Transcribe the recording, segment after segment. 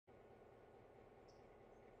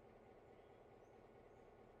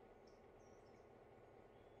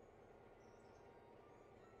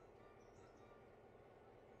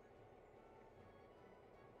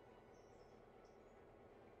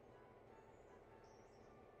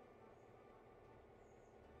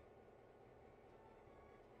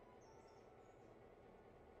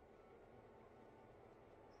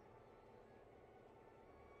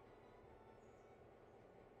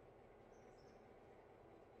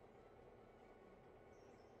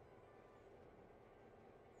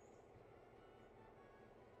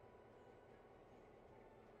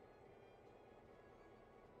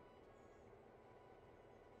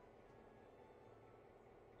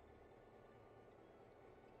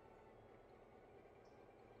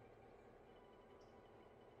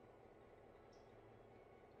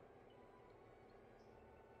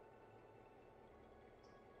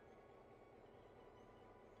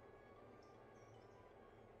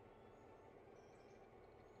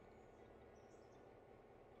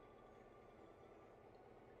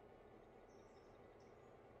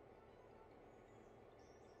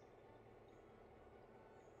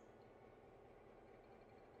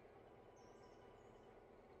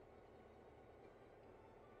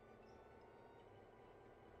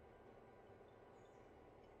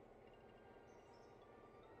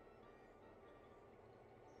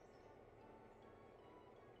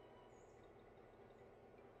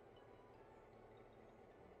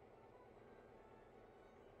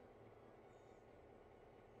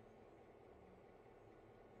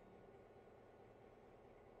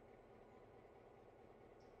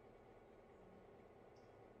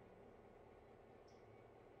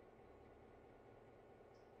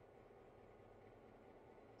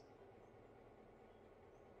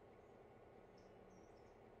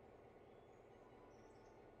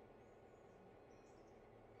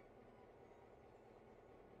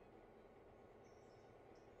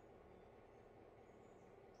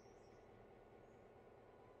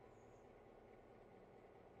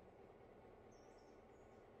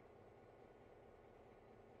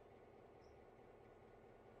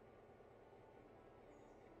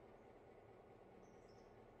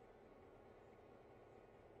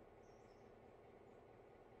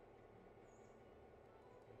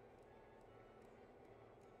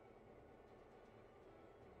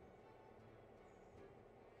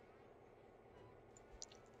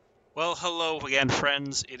Well, hello again,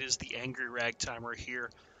 friends. It is the Angry Ragtimer here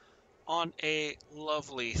on a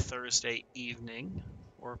lovely Thursday evening,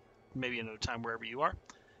 or maybe another time wherever you are.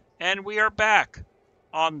 And we are back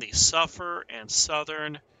on the Suffolk and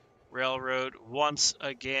Southern Railroad once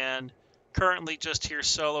again. Currently just here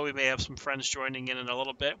solo. We may have some friends joining in a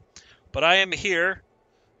little bit. But I am here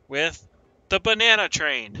with the Banana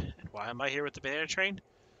Train. And why am I here with the Banana Train?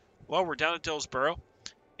 Well, we're down at Dillsboro,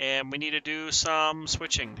 and we need to do some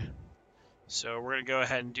switching. So we're going to go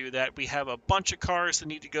ahead and do that. We have a bunch of cars that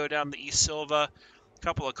need to go down the East Silva, a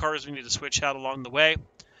couple of cars we need to switch out along the way.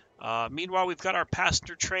 Meanwhile, we've got our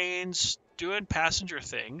passenger trains doing passenger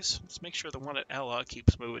things. Let's make sure the one at Ella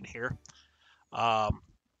keeps moving here. But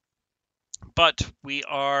we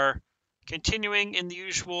are continuing in the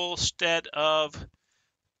usual stead of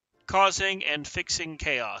causing and fixing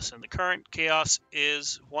chaos. And the current chaos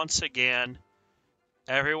is, once again,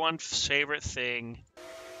 everyone's favorite thing,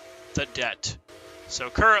 the debt. So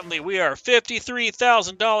currently we are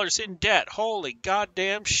 $53,000 in debt. Holy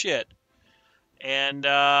goddamn shit. And,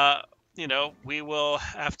 we will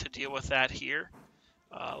have to deal with that here.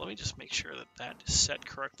 Let me just make sure that that is set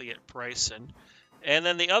correctly at Bryson. And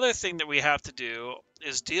then the other thing that we have to do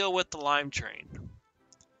is deal with the lime train.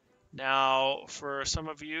 Now, for some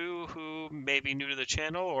of you who may be new to the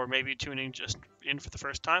channel or maybe tuning just in for the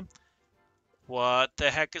first time, what the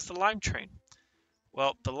heck is the lime train?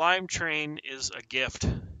 Well, the lime train is a gift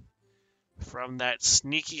from that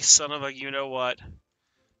sneaky son of a you-know-what,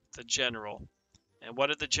 the General. And what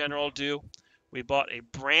did the General do? We bought a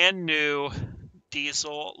brand new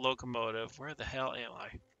diesel locomotive. Where the hell am I?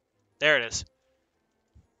 There it is.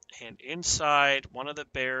 And inside one of the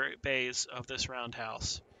bays of this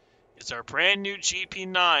roundhouse is our brand new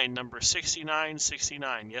GP9, number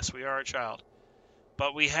 6969. Yes, we are a child.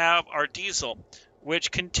 But we have our diesel,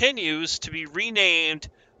 which continues to be renamed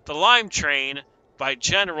the Lime Train by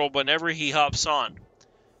General whenever he hops on.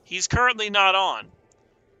 He's currently not on,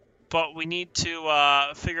 but we need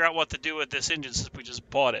to figure out what to do with this engine since we just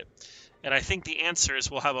bought it. And I think the answer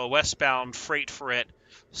is we'll have a westbound freight for it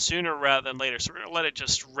sooner rather than later. So we're going to let it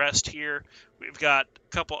just rest here. We've got a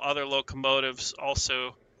couple other locomotives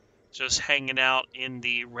also just hanging out in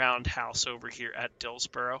the roundhouse over here at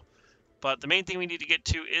Dillsboro. But the main thing we need to get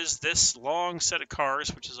to is this long set of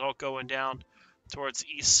cars, which is all going down towards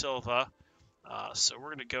East Silva. So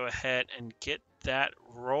we're going to go ahead and get that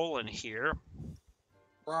rolling here.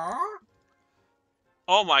 Oh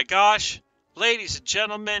my gosh, ladies and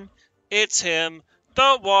gentlemen, it's him,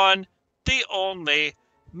 the one, the only,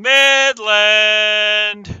 Midland.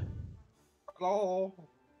 Hello.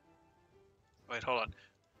 Wait, hold on.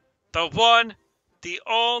 The one, the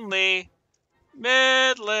only,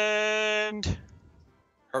 Midland.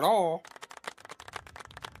 Hello.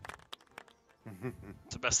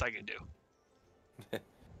 It's the best I can do.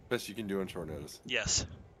 Best you can do on short notice. Yes.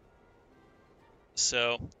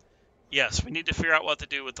 So, yes, we need to figure out what to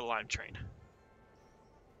do with the lime train.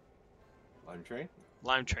 Lime train?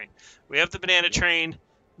 Lime train. We have the banana train.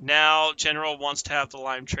 Now General wants to have the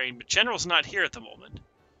lime train, but General's not here at the moment.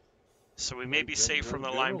 So we may be safe from the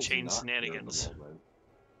lime train shenanigans.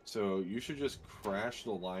 So you should just crash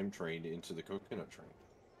the lime train into the coconut train.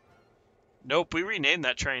 Nope, we renamed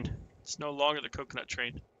that train. It's no longer the coconut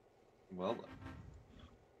train. Well then.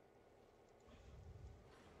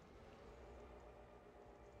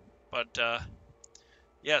 But,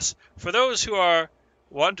 yes, for those who are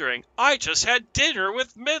wondering, I just had dinner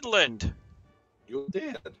with Midland. You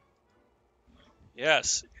did.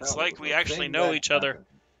 Yes, it's like we actually know each other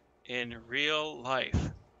in real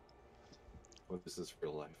life. What is this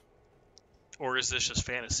real life? Or is this just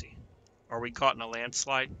fantasy? Are we caught in a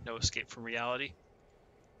landslide? No escape from reality?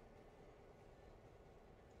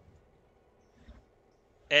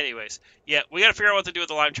 Anyways, yeah, we got to figure out what to do with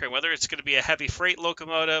the lime train. Whether it's going to be a heavy freight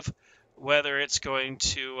locomotive, whether it's going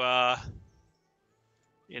to,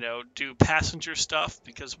 do passenger stuff,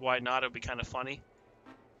 because why not? It'll be kind of funny.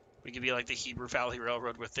 We could be like the Heber Valley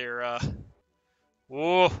Railroad with their,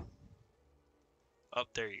 whoa. Oh,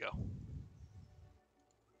 there you go.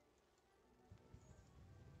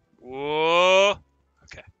 Whoa.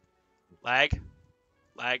 Okay. Lag.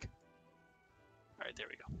 All right, there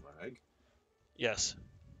we go. Lag? Yes.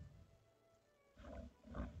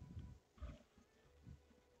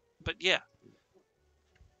 But yeah.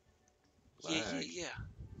 Lag. Yeah.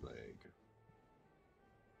 Lag.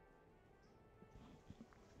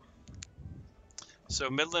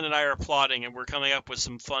 So Midland and I are plotting, and we're coming up with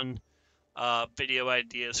some fun video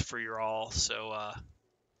ideas for you all. So,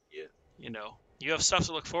 yeah. You have stuff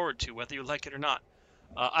to look forward to, whether you like it or not.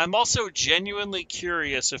 I'm also genuinely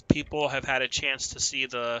curious if people have had a chance to see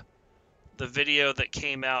the the video that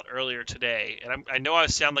came out earlier today, and I know I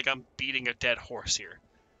sound like I'm beating a dead horse here,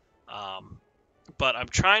 but I'm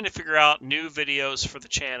trying to figure out new videos for the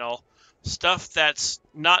channel, stuff that's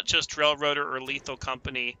not just Railroader or Lethal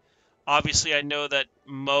Company. Obviously, I know that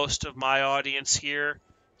most of my audience here,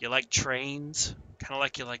 you like trains, kind of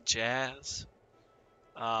like you like jazz.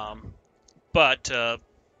 But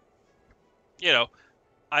you know,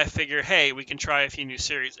 I figure, hey, we can try a few new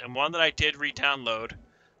series, and one that I did re-download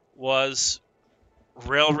was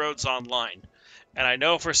Railroads Online. And I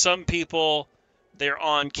know for some people, they're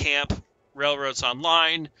on Camp Railroads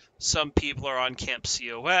Online. Some people are on Camp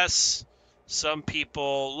COS. Some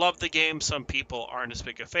people love the game. Some people aren't as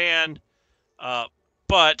big a fan.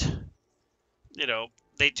 But, you know,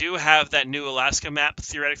 they do have that new Alaska map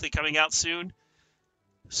theoretically coming out soon.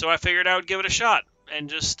 So I figured I would give it a shot and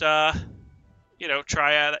just,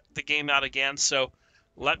 try the game out again. So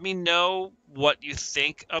let me know what you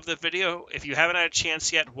think of the video. If you haven't had a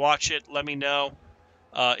chance yet, watch it. Let me know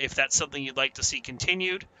if that's something you'd like to see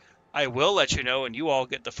continued. I will let you know, and you all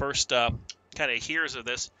get the first kind of hears of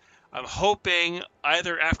this. I'm hoping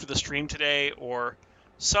either after the stream today or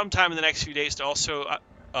sometime in the next few days to also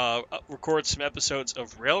record some episodes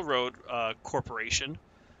of Railroad Corporation,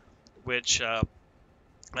 which I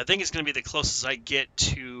think is going to be the closest I get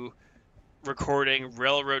to recording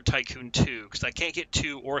Railroad Tycoon 2, because I can't get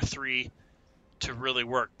 2 or 3 to really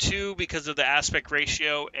work. 2 because of the aspect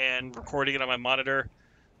ratio, and recording it on my monitor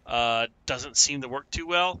doesn't seem to work too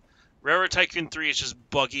well. Railroad Tycoon 3 is just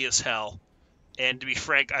buggy as hell. And to be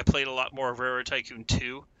frank, I played a lot more of Railroad Tycoon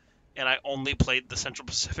 2, and I only played the Central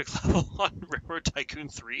Pacific level on Railroad Tycoon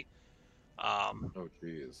 3. Oh,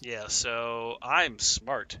 jeez. Yeah, so I'm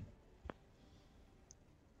smart.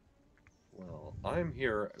 Well, I'm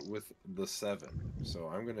here with the 7, so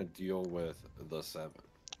I'm going to deal with the 7.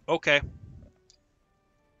 Okay.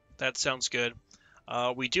 That sounds good.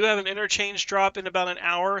 We do have an interchange drop in about an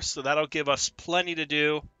hour, so that'll give us plenty to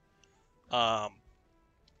do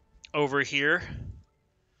over here,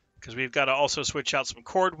 because we've got to also switch out some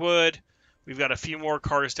cordwood. We've got a few more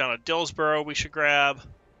cars down at Dillsboro we should grab.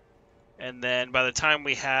 And then by the time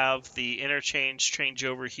we have the interchange change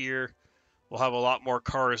over here, we'll have a lot more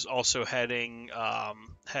cars also heading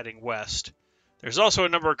west. There's also a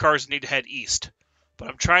number of cars that need to head east. But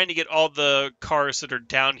I'm trying to get all the cars that are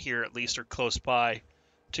down here, at least, or close by,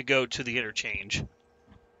 to go to the interchange.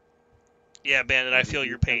 Yeah, Bandit, I feel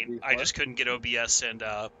your pain. I just couldn't get OBS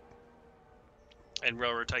and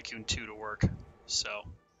Railroad Tycoon 2 to work. So,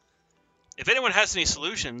 if anyone has any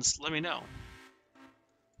solutions, let me know.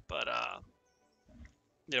 But, I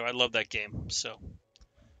love that game, so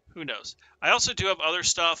who knows. I also do have other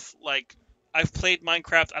stuff, like, I've played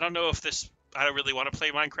Minecraft. I don't know if I don't really want to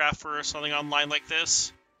play Minecraft for something online like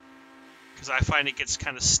this, because I find it gets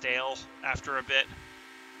kind of stale after a bit.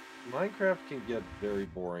 Minecraft can get very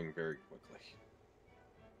boring very quickly.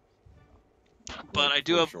 But I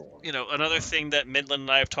do have, another thing that Midland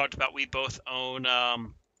and I have talked about. We both own,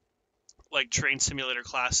 like, Train Simulator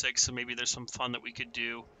Classics, so maybe there's some fun that we could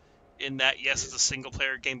do in that. Yes, it's a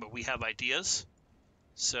single-player game, but we have ideas.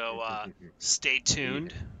 So stay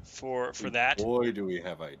tuned for that. Boy, do we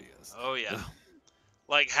have ideas. Oh, yeah.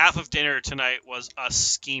 Like, half of dinner tonight was us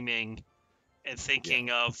scheming and thinking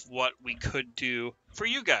of what we could do for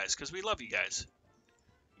you guys, because we love you guys.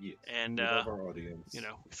 Yes, and we love our audience. we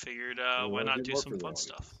figured why not do some fun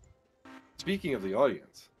stuff. Speaking of the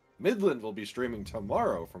audience, Midland will be streaming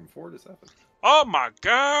tomorrow from 4 to 7. Oh my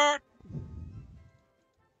god!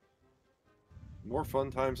 More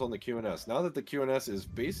fun times on the QNS. Now that the QNS is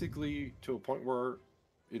basically to a point where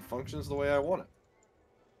it functions the way I want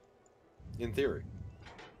it. In theory.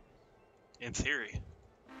 In theory.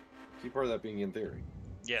 Key part of that being in theory.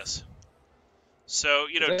 Yes. So,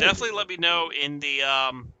 definitely let me know in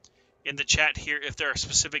the chat here if there are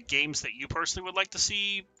specific games that you personally would like to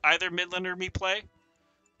see either Midland or me play.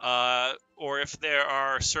 Or if there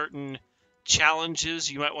are certain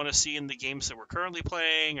challenges you might want to see in the games that we're currently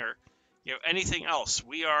playing, or anything else.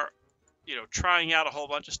 We are trying out a whole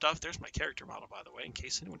bunch of stuff. There's my character model, by the way, in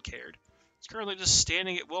case anyone cared. It's currently just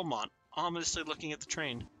standing at Wilmont, ominously looking at the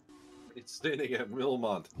train. It's standing at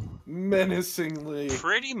Wilmont, menacingly.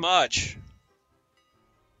 Pretty much.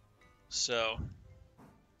 So,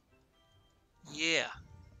 yeah.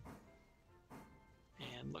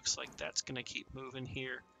 And looks like that's going to keep moving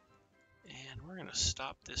here. And we're going to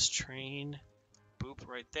stop this train. Boop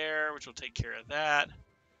right there, which will take care of that.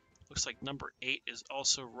 Looks like number 8 is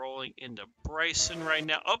also rolling into Bryson right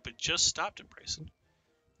now. Oh, it just stopped in Bryson.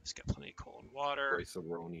 It's got plenty of coal and water.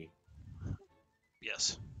 Bryson-roni.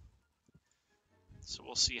 Yes. So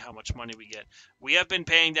we'll see how much money we get. We have been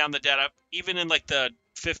paying down the debt up, even in like the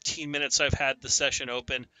 15 minutes I've had the session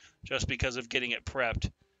open, just because of getting it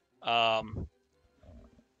prepped. I've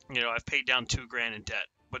paid down $2,000 in debt,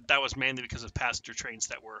 but that was mainly because of passenger trains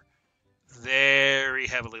that were very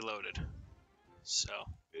heavily loaded. So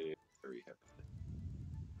very heavy.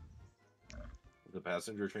 The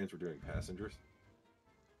passenger trains were doing passengers.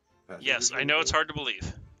 Yes, I know it's hard to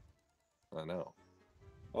believe. I know.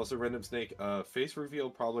 Also, Random Snake, face reveal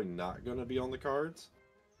probably not going to be on the cards.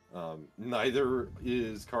 Neither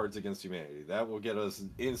is Cards Against Humanity. That will get us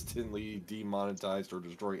instantly demonetized or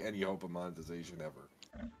destroy any hope of monetization ever.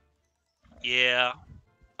 Yeah.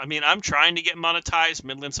 I mean, I'm trying to get monetized.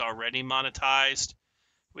 Midland's already monetized.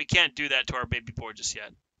 We can't do that to our baby boy just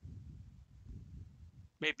yet.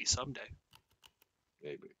 Maybe someday.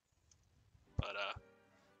 Maybe. But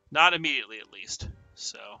not immediately, at least.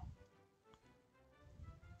 So.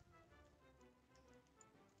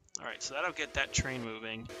 Alright, so that'll get that train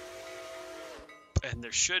moving. And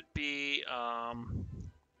there should be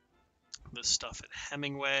this stuff at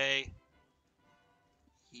Hemingway.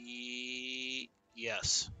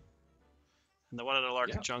 Yes. And the one at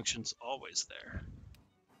Alarka Junction's always there.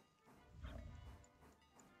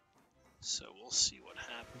 So we'll see what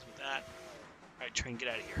happens with that. Alright, train, get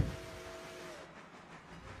out of here.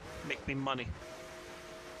 Make me money.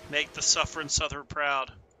 Make the suffering Souther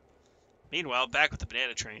proud. Meanwhile, back with the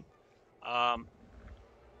banana train.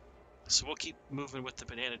 So we'll keep moving with the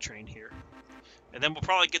banana train here. And then we'll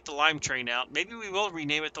probably get the lime train out. Maybe we will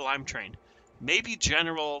rename it the lime train. Maybe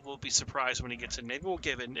General will be surprised when he gets in. Maybe we'll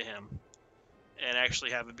give in to him and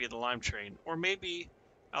actually have it be the lime train. Or maybe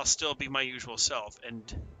I'll still be my usual self and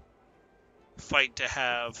fight to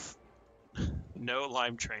have no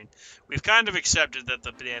lime train. We've kind of accepted that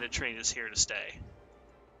the banana train is here to stay.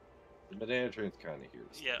 The banana train's kind of here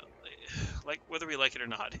to stay. Yeah, like whether we like it or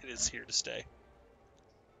not, it is here to stay.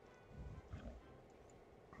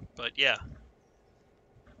 But yeah,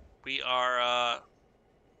 we are.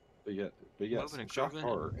 But yes, shock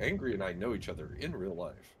horror. Angry and I know each other in real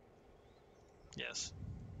life. Yes.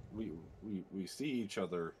 We see each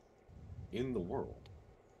other in the world.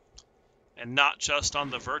 And not just on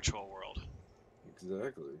the virtual world.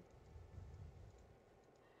 Exactly.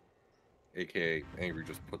 AKA, Angry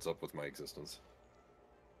just puts up with my existence.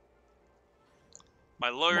 My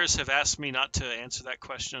lawyers have asked me not to answer that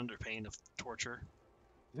question under pain of torture.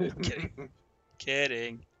 Kidding.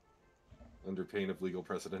 Kidding. Under pain of legal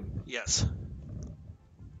precedent? Yes.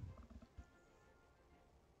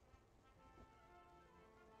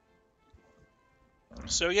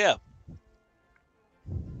 So yeah.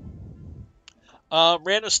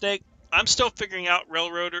 Random Snake, I'm still figuring out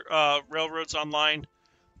Railroads Online,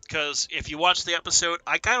 because if you watch the episode,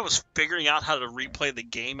 I kind of was figuring out how to replay the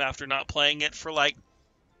game after not playing it for like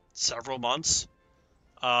several months.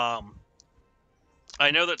 I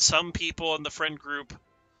know that some people in the friend group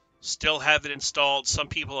still have it installed. Some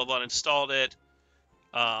people have uninstalled it.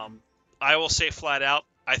 I will say flat out,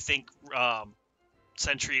 I think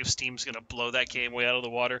Century of Steam's going to blow that game way out of the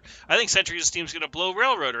water. I think Century of Steam's going to blow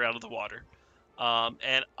Railroader out of the water.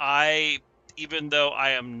 And even though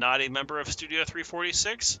I am not a member of Studio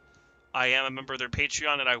 346, I am a member of their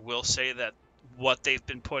Patreon, and I will say that what they've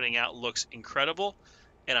been putting out looks incredible,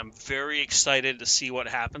 and I'm very excited to see what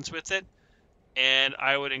happens with it. And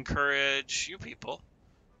I would encourage you people,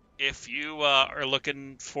 if you are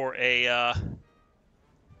looking for a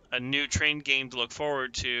new train game to look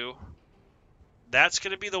forward to, that's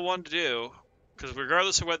going to be the one to do, because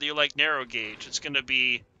regardless of whether you like narrow gauge, it's going to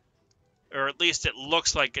be, or at least it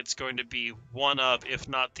looks like it's going to be one of, if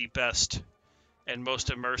not the best and most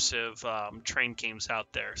immersive train games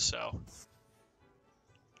out there. So,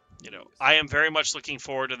 I am very much looking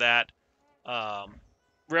forward to that.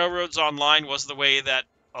 Railroads Online was the way that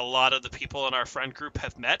a lot of the people in our friend group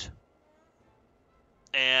have met.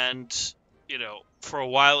 And, for a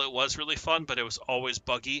while it was really fun, but it was always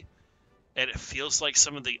buggy. And it feels like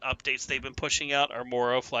some of the updates they've been pushing out are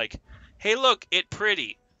more of like, hey, look, it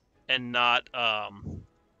pretty, and not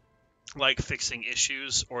like fixing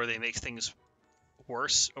issues, or they make things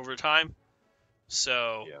worse over time.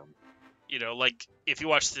 So, like if you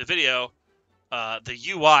watch the video, the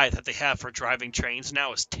UI that they have for driving trains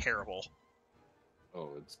now is terrible. Oh,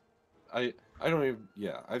 I don't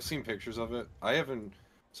even, I've seen pictures of it. I haven't,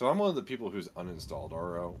 so I'm one of the people who's uninstalled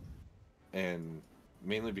RO, and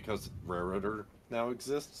mainly because Railroader now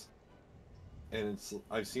exists, and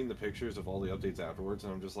I've seen the pictures of all the updates afterwards,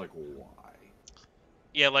 and I'm just like, why?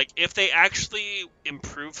 Yeah, like if they actually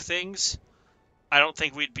improve things, I don't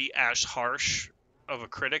think we'd be as harsh of a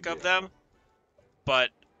critic of them, but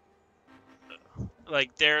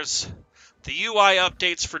Like, there's the UI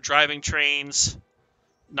updates for driving trains,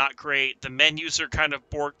 not great. The menus are kind of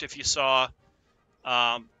borked, if you saw.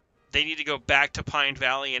 They need to go back to Pine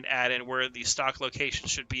Valley and add in where the stock locations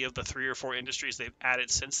should be of the 3 or 4 industries they've added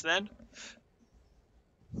since then.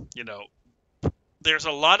 You know, there's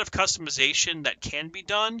a lot of customization that can be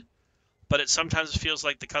done, but it sometimes feels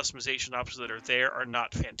like the customization options that are there are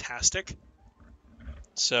not fantastic.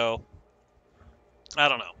 So, I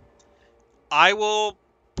don't know. I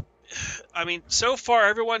mean, so far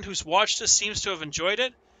everyone who's watched this seems to have enjoyed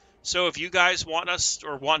it. So if you guys want us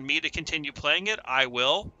or want me to continue playing it, I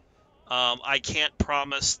will. I can't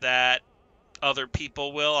promise that other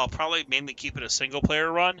people will. I'll probably mainly keep it a single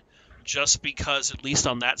player run, just because at least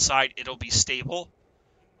on that side it'll be stable.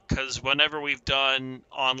 Because whenever we've done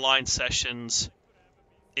online sessions,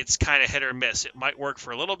 it's kind of hit or miss. It might work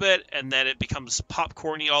for a little bit, and then it becomes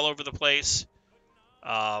popcorny all over the place.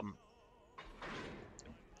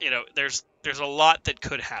 There's a lot that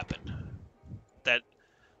could happen. That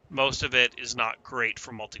most of it is not great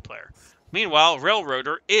for multiplayer. Meanwhile,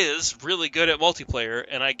 Railroader is really good at multiplayer,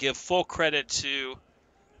 and I give full credit to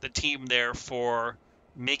the team there for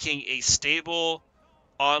making a stable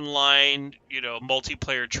online,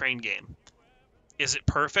 multiplayer train game. Is it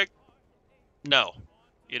perfect? No.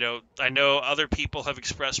 I know other people have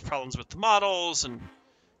expressed problems with the models, and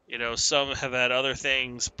some have had other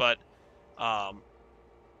things, but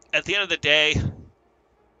at the end of the day,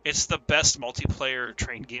 it's the best multiplayer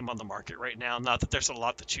train game on the market right now. Not that there's a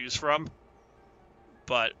lot to choose from,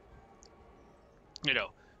 but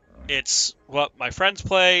it's what my friends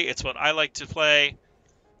play. It's what I like to play.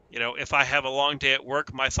 If I have a long day at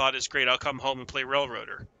work, my thought is great. I'll come home and play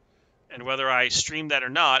Railroader. And whether I stream that or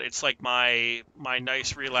not, it's like my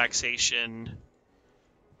nice relaxation,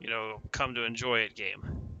 come to enjoy it game.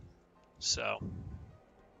 So,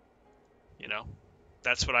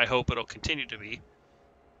 that's what I hope it'll continue to be.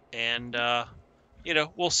 And,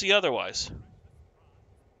 we'll see otherwise.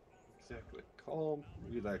 Exactly. Calm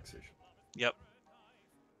relaxation. Yep.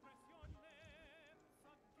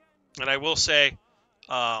 And I will say,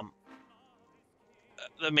 the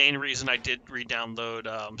main reason I did re-download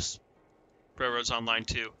Railroads Online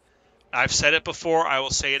 2, I've said it before, I will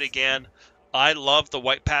say it again. I love the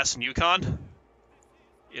White Pass in Yukon.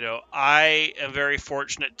 I am very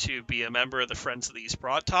fortunate to be a member of the Friends of the East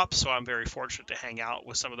Broadtop, so I'm very fortunate to hang out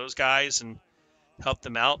with some of those guys and help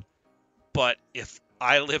them out. But if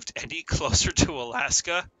I lived any closer to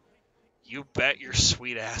Alaska, you bet your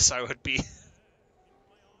sweet ass I would be,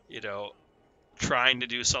 trying to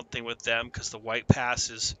do something with them, because the White Pass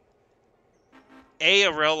is a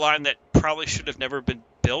rail line that probably should have never been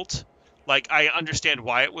built. Like, I understand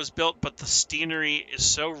why it was built, but the scenery is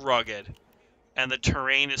so rugged and the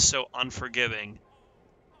terrain is so unforgiving,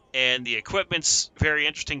 and the equipment's very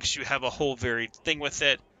interesting because you have a whole varied thing with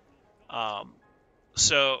it.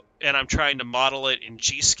 And I'm trying to model it in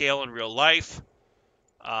G scale in real life.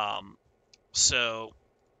 So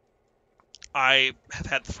I have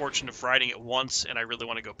had the fortune of riding it once, and I really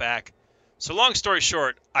want to go back. So long story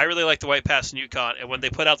short, I really like the White Pass in Yukon, and when they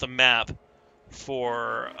put out the map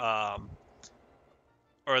for,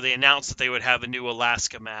 or they announced that they would have a new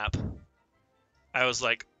Alaska map, I was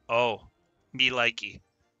like, oh, me likey.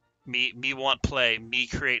 Me want play. Me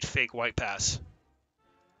create fake White Pass.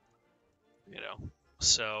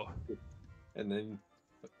 So. And then,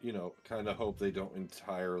 kind of hope they don't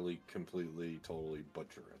entirely, completely, totally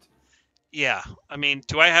butcher it. Yeah. I mean,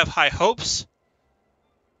 do I have high hopes?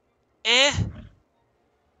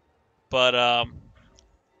 But, I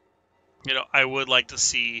would like to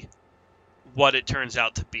see what it turns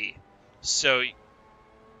out to be. So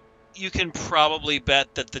you can probably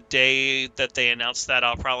bet that the day that they announce that,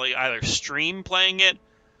 I'll probably either stream playing it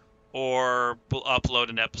or upload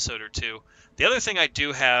an episode or two. The other thing I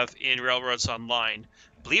do have in Railroads Online,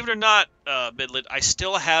 believe it or not, Midland, I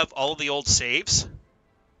still have all of the old saves.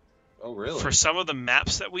 Oh, really? For some of the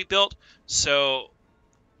maps that we built. So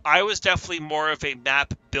I was definitely more of a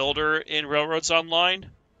map builder in Railroads Online.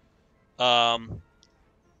 And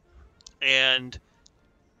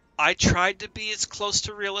I tried to be as close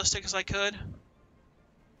to realistic as I could.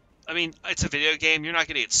 I mean, it's a video game. You're not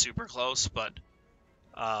going to get super close, but,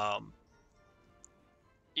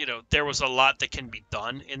 there was a lot that can be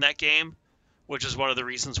done in that game, which is one of the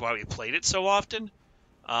reasons why we played it so often.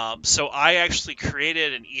 So I actually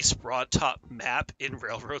created an East Broadtop map in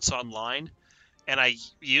Railroads Online, and I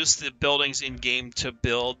used the buildings in-game to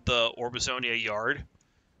build the Orbizonia yard,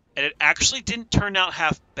 and it actually didn't turn out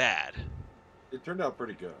half bad. It turned out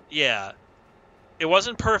pretty good. Yeah. It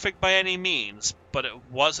wasn't perfect by any means, but it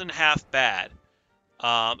wasn't half bad.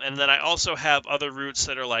 And then I also have other routes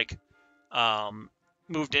that are like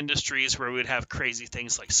moved industries where we would have crazy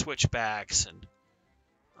things like switchbacks and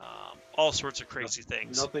all sorts of crazy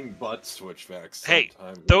things. Nothing but switchbacks. Hey,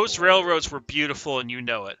 Sometimes those railroads were beautiful, and you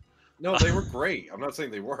know it. No, they were great. I'm not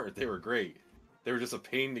saying they weren't. They were great. They were just a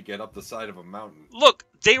pain to get up the side of a mountain. Look,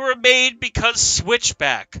 they were made because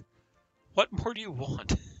switchback. What more do you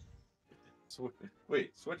want?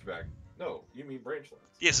 Wait, switchback? No, you mean branch lines.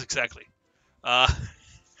 Yes, exactly.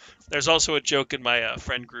 There's also a joke in my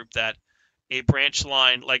friend group that a branch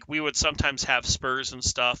line, like we would sometimes have spurs and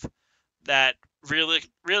stuff that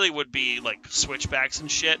really would be like switchbacks and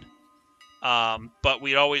shit. But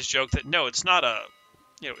we'd always joke that no, it's not a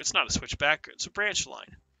switchback, it's a branch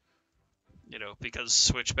line. Because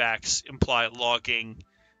switchbacks imply logging,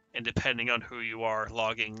 and depending on who you are,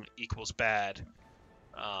 logging equals bad.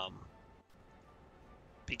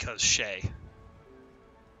 Because Shay.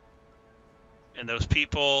 And those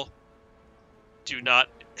people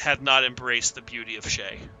have not embraced the beauty of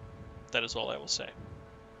Shay. That is all I will say.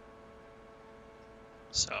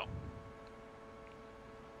 So,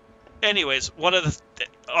 anyways, one of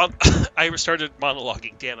the I started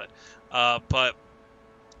monologuing. Damn it. But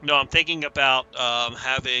no, I'm thinking about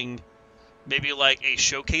having maybe like a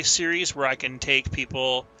showcase series where I can take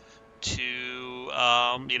people to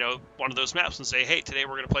one of those maps and say, hey, today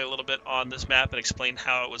we're going to play a little bit on this map and explain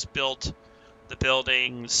how it was built, the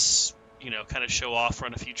buildings, kind of show off,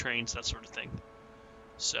 run a few trains, that sort of thing.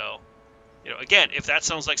 So, again, if that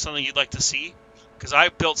sounds like something you'd like to see, because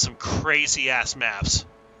I've built some crazy ass maps,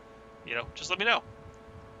 just let me know,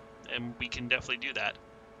 and we can definitely do that.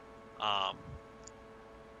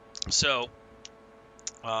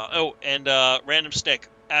 Random Stick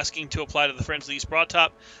asking to apply to the Friends of the East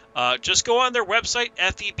Broadtop. Just go on their website,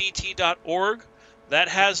 febt.org. That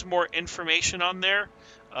has more information on there.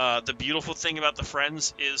 The beautiful thing about the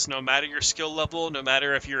Friends is no matter your skill level, no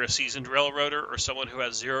matter if you're a seasoned railroader or someone who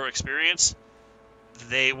has zero experience,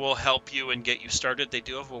 they will help you and get you started. They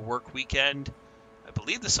do have a work weekend, I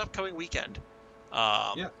believe this upcoming weekend.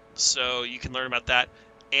 Yeah. So you can learn about that.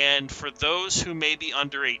 And for those who may be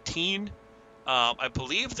under 18, I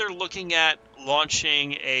believe they're looking at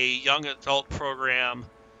launching a young adult program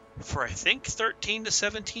for, I think, 13 to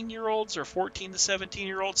 17-year-olds or 14 to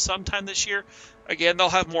 17-year-olds sometime this year. Again, they'll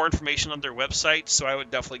have more information on their website, so I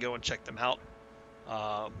would definitely go and check them out.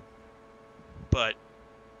 But,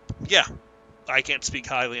 yeah, I can't speak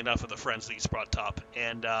highly enough of the Friends that he's brought top.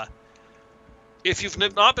 And if you've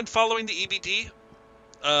not been following the EBD,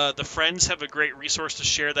 the Friends have a great resource to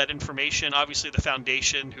share that information. Obviously, the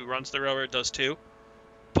Foundation, who runs the railroad, does too.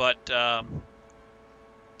 But,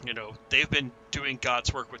 they've been doing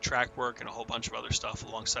God's work with track work and a whole bunch of other stuff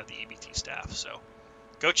alongside the EBT staff. So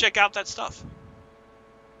go check out that stuff.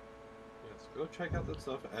 Yes, go check out that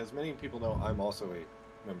stuff. As many people know, I'm also a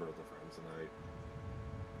member of the Friends, and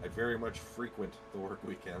I very much frequent the work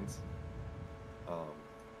weekends.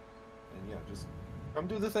 And yeah, just come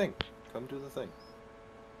do the thing. Come do the thing.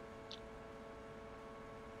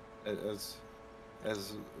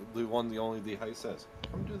 As the one, the only, the Heist says,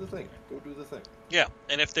 come do the thing. Go do the thing. Yeah,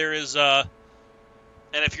 and if there is,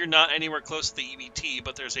 and if you're not anywhere close to the EBT,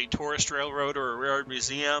 but there's a tourist railroad or a railroad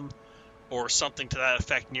museum or something to that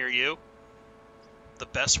effect near you, the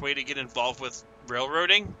best way to get involved with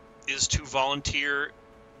railroading is to volunteer,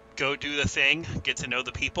 go do the thing, get to know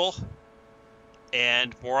the people,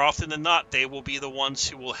 and more often than not, they will be the ones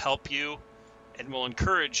who will help you and will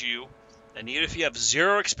encourage you. And even if you have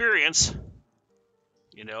zero experience,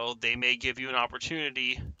 they may give you an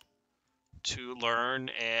opportunity to learn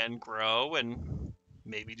and grow and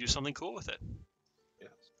maybe do something cool with it.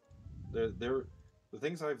 Yes. The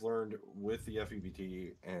things I've learned with the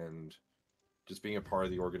FEBT and just being a part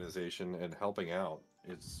of the organization and helping out,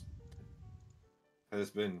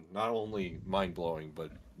 has been not only mind-blowing,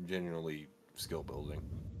 but genuinely skill-building.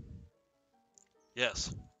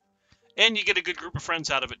 Yes. And you get a good group of friends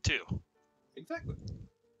out of it, too. Exactly.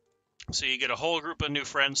 So you get a whole group of new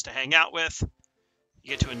friends to hang out with. You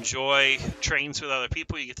get to enjoy trains with other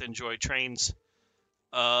people. You get to enjoy trains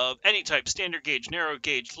of any type, standard gauge, narrow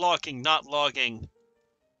gauge, logging, not logging,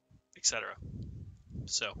 etc.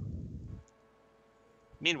 So,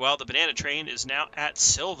 meanwhile, the banana train is now at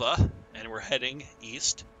Silva, and we're heading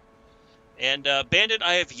east. And Bandit,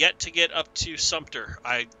 I have yet to get up to Sumter.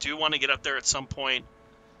 I do want to get up there at some point.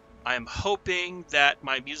 I'm hoping that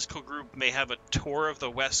my musical group may have a tour of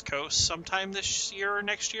the West Coast sometime this year or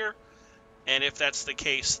next year. And if that's the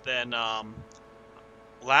case, then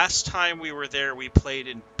last time we were there, we played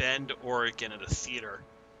in Bend, Oregon at a theater.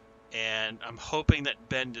 And I'm hoping that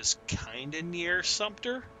Bend is kind of near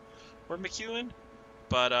Sumter or McEwen.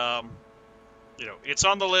 But it's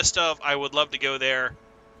on the list of I would love to go there.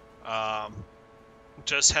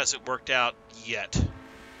 Just hasn't worked out yet.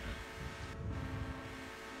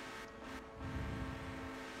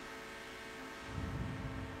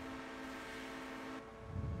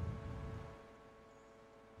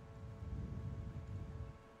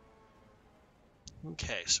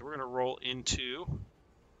 Okay, so we're going to roll into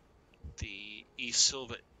the East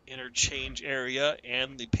Silva Interchange area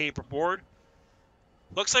and the paperboard.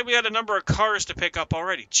 Looks like we had a number of cars to pick up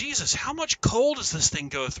already. Jesus, how much coal does this thing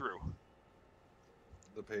go through?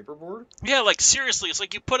 The paperboard? Yeah, like seriously, it's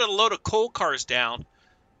like you put a load of coal cars down,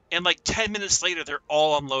 and like 10 minutes later, they're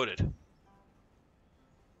all unloaded.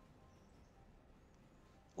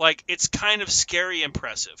 Like, it's kind of scary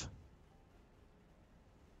impressive.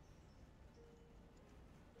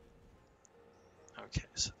 Okay,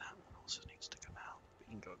 so that one also needs to come out. We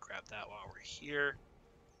can go grab that while we're here.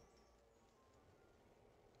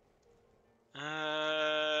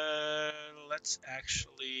 Let's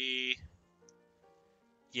actually...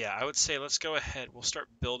 Yeah, I would say let's go ahead. We'll start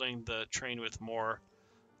building the train with more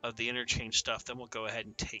of the interchange stuff. Then we'll go ahead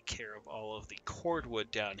and take care of all of the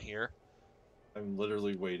cordwood down here. I'm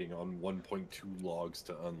literally waiting on 1.2 logs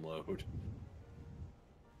to unload.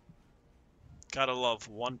 Gotta love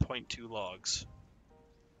 1.2 logs.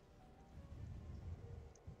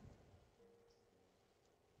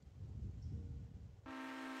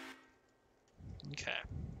 Okay.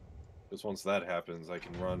 Because once that happens, I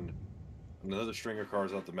can run another string of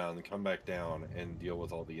cars up the mountain, come back down, and deal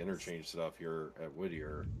with all the interchange stuff here at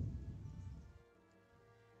Whittier.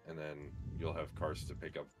 And then you'll have cars to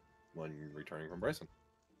pick up when you're returning from Bryson.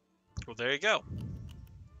 Well, there you go.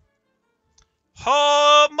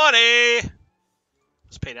 Oh, money!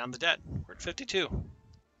 Let's pay down the debt. We're at 52.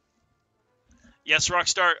 Yes,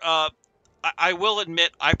 Rockstar. I will admit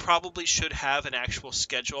I probably should have an actual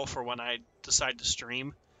schedule for when I decide to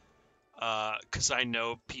stream. Because I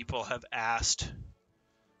know people have asked,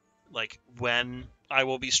 like, when I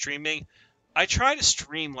will be streaming. I try to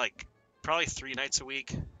stream, like, probably 3 nights a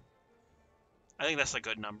week. I think that's a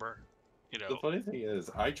good number. The funny thing is,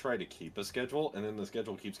 I try to keep a schedule, and then the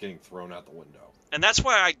schedule keeps getting thrown out the window. And that's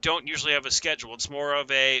why I don't usually have a schedule. It's more of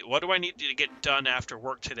a, what do I need to get done after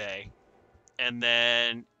work today? And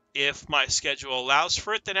then if my schedule allows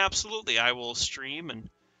for it, then absolutely, I will stream. And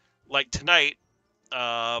like tonight,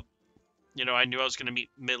 I knew I was going to meet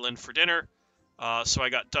Midland for dinner. So I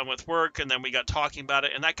got done with work, and then we got talking about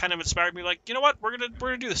it, and that kind of inspired me. Like, you know what, we're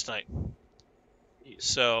gonna do this tonight.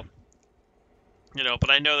 So, but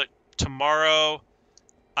I know that tomorrow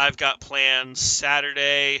I've got plans.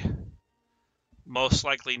 Saturday, most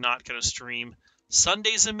likely not gonna stream.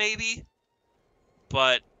 Sunday's a maybe,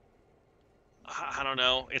 but I don't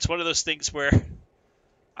know. It's one of those things where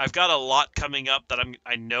I've got a lot coming up that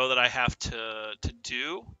I know that I have to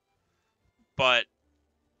do, but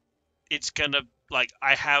it's gonna, like,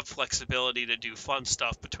 I have flexibility to do fun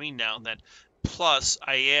stuff between now and then. Plus,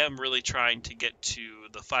 I am really trying to get to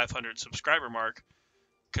the 500 subscriber mark,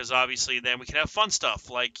 because obviously then we can have fun stuff,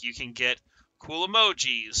 like you can get cool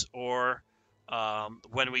emojis, or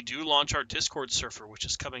when we do launch our Discord server, which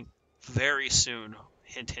is coming very soon,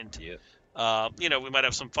 hint, hint. Yeah. We might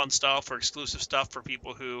have some fun stuff or exclusive stuff for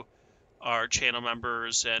people who are channel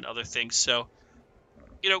members and other things. So,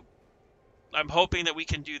 I'm hoping that we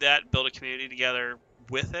can do that, build a community together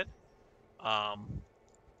with it.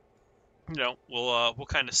 We'll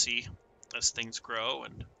kind of see as things grow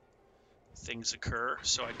and things occur.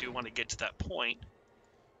 So I do want to get to that point.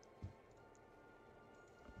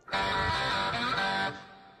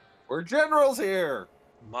 We're generals here!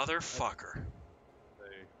 Motherfucker.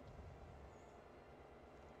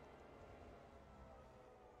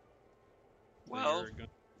 Well.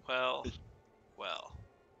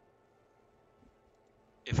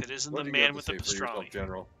 If it isn't the man with the pastrami.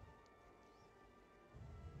 General?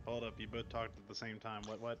 Hold up, you both talked at the same time.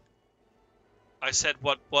 What? I said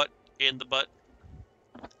what in the butt?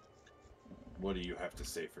 What do you have to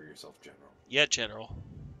say for yourself, General? Yeah, General.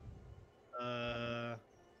 The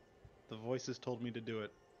voices told me to do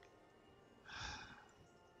it.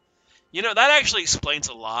 That actually explains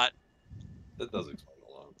a lot. That does explain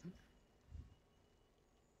a lot.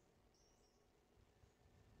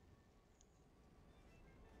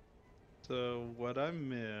 So, what I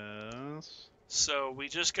miss... So, we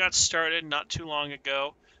just got started not too long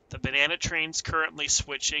ago. The banana train's currently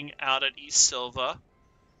switching out at East Silva.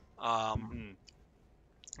 We're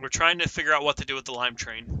trying to figure out what to do with the lime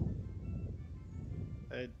train.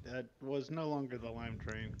 It was no longer the lime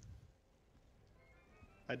train.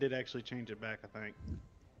 I did actually change it back, I think.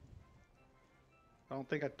 I don't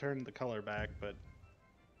think I turned the color back, but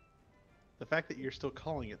The fact that you're still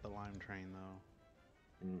calling it the lime train, though.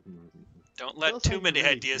 Don't Tell let us how too you many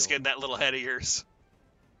really ideas feel. get in that little head of yours.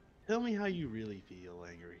 Tell me how you really feel,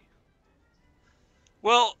 Angry.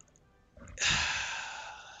 Well,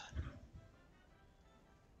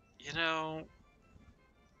 you know,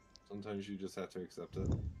 Sometimes you just have to accept it.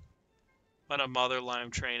 when a mother lime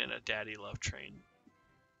train and a daddy love train.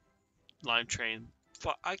 Lime train.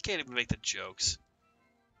 I can't even make the jokes.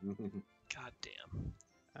 God damn.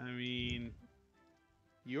 I mean,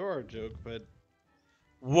 you're a joke, but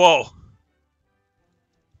Whoa.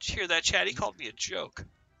 Did you hear that, Chad? He called me a joke.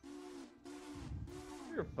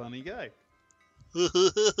 you're a funny guy.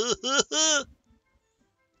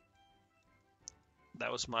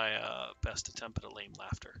 That was my best attempt at a lame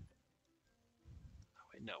laughter. Oh,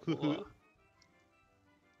 wait,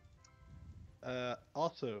 no.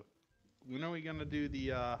 Also, when are we gonna do the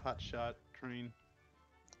hot shot train?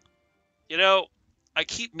 You know, I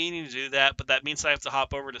keep meaning to do that, but that means I have to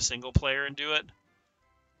hop over to single player and do it.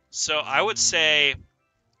 So I would say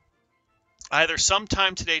either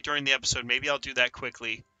sometime today during the episode, maybe I'll do that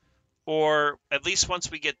quickly, or at least once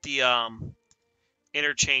we get the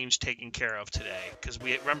interchange taken care of today, because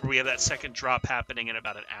we have that second drop happening in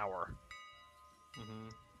about an hour. Mm-hmm.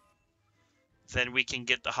 Then we can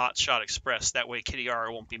get the Hot Shot Express. That way, Kitty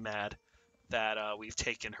Yara won't be mad that we've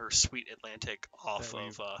taken her sweet Atlantic off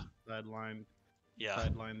of. Sideline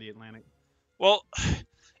the Atlantic. Well,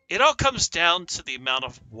 it all comes down to the amount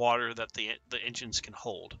of water that the engines can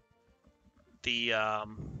hold. The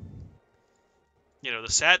the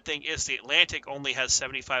sad thing is the Atlantic only has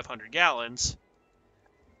 7,500 gallons.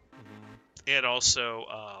 Mm-hmm. It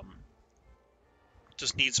also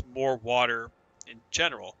just needs more water in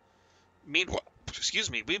general. Meanwhile,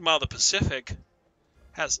 the Pacific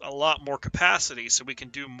has a lot more capacity, so we can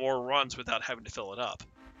do more runs without having to fill it up.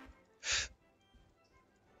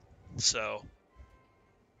 So,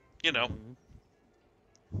 Mm-hmm.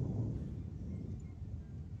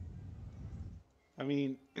 I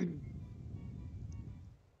mean,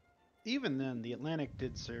 even then, the Atlantic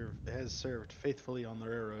has served faithfully on the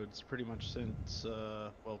railroads pretty much since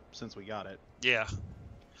we got it. Yeah.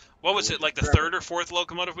 What was Well, it, like the forever. third or fourth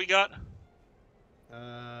locomotive we got?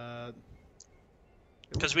 It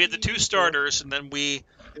Because was we had the two fourth. starters, and then we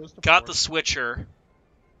It was the got the fourth. switcher,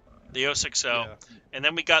 the 060, Yeah. and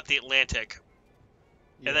then we got the Atlantic.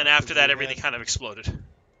 Yeah, And then 'cause after that, we everything had- kind of exploded.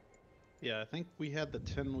 Yeah, I think we had the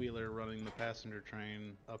 10-wheeler running the passenger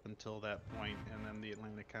train up until that point, and then the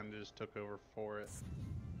Atlantic kind of just took over for it.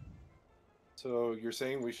 So you're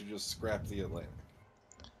saying we should just scrap the Atlantic?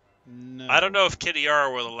 No. I don't know if Kitty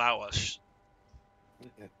Yara will allow us.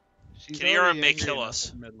 She's Kitty Yara already may angry kill enough us.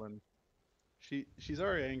 at Midland. She's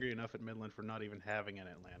already angry enough at Midland for not even having an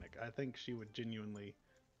Atlantic. I think she would genuinely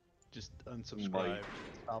just unsubscribe,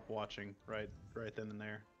 stop watching right then and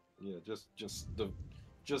there. Yeah,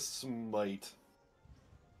 just smite.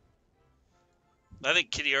 I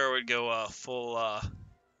think Kitty Yara would go full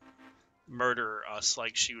murder us.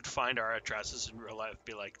 Like, she would find our addresses in real life,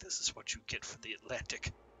 be like, "This is what you get for the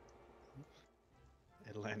Atlantic."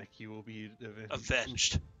 Atlantic, you will be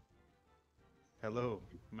Avenged. Hello,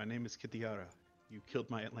 my name is Kitiara. You killed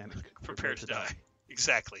my Atlantic. Prepare to die.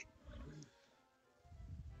 Exactly.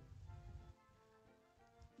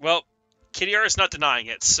 Well, Kitty Yara's not denying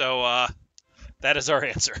it, so that is our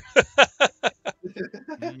answer.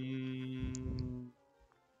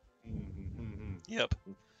 Yep.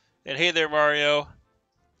 And hey there, Mario.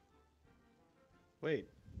 Wait.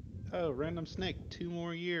 Oh, random snake. 2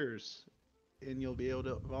 more years, and you'll be able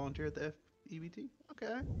to volunteer at the FEBT?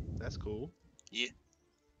 Okay, that's cool. Yeah.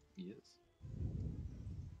 Yes.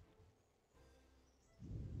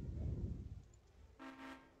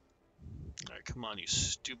 All right, come on, you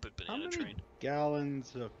stupid How banana many train.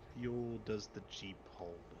 gallons of fuel does the Jeep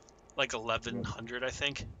hold? Like 1,100, I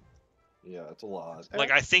think. Yeah, it's a lot.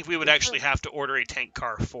 Like, I think we would Is actually that- have to order a tank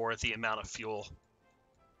car for the amount of fuel.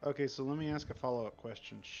 Okay, so let me ask a follow-up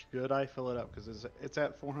question. Should I fill it up? Because it's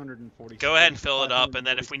at 440. Go ahead and fill it up, and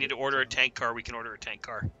then if we need to order a tank car, we can order a tank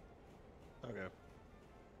car. Okay.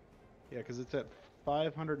 Yeah, because it's at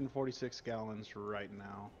 546 gallons right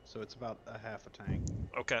now, so it's about a half a tank.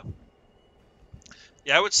 Okay.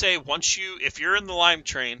 Yeah, I would say if you're in the lime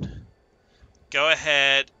train, go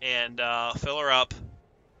ahead and fill her up,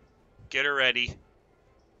 get her ready,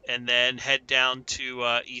 and then head down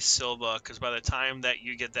to East Silva, because by the time that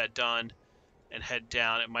you get that done and head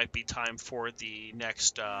down, it might be time for the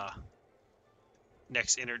next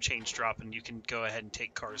interchange drop, and you can go ahead and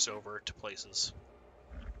take cars over to places.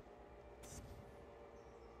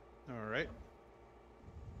 All right.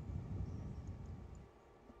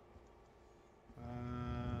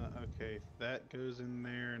 Okay, that goes in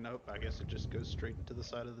there. Nope, I guess it just goes straight into the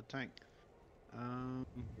side of the tank.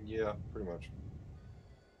 Yeah, pretty much.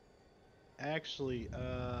 Actually,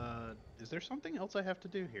 is there something else I have to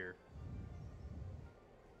do here?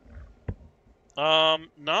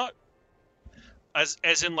 Not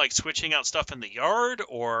as in like switching out stuff in the yard,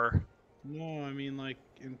 or No, I mean like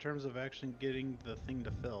in terms of actually getting the thing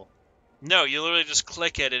to fill. no, you literally just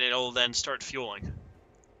click it and it'll then start fueling.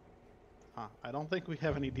 Huh, I don't think we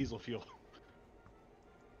have any diesel fuel.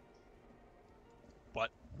 What?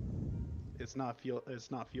 It's not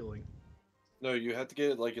fueling. No, you have to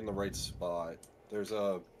get it like in the right spot. There's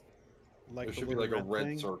a Like there the should be little like a red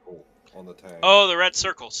thing. circle on the tank. Oh, the red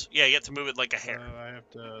circles. Yeah, you have to move it like a hair. I have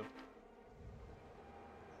to.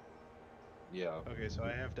 Yeah. Okay, so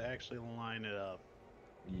I have to actually line it up.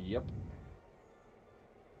 Yep.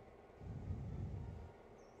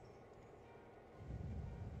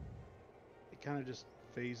 It kind of just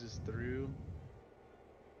phases through.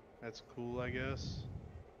 That's cool, I guess.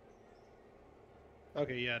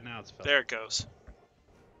 Okay, yeah, now it's filled. There it goes.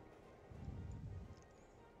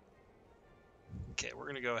 Okay, we're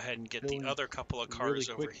gonna go ahead and get the Filling other couple of really cars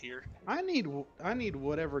over quick. here. I need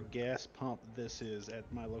whatever gas pump this is at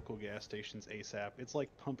my local gas stations ASAP. It's like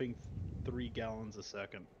pumping 3 gallons a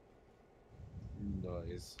second.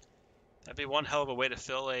 Nice. That'd be one hell of a way to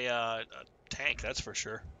fill a tank, that's for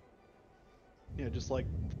sure. Yeah, just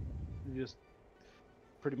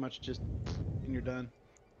pretty much just, and you're done.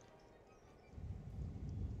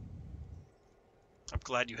 I'm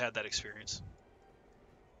glad you had that experience.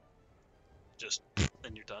 Just,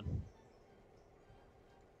 then you're done.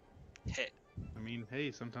 Heh. I mean,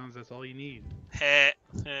 hey, sometimes that's all you need. Heh.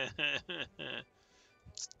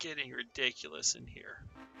 It's getting ridiculous in here.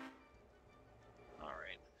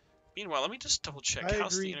 Alright. Meanwhile, let me just double check. I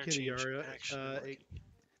How's agree, the interchange Kitiara. actually working? I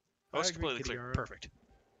Oh, it's agree, completely clear. Kitiara. Perfect.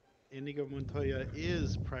 Inigo Montoya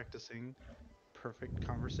is practicing perfect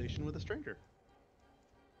conversation with a stranger.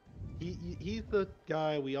 He's the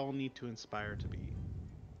guy we all need to inspire to be.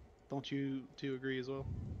 Don't you two agree as well?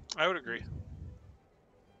 I would agree.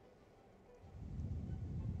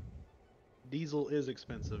 Diesel is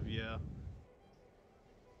expensive, yeah.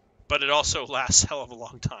 But it also lasts a hell of a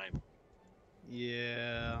long time.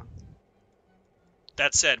 Yeah.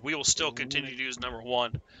 That said, we will still When continue it- to use number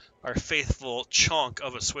one, our faithful chunk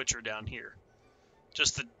of a switcher down here.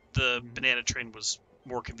 Just the banana train was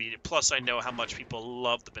more convenient. Plus, I know how much people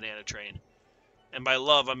love the banana train. And by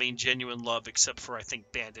love, I mean genuine love, except for, I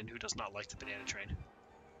think, Bandon, who does not like the banana train.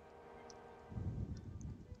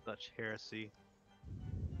 Such heresy.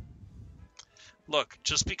 Look,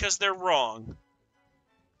 just because they're wrong...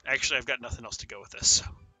 Actually, I've got nothing else to go with this, so...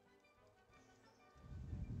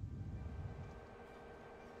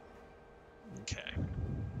 Okay.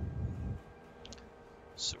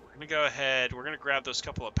 So we're going to go ahead, we're going to grab those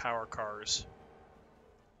couple of power cars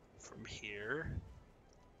from here.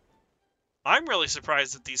 I'm really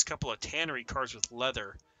surprised that these couple of tannery cars with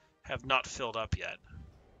leather have not filled up yet.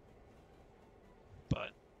 But,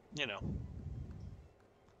 you know.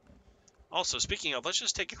 Also, speaking of, let's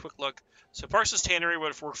just take a quick look. So Parsons Tannery,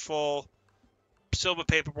 we're full. Silva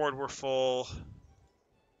Paperboard, we're full.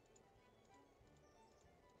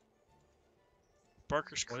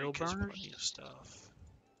 Barker's Oil Creek is burners? plenty of stuff.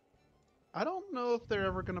 I don't know if they're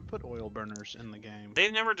ever going to put oil burners in the game.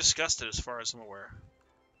 They've never discussed it as far as I'm aware.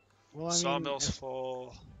 Well, I mean, Sawmill's as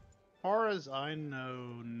full. far as I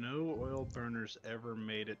know, no oil burners ever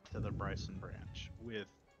made it to the Bryson branch, with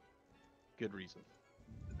good reason.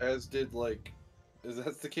 As did like,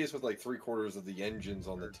 that's the case with like 3/4 of the engines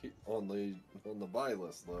on the buy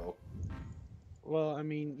list though. Well, I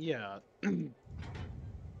mean, yeah.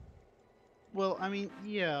 Well, I mean,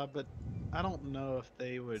 yeah, but I don't know if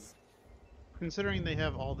they would, considering they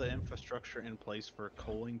have all the infrastructure in place for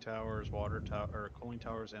cooling towers, cooling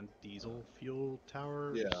towers, and diesel fuel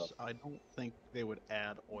towers. Yeah. I don't think they would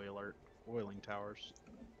add oiling towers.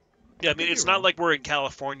 Yeah, I Could mean, be it's not wrong. like we're in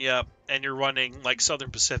California and you're running like Southern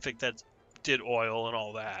Pacific that did oil and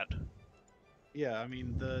all that. Yeah, I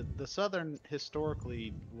mean, the Southern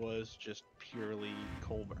historically was just purely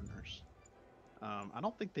coal burners. I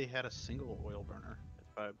don't think they had a single oil burner.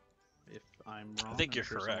 If I'm wrong, think I'm you're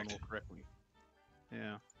sure someone correct. will correct me.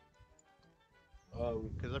 Yeah, Um,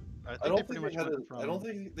 because I I think they don't pretty think much they had went from. I don't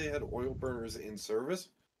think they had oil burners in service.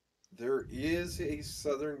 There is a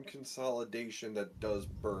Southern consolidation that does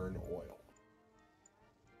burn oil.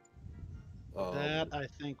 That I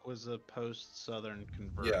think was a post-Southern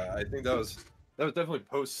conversion. Yeah, I think that was definitely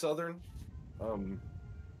post Southern.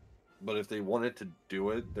 But if they wanted to do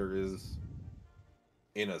it, there is,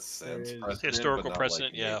 in a sense, is precedent, Historical but not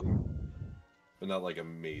precedent, like yeah. maybe. but not like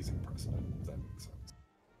amazing precedent, if that makes sense.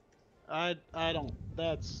 I don't.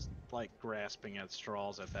 That's like grasping at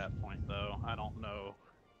straws at that point, though. I don't know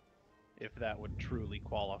if that would truly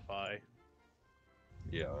qualify.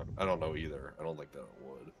 Yeah, I don't know either. I don't think that it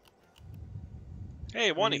would.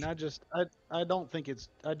 Hey, I mean, Wani. I don't think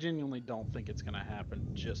I genuinely don't think it's gonna happen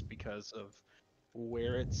just because of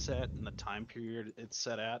where it's set and the time period it's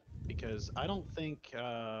set at. Because I don't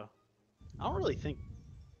really think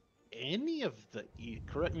any of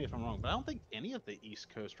correct me if I'm wrong, but I don't think any of the East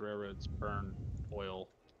Coast railroads burn oil.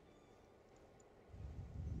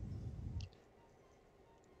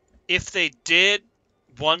 If they did,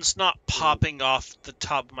 one's not Or popping off the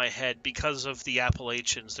top of my head because of the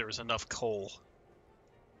Appalachians. There was enough coal.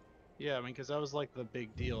 yeah, I mean, because that was like the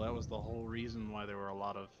big deal. That was the whole reason why there were a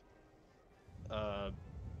lot of uh,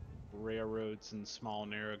 railroads and small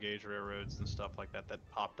narrow gauge railroads and stuff like that that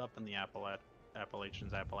popped up in the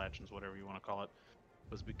Appalachians, whatever you want to call it,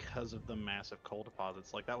 was because of the massive coal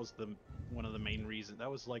deposits. Like that was the one of the main reasons.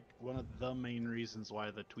 That was like one of the main reasons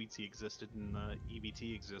why the Tweetsie existed and the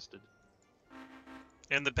EBT existed,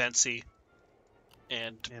 And the Bensey.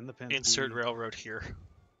 And and the insert Pennsy. railroad here.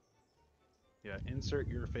 Yeah, insert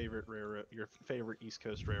your favorite railroad, your favorite East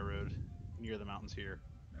Coast railroad near the mountains here.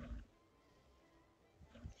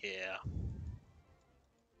 Yeah.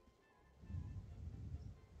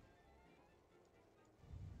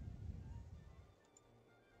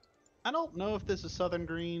 I don't know if this is Southern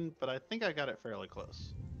Green, but I think I got it fairly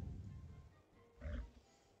close.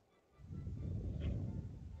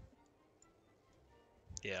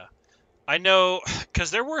 Yeah. I know,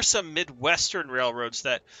 because there were some Midwestern railroads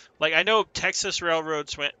that, like, I know Texas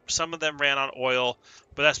railroads some of them ran on oil,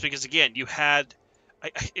 but that's because, again,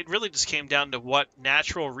 it really just came down to what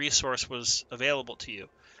natural resource was available to you.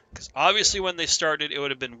 Because obviously, when they started, it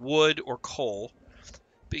would have been wood or coal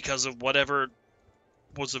because of whatever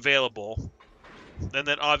was available. And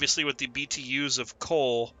then, obviously, with the BTUs of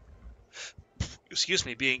coal,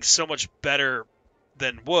 being so much better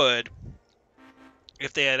than wood,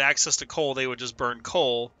 if they had access to coal, they would just burn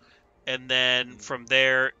coal. And then from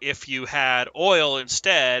there, if you had oil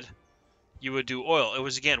instead, you would do oil. It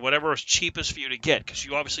was, again, whatever was cheapest for you to get, because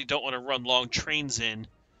you obviously don't want to run long trains in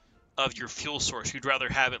of your fuel source. You'd rather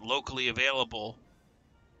have it locally available.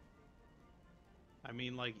 I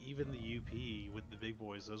mean, like even the UP with the big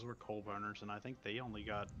boys, those were coal burners, and I think they only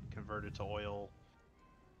got converted to oil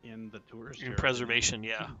in the tourist In era, didn't they? preservation,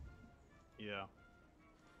 yeah. Yeah.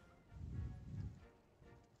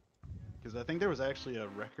 Because I think there was actually a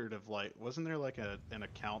record of like, wasn't there like an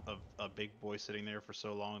account of a big boy sitting there for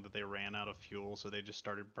so long that they ran out of fuel, so they just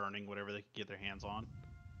started burning whatever they could get their hands on?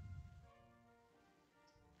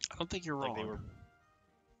 I don't think you're Like they wrong. were,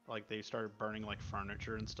 like they started burning like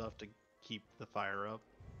furniture and stuff to keep the fire up.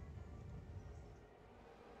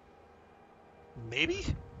 Maybe?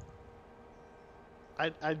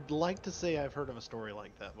 I'd like to say I've heard of a story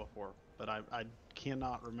like that before, but I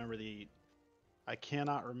cannot remember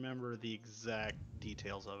the exact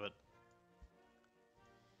details of it.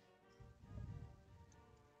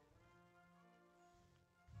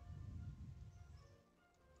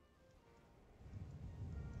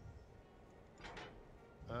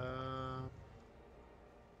 Uh,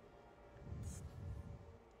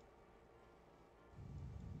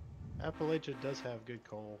 Appalachia does have good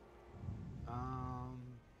coal.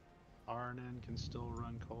 Arnon can still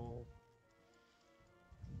run coal.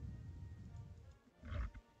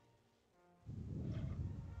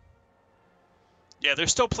 Yeah,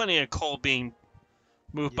 there's still plenty of coal being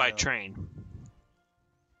moved by Yeah, train.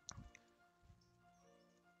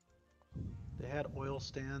 they had oil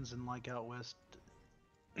stands in like out west.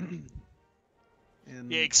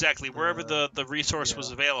 Yeah, in exactly. Wherever the the resource Yeah,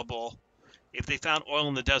 was available, if they found oil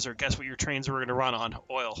in the desert, guess what your trains were going to run on?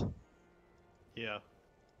 Oil. yeah.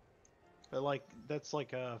 But like that's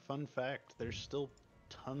like a fun fact. There's still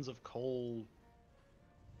tons of coal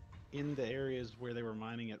in the areas where they were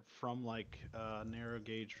mining it from, like narrow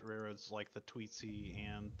gauge railroads like the Tweetsie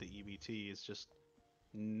and the EBT. It's just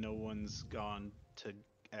no one's gone to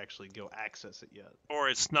actually go access it yet. Or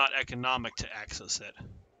it's not economic to access it.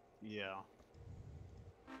 Yeah.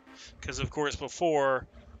 Because, of course, before,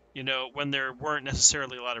 when there weren't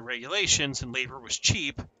necessarily a lot of regulations and labor was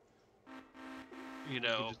cheap, You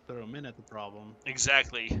could just throw them in at the problem.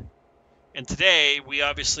 exactly. And today, we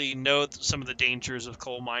obviously know some of the dangers of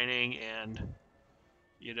coal mining and,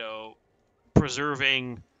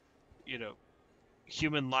 preserving,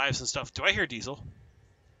 human lives and stuff. Do I hear diesel?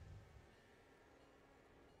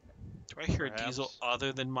 Do I hear a diesel Perhaps.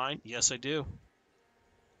 other than mine? Yes, I do.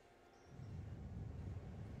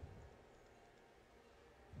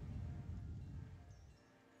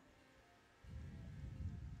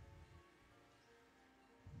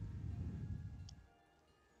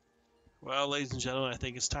 Well, ladies and gentlemen, I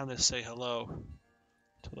think it's time to say hello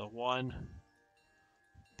to the one,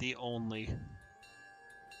 the only.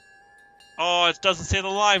 Oh, it doesn't say the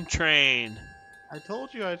lime train. I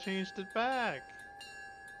told you I changed it back.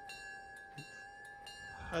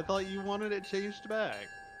 I thought you wanted it changed back.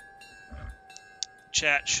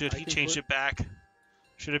 Chat, should I he can change put- it back?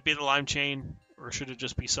 Should it be the lime chain, or should it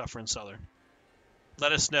just be Suffering Southern?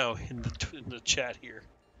 Let us know in the chat here.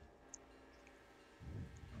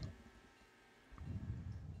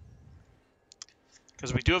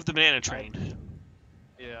 Because we do have the banana train.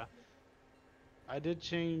 Yeah. I did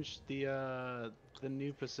change the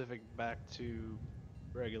New Pacific back to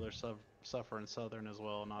regular Suffering Southern as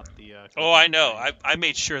well, not the. Oh, I coconut know. train. I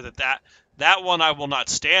made sure that one I will not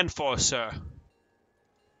stand for, sir.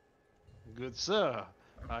 Good sir,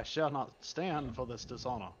 I shall not stand for this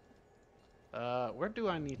dishonor. Where do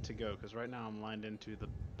I need to go? Because right now I'm lined into the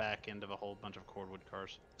back end of a whole bunch of cordwood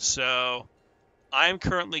cars. So, I'm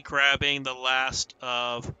currently grabbing the last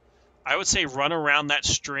of, I would say run around that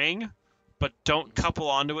string, but don't couple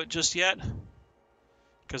onto it just yet.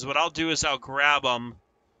 Because what I'll do is I'll grab them,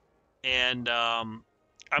 and I'm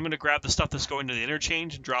going to grab the stuff that's going to the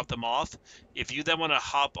interchange and drop them off. If you then want to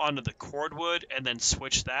hop onto the cordwood and then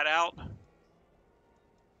switch that out,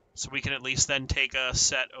 so we can at least then take a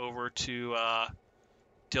set over to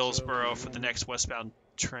Dillsboro for the next westbound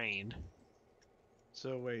train.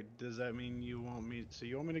 So wait, does that mean you want me? So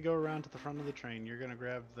you want me to go around to the front of the train? You're gonna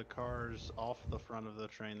grab the cars off the front of the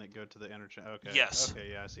train that go to the interchange. Okay. Yes.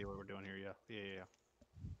 Okay. Yeah, I see what we're doing here. Yeah.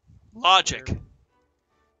 Logic Where-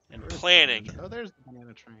 and Where's the planning. banana Oh, there's the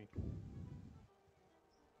banana train.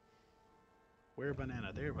 Where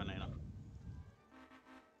banana? There, banana.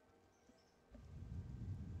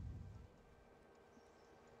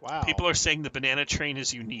 Wow. People are saying the banana train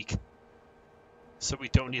is unique, so we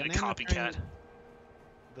don't The need a banana copycat.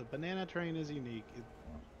 The banana train is unique.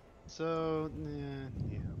 Yeah.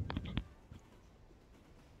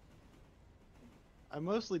 I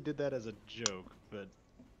mostly did that as a joke,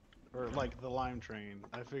 or like the lime train.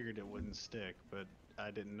 I figured it wouldn't stick, but I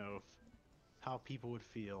didn't know how people would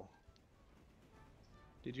feel.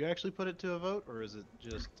 Did you actually put it to a vote, or is it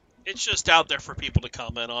just? It's just out there for people to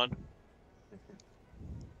comment on.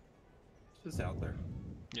 It's just out there.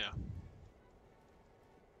 Yeah.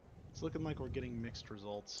 It's looking like we're getting mixed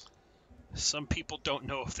results. Some people don't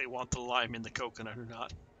know if they want the lime in the coconut or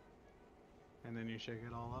not. And then you shake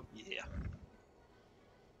it all up. Yeah.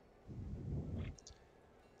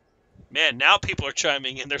 Man, now people are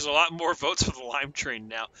chiming in. There's a lot more votes for the lime train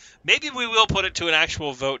now. Maybe we will put it to an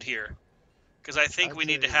actual vote here. Because I think we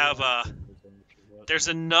need to have, there's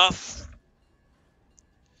enough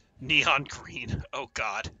neon green. Oh,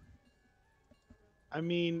 God. I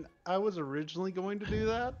mean, I was originally going to do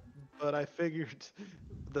that, but I figured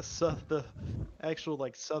the actual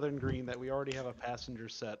like southern green that we already have a passenger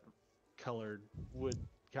set colored would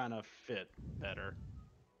kind of fit better.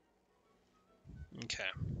 Okay.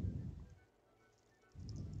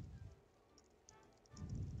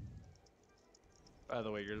 By the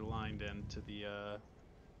way, you're lined into the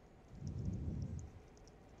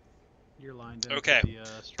Okay. the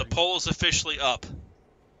The string. poll is officially up.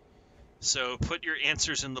 So put your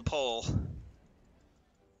answers in the poll.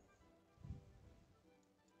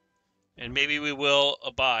 And maybe we will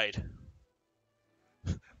abide.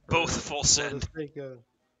 Both full send.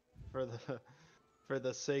 For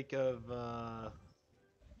the sake of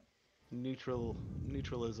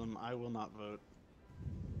neutralism, I will not vote.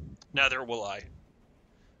 Neither will I.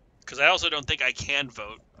 Because I also don't think I can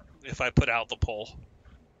vote if I put out the poll.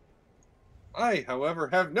 I, however,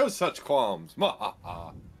 have no such qualms.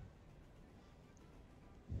 Mahaha.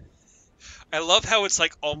 I love how it's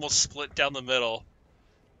like almost split down the middle.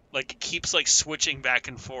 Like it keeps like switching back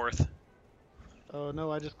and forth. Oh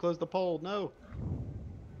no, I just closed the poll. No.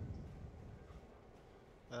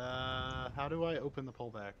 How do I open the poll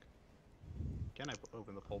back? Can I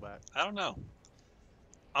open the poll back? I don't know.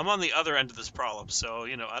 I'm on the other end of this problem, so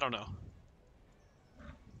you know, I don't know.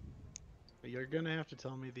 But you're gonna have to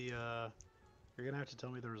tell me the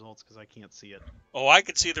results because I can't see it. Oh, I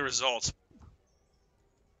could see the results.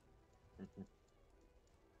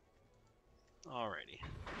 Alrighty.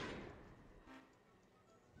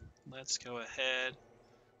 Let's go ahead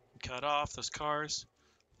and cut off those cars.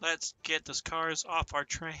 Let's get those cars off our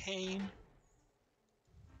train.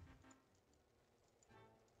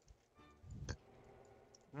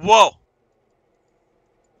 Whoa!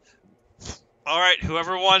 Alright,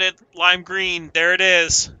 whoever wanted lime green, there it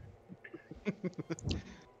is.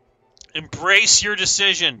 Embrace your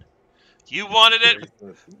decision. You wanted it.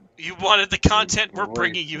 You wanted the content. We're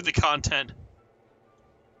bringing you the content.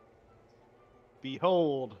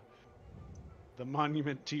 Behold, the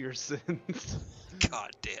monument to your sins.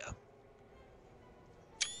 God damn.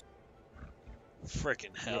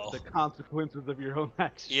 Frickin' hell. The consequences of your own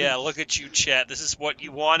actions. Yeah, look at you, chat. This is what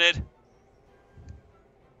you wanted?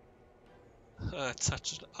 It's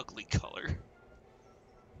such an ugly color.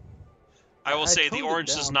 I will say the toned it orange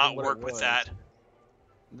does down not from what it work with was. that.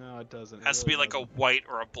 No, it doesn't. It has to be like a white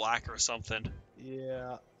or a black or something.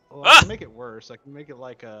 Yeah. Well, Ah! I can make it worse. I can make it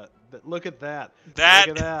like a. Look at that. That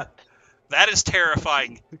Look at that. that is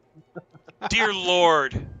terrifying. Dear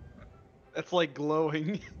Lord. That's like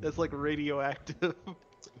glowing. That's like radioactive.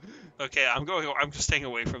 Okay, I'm just staying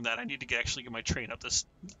away from that. I need to actually get my train up this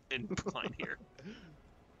incline here.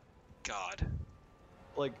 God.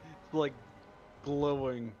 like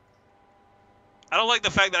glowing. I don't like the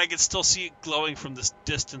fact that I can still see it glowing from this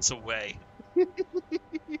distance away.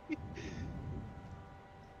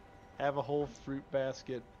 Have a whole fruit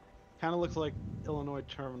basket. Kind of looks like Illinois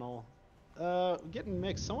Terminal. Getting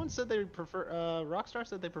mixed. Someone said they prefer. Rockstar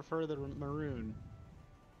said they prefer the maroon.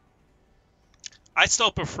 I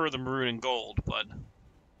still prefer the maroon and gold, but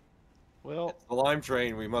Well, The lime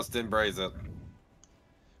train, we must embrace it.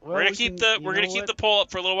 we're gonna keep the poll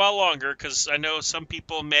up for a little while longer because I know some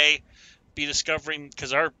people may be discovering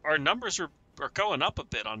because our numbers are going up a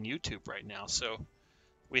bit on YouTube right now, so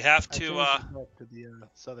we have I to. changed it back to the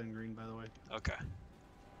southern green, by the way, Okay.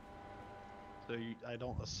 so I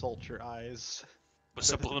don't assault your eyes. With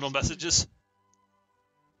subliminal messages.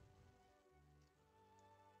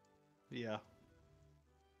 Yeah.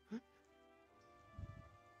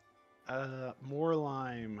 More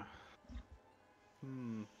lime.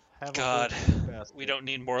 Have a God, whole fruit basket. we don't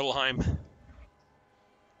need more lime.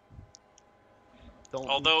 Don't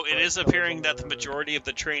Although eat it is bright appearing colors that on the road. majority of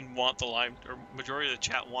the train want the lime, or majority of the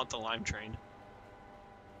chat want the lime train.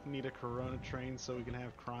 Need a Corona train so we can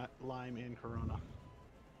have lime and Corona.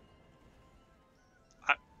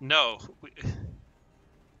 No.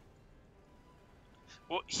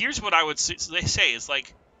 Well, here's what I would say. They say is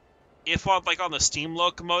like, if on the steam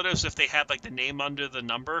locomotives, if they had like the name under the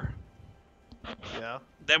number, Yeah.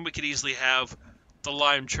 then we could easily have the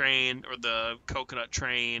lime train or the coconut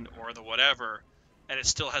train or the whatever, and it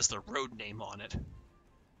still has the road name on it.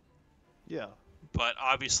 Yeah. But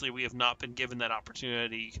obviously, we have not been given that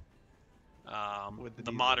opportunity. With the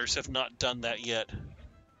the diesels. modders have not done that yet.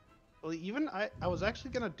 Well, even I was actually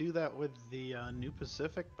gonna do that with the New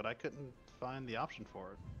Pacific, but I couldn't find the option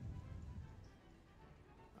for it.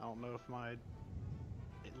 I don't know if my You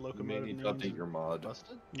may locomotive need to name's update your mod.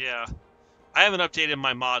 busted. Yeah, I haven't updated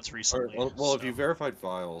my mods recently. Well, if so- you verified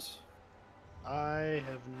files, I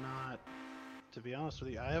have not. To be honest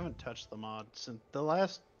with you, I haven't touched the mod since the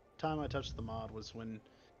last time I touched the mod was when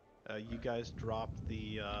you guys dropped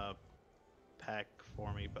the pack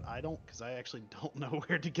for me, but I don't, because I actually don't know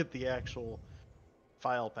where to get the actual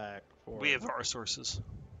file pack for we it. have our sources.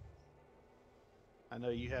 I know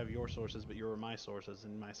you have your sources, but you're my sources,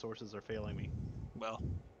 and my sources are failing me. Well,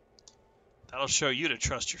 that'll show you to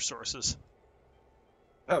trust your sources.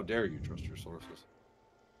 how dare you trust your sources?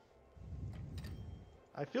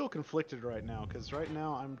 I feel conflicted right now, because right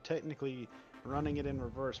now I'm technically running it in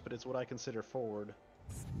reverse, but it's what I consider forward.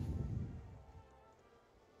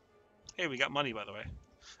 Hey, we got money, by the way.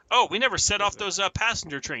 Oh, we never set off those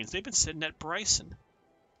passenger trains. They've been sitting at Bryson.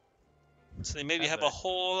 So they maybe have a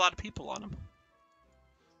whole lot of people on them.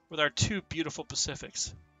 With our two beautiful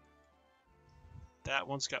Pacifics. That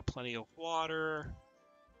one's got plenty of water.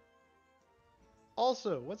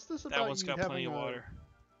 Also, what's this about That one's you got having plenty of water.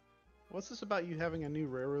 What's this about you having a new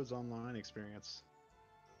Railroads Online experience?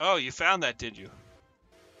 Oh, you found that, did you?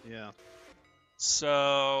 Yeah.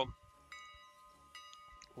 So,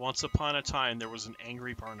 once upon a time, there was an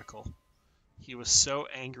angry barnacle. He was so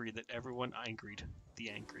angry that everyone angried the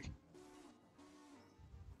angry.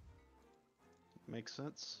 Makes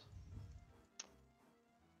sense.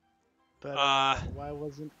 But why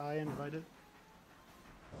wasn't I invited?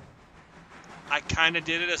 I kind of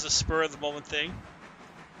did it as a spur of the moment thing.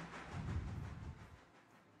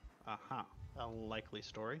 Aha. A likely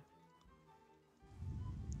story.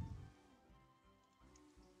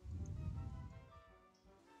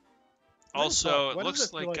 Also, it Why does looks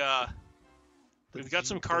it feel like the we've got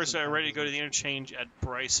some Jeep cars that doesn't are have ready to as go to the much- interchange at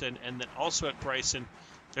Bryson, and then also at Bryson,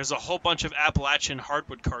 there's a whole bunch of Appalachian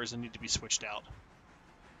hardwood cars that need to be switched out.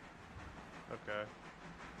 Okay.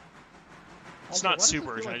 It's Also, not why does it super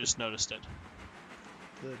feel urgent, like I just noticed it.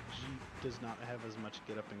 The Jeep does not have as much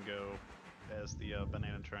get up and go as the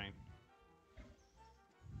banana train.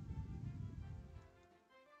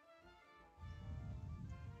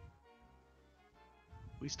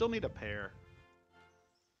 We still need a pair.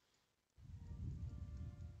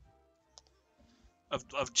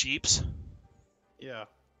 of Jeeps. Yeah.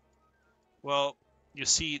 Well, you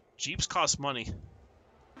see, Jeeps cost money,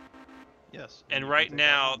 Yes. and you can right take out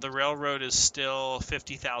now loans. the railroad is still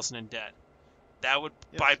 50,000 in debt. That would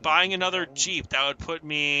Yes, by and you buying can take another out loans. Jeep, that would put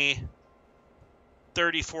me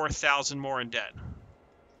 34,000 more in debt.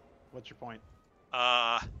 What's your point?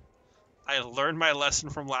 I learned my lesson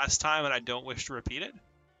from last time, and I don't wish to repeat it.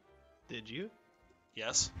 Did you?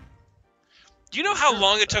 Yes. Do you know Are you how sure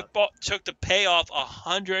long about it took to pay off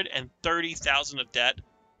 130,000 of debt?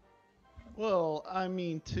 Well, I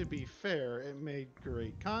mean, to be fair, it made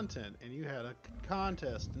great content, and you had a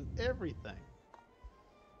contest and everything.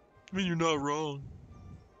 I mean, you're not wrong.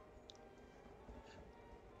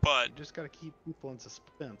 But You just gotta keep people in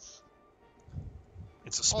suspense.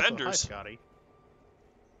 it's Also, hi, suspenders. Scotty.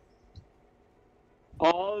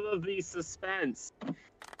 All of the suspense.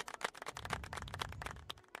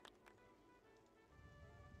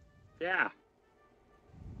 Yeah.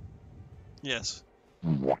 Yes.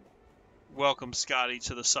 Welcome, Scotty,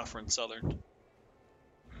 to the Suffering Southern.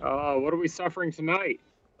 What are we suffering tonight?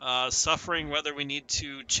 Suffering whether we need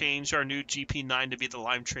to change our new GP9 to be the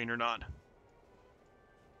Lime Train or not.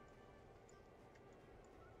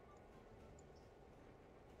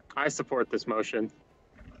 I support this motion.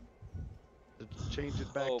 To change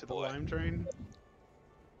it back Oh, to the boy. lime train.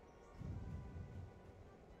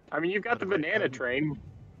 I mean, you've got the What have I banana done? train.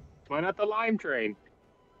 Why not the lime train?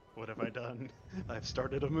 What have I done? I've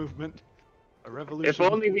started a movement, a revolution. If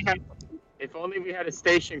only we had a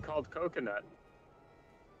station called Coconut.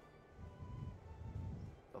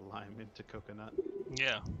 The lime into coconut.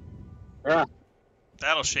 Yeah. Yeah.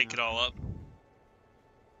 That'll shake it all up.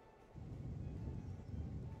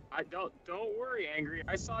 Don't worry, Angry.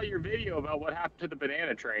 I saw your video about what happened to the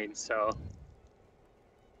banana train, so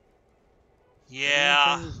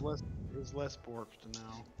Yeah. Banana train is less borked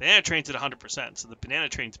now. Banana Train's at 100%, so the Banana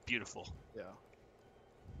Train's beautiful. Yeah.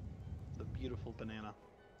 The beautiful banana.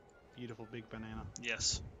 Beautiful big banana.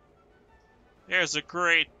 Yes. There's a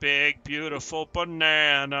great big beautiful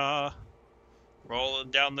banana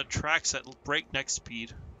rolling down the tracks at breakneck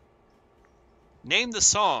speed. Name the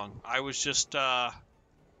song. I was just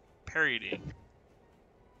parodying.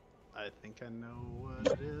 I think I know what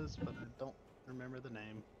it is, but I don't remember the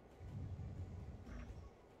name.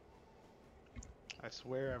 I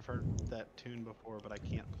swear I've heard that tune before, but I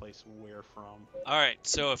can't place where from. Alright,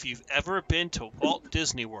 so if you've ever been to Walt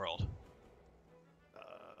Disney World,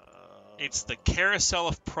 it's the Carousel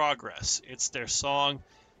of Progress. It's their song,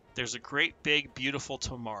 There's a Great Big Beautiful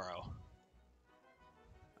Tomorrow.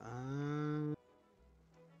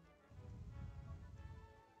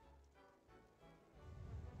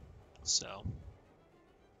 So.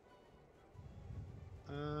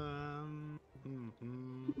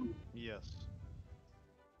 Yes.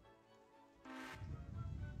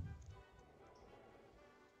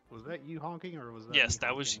 Was that you honking, or was that Yes, me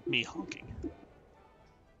that was honking? me honking.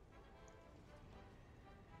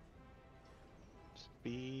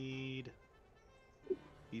 Speed.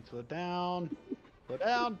 Speed, slow down. Slow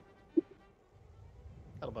down.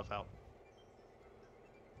 That'll buff out.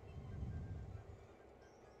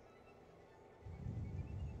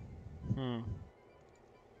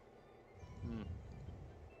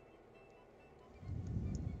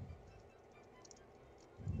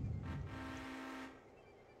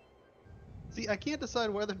 See, I can't decide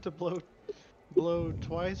whether to blow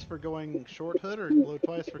twice for going short hood or blow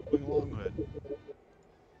twice for going long hood.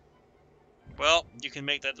 Well, you can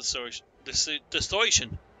make that distortion.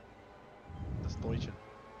 Distortion. Distortion.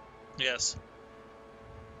 Yes.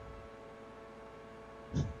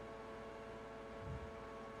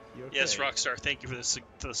 You okay? Yes, Rockstar. Thank you for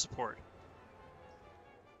the support.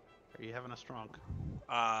 Are you having a strong?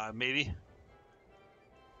 Maybe.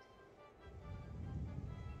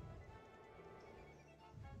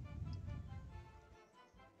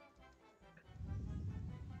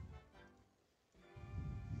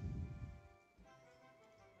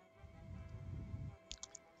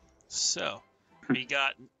 So, we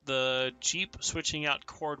got the Jeep switching out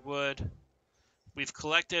cordwood. We've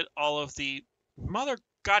collected all of the mother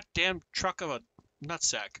goddamn truck of a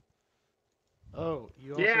nutsack. Oh,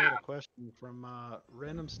 you also had a question from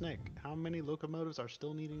Random Snake. How many locomotives are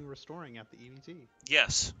still needing restoring at the EVT?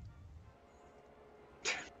 Yes.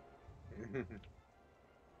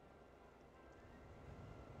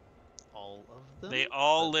 All of them? They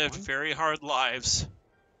all That's lived one? very hard lives.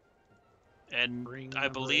 And Bring I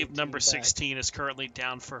number believe 18 number back. 16 is currently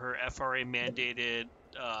down for her FRA mandated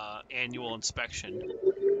annual inspection.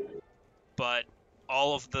 But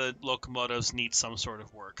all of the locomotives need some sort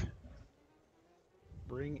of work.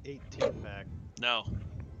 Bring 18 back. No.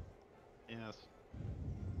 Yes.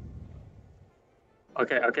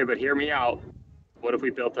 Okay, but hear me out. What if we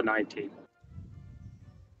built a 19?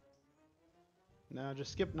 No,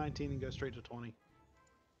 just skip 19 and go straight to 20.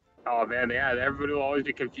 Oh man, yeah, everybody will always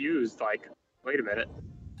be confused. Like, wait a minute.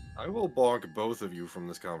 I will bonk both of you from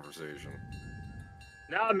this conversation.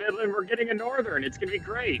 Now, Midland, we're getting a northern. It's gonna be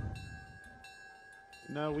great.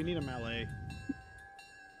 No, we need a melee.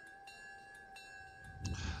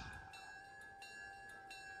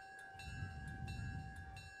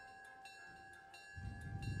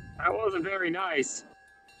 That wasn't very nice.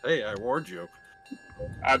 Hey, I warned you.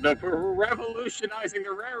 But we're revolutionizing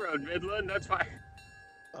the railroad, Midland. That's why.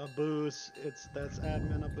 A boost. That's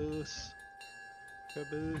admin a boost.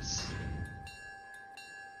 Caboose.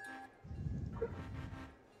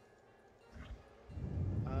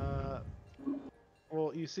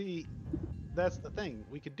 Well, you see, that's the thing.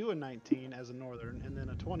 We could do a 19 as a northern and then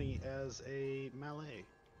a 20 as a Malay.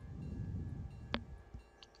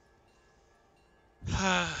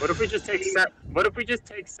 What if we just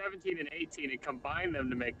take 17 and 18 and combine them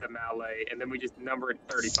to make the Malay, and then we just number it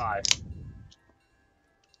 35?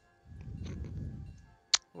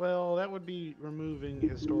 Well, that would be removing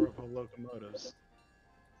historical locomotives.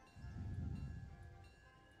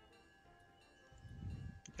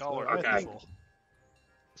 Y'all So are Okay. beautiful.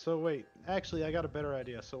 So wait, actually, I got a better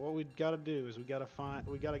idea. So what we got to do is we got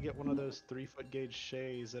to get one of those 3-foot gauge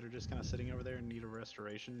shays that are just kind of sitting over there and need a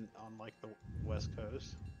restoration on like the west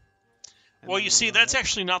coast. And Well, then you we see, run that's up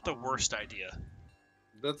actually not the on- worst idea.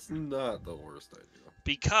 That's not the worst idea.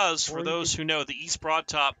 Because, Or for you those could- who know, the East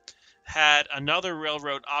Broadtop had another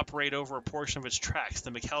railroad operate over a portion of its tracks, the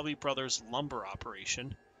McKelvey Brothers Lumber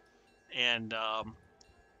Operation. And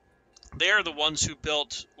they're the ones who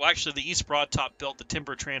built, well, actually, the East Broadtop built the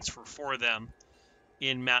timber transfer for them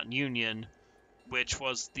in Mount Union, which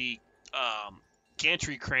was the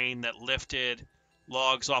gantry crane that lifted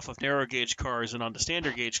logs off of narrow gauge cars and onto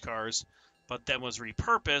standard gauge cars, but then was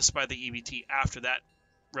repurposed by the EBT after that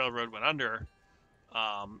railroad went under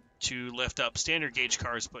to lift up standard gauge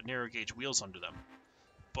cars, put narrow gauge wheels under them.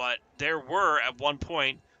 But there were at one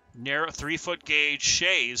point narrow 3-foot gauge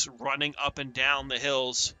shays running up and down the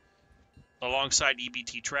hills alongside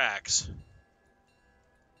EBT tracks.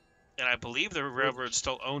 And I believe the railroad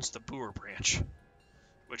still owns the Boer branch,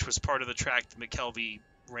 which was part of the track that McKelvey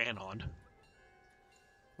ran on.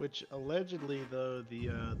 Which allegedly, though, the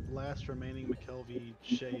last remaining McKelvey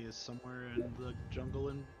shay is somewhere in the jungle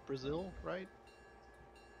in Brazil, right?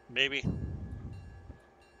 Maybe.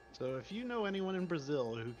 So if you know anyone in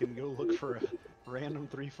Brazil who can go look for a random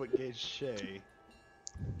 3-foot gauge shay,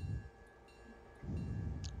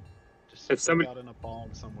 just If stick somebody- out in a bog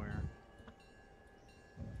somewhere.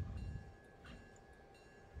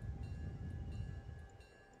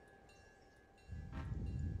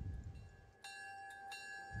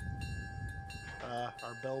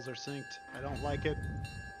 Our bells are synced. I don't like it.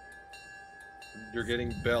 You're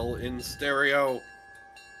getting Bell in stereo.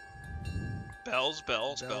 Bells,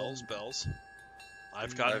 bells, bells, Bells. bells.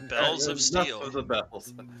 I've got I've bells had of enough steel. of the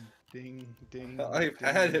bells. Ding, ding. I've ding.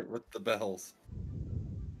 had it with the bells.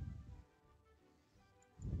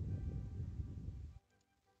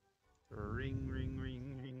 Ring, ring,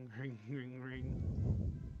 ring, ring, ring, ring,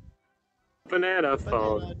 ring. Banana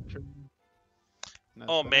phone. Banana train. No,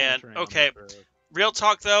 Oh, banana man. train on Okay. this road. Real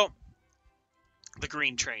talk, though. The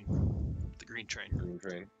green train. The green train. Green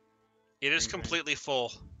train. It is Green train. completely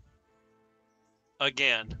full.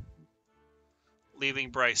 Again.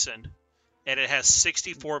 Leaving Bryson. And it has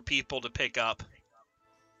 64 people to pick up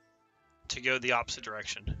to go the opposite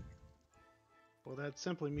direction. Well, that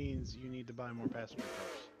simply means you need to buy more passenger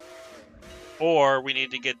cars. Or we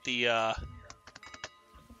need to get the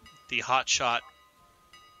hot shot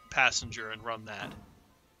passenger and run that.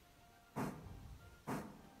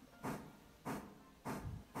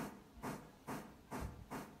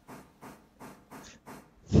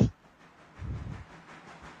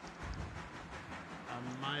 I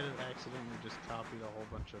might have accidentally just copied a whole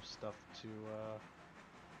bunch of stuff to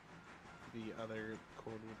the other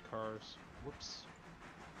cordwood cars. Whoops.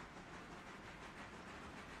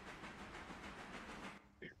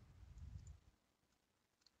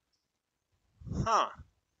 Huh.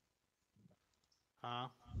 Huh?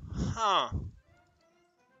 Huh.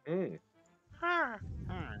 Mm. Huh.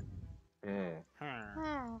 Huh? Mm.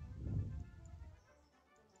 Huh?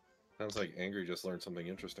 Sounds like Angry just learned something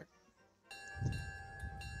interesting.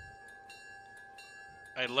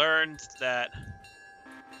 I learned that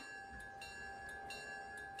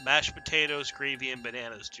mashed potatoes, gravy, and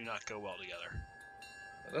bananas do not go well together.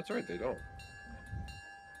 That's right, they don't.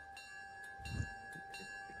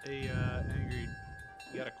 Hey, Angry,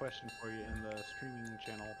 we got a question for you in the streaming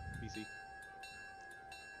channel, BC.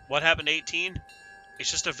 What happened to 18?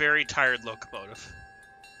 It's just a very tired locomotive.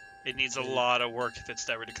 It needs a lot of work if it's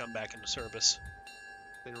ever to come back into service.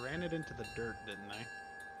 They ran it into the dirt, didn't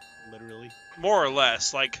they? Literally. More or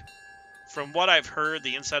less, like, from what I've heard,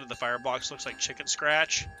 the inside of the firebox looks like chicken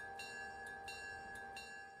scratch.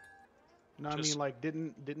 No, I mean like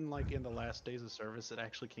didn't like in the last days of service it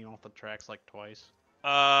actually came off the tracks like twice.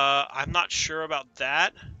 I'm not sure about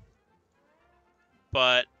that,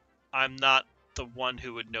 but I'm not the one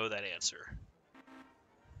who would know that answer.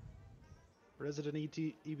 Resident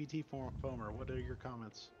EBT Foamer, what are your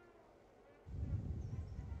comments?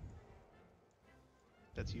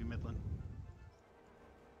 That's you, Midland.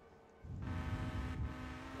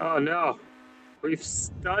 Oh no, we've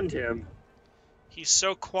stunned him. He's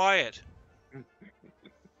so quiet.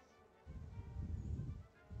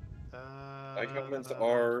 My comments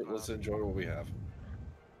are, let's enjoy what we have.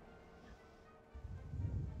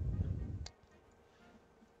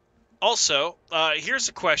 Also, here's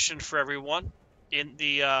a question for everyone in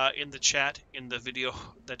the chat, in the video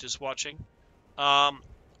that is watching. What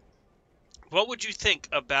would you think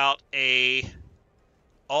about a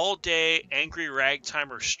all-day Angry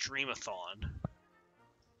Ragtimer streamathon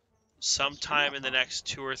sometime in the next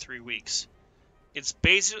 2 or 3 weeks? It's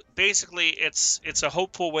basically it's a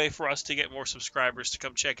hopeful way for us to get more subscribers to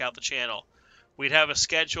come check out the channel. We'd have a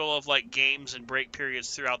schedule of like games and break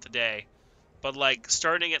periods throughout the day, but like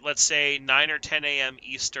starting at let's say 9 or 10 a.m.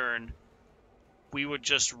 Eastern, we would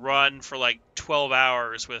just run for like 12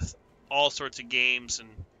 hours with all sorts of games and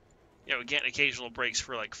again occasional breaks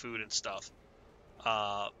for like food and stuff.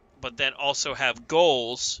 But then also have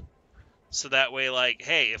goals, so that way like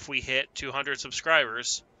hey, if we hit 200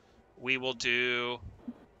 subscribers, we will do,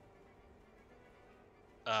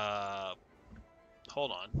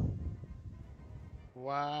 hold on.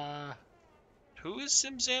 Wow. Who is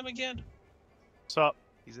Simzam again? What's up?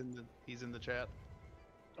 He's in the chat.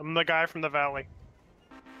 I'm the guy from the valley.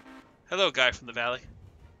 Hello, guy from the valley.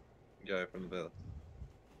 Guy from the valley.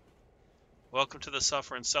 Welcome to the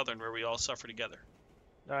Suffering Southern, where we all suffer together.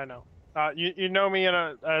 I know. You know me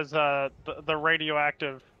as the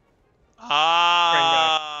radioactive.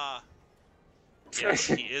 Ah. Yes,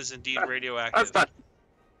 he is indeed radioactive. That's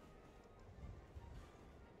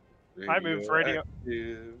not. I moved radio.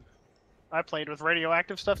 I played with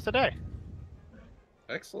radioactive stuff today.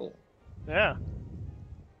 Excellent. Yeah.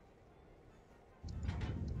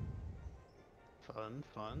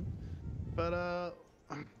 Fun. But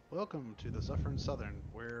welcome to the Suffering Southern,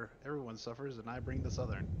 where everyone suffers and I bring the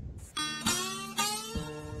Southern.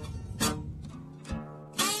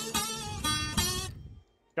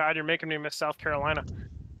 God, you're making me miss South Carolina.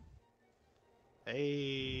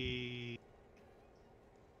 Hey.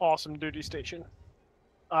 Awesome duty station.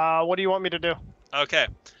 What do you want me to do? Okay.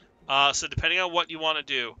 So depending on what you want to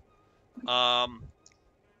do,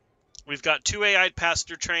 we've got 2 AI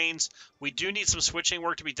passenger trains. We do need some switching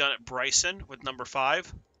work to be done at Bryson with number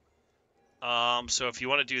 5. So if you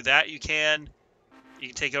want to do that, you can. You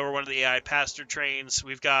can take over one of the AI passenger trains.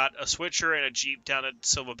 We've got a switcher and a Jeep down at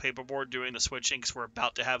Silva Paperboard doing the switching because we're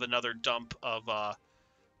about to have another dump of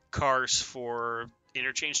cars for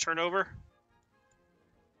interchange turnover.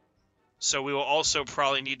 So we will also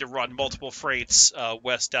probably need to run multiple freights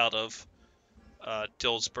west out of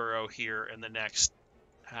Dillsboro here in the next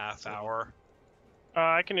half hour.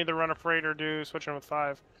 I can either run a freight or do switching with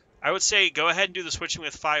 5. I would say go ahead and do the switching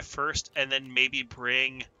with 5 first, and then maybe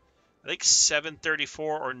bring, I think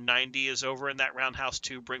 734 or 90 is over in that roundhouse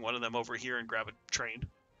too. Bring one of them over here and grab a train.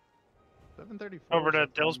 734. Over to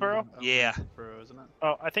Dillsboro? Yeah. Isn't it?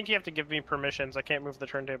 Oh, I think you have to give me permissions. I can't move the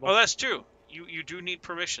turntable. Oh, that's true. You do need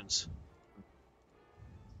permissions.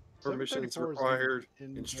 Permissions 734 is required.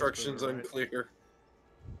 in Instructions Dillsboro, right? unclear.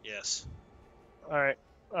 Yes. All right.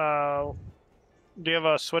 Do you have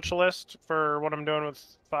a switch list for what I'm doing with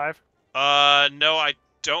 5? No, I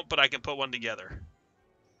don't, but I can put one together.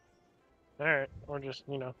 All right. Or just,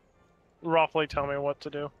 roughly tell me what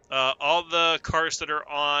to do. All the cars that are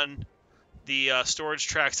on the storage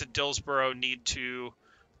tracks at Dillsboro need to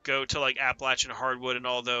go to like Appalachia and Hardwood and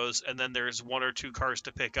all those, and then there's 1 or 2 cars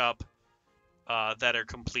to pick up that are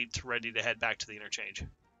complete, ready to head back to the interchange.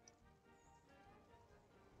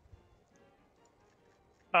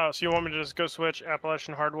 Oh, so you want me to just go switch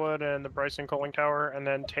Appalachian Hardwood and the Bryson Coaling Tower and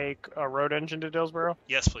then take a road engine to Dillsboro?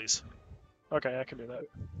 Yes, please. Okay, I can do that.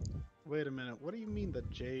 Wait a minute. What do you mean the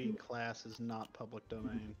J class is not public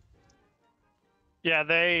domain? Yeah,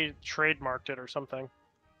 they trademarked it or something.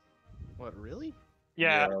 What, really?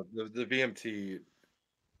 Yeah. The VMT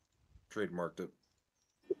trademarked it.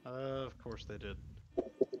 Of course they did.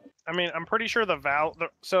 I mean, I'm pretty sure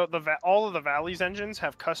all of the Valley's engines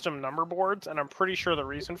have custom number boards, and I'm pretty sure the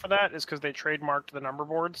reason for that is because they trademarked the number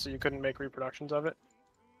boards, so you couldn't make reproductions of it.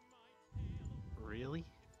 Really?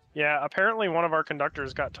 Yeah, apparently one of our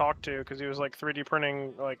conductors got talked to because he was like 3D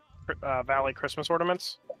printing like Valley Christmas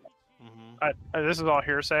ornaments. Mm-hmm. This is all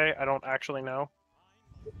hearsay. I don't actually know.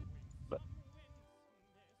 But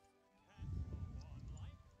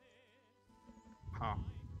Huh.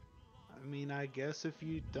 I mean, I guess if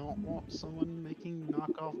you don't want someone making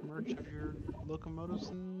knockoff merch of your locomotives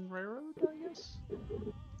and railroad, I guess.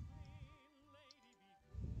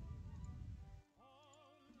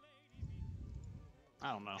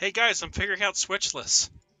 I don't know. Hey guys, I'm figuring out switchless.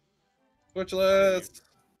 Switchless.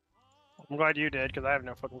 I'm glad you did because I have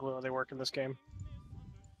no fucking clue how they work in this game.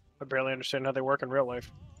 I barely understand how they work in real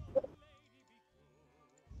life.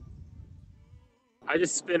 I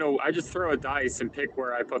just throw a dice and pick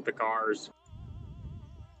where I put the cars.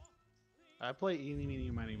 I play Eeny, Meeny,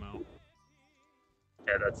 Miny, Mo.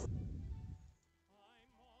 Yeah, that's.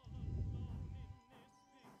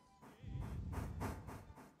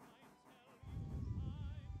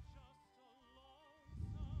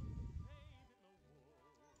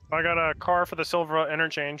 I got a car for the Silver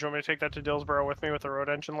Interchange. You want me to take that to Dillsboro with me with the road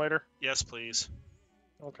engine later? Yes, please.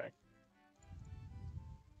 Okay.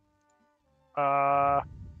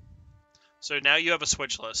 So now you have a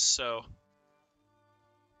switch list. So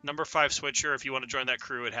number 5 switcher, if you want to join that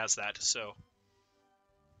crew, it has that. So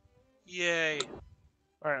yay.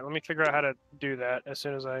 All right, let me figure out how to do that as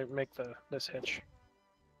soon as I make this hitch.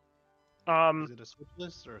 Is it a switch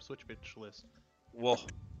list or a switch bitch list? Whoa.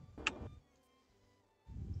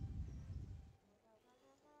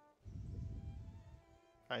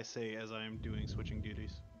 I say as I am doing switching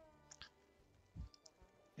duties.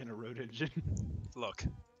 In a road engine. Look.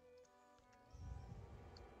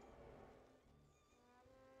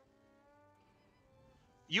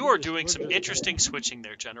 You are doing some interesting switching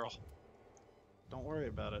there, General. Don't worry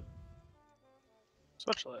about it.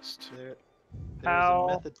 Switch list. There's How-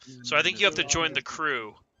 a method. So I think you have to join the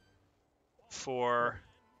crew for.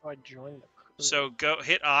 Oh, I joined the crew. So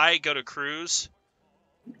hit I, go to cruise,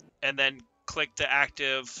 and then click the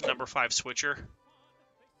active number 5 switcher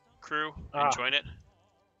crew and join it.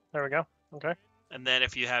 There we go. Okay. And then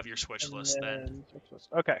if you have your switch list, then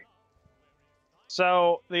Okay.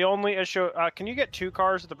 So the only issue, can you get 2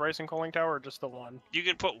 cars at the Bryson Coaling Tower or just the one? you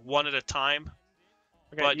can put one at a time,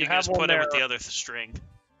 Okay, but you can have just one put it there. with the other string.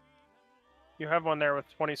 You have one there with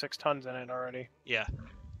 26 tons in it already. Yeah,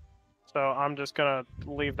 So I'm just gonna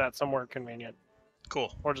leave that somewhere convenient,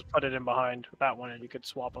 cool, or just put it in behind that one, and you could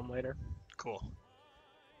swap them later. cool.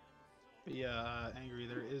 But yeah, Angry,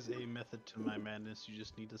 there is a method to my madness. You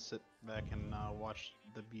just need to sit back and watch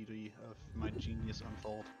the beauty of my genius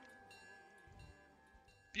unfold.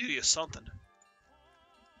 Beauty is something.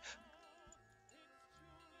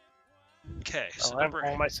 Okay, so I have number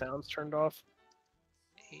all my sounds turned off.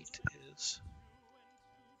 8 is.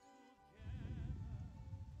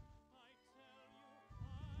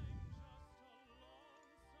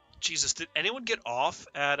 Jesus, did anyone get off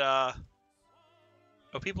at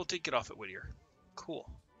Oh, people did get off at Whittier. Cool.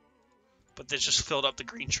 But they just filled up the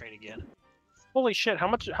green train again. Holy shit! How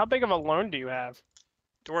big of a loan do you have?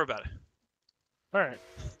 Don't worry about it. All right.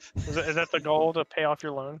 Is that the goal to pay off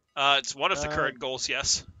your loan? It's one of the current goals,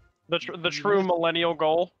 yes. The true millennial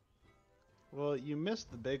goal. Well, you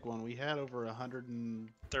missed the big one. We had over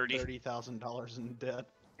 $130,000 in debt.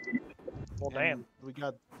 Well, And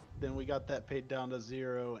damn. we got that paid down to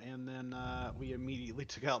 0, and then we immediately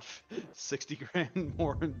took out 60 grand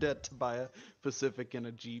more in debt to buy a Pacific and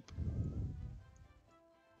a Jeep.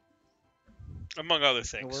 Among other And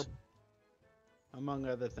things. among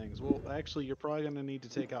other things. Well, actually, you're probably going to need to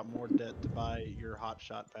take out more debt to buy your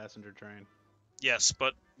hotshot passenger train. Yes,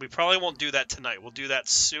 but we probably won't do that tonight. We'll do that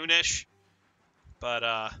soonish, but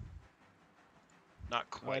not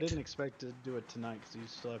quite. Well, I didn't expect to do it tonight because you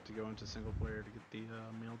still have to go into single player to get the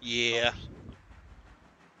mail. Yeah. cars.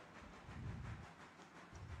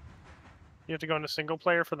 You have to go into single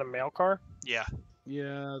player for the mail car. Yeah.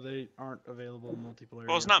 Yeah, they aren't available in multiplayer.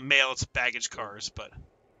 Well, it's yet. not mail, it's baggage cars, but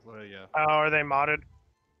Well, yeah. Oh, are they modded?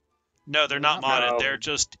 no, they're not No. modded. They're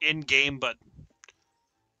just in game, but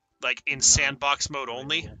like in sandbox mode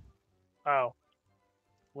only. Oh,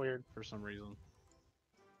 weird. For some reason.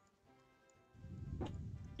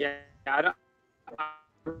 Yeah, I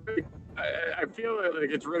feel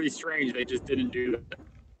like it's really strange they just didn't do that.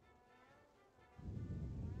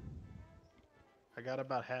 I got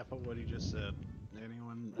about half of what he just said.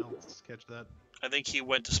 Anyone else catch that? I think he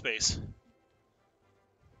went to space.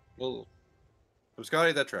 Well, it was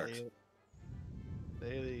Scotty that tracks.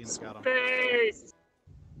 The aliens got him. Space!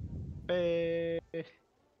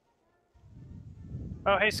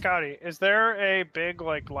 Oh, hey, Scotty. Is there a big,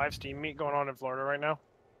 like, live Steam meet going on in Florida right now?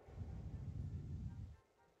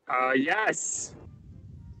 Yes.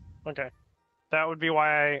 Okay. That would be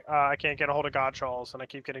why I can't get a hold of Godshalls, and I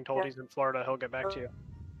keep getting told he's in Florida. He'll get back to you.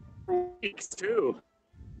 Weeks too.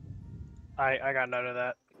 I got none of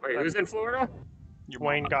that. Wait, who's in Florida? Your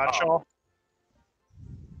Wayne mom. Godshaw.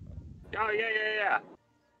 Oh, yeah.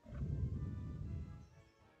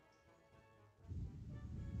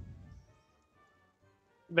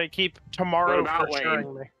 They keep tomorrow What about for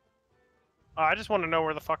sharing me. I just want to know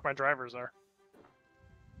where the fuck my drivers are.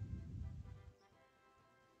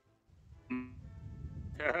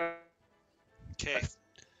 Okay,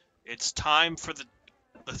 it's time for the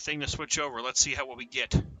thing to switch over. Let's see what we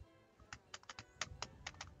get.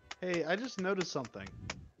 Hey, I just noticed something.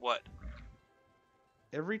 What?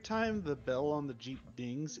 Every time the bell on the Jeep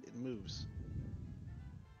dings, it moves.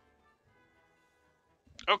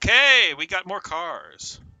 Okay, we got more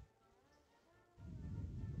cars.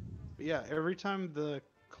 But yeah, every time the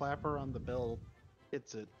clapper on the bell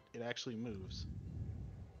hits it, it actually moves.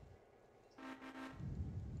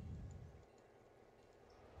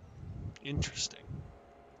 Interesting.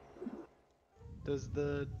 Does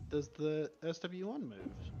the SW1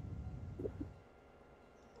 move?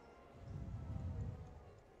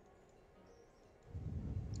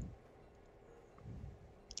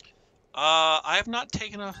 I have not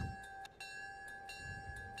taken a.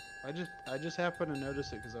 I just happened to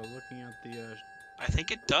notice it because I was looking at the I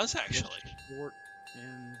think it does actually. short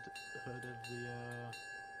end hood of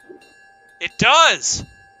the It does.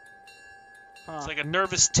 Huh. It's like a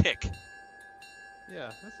nervous tick.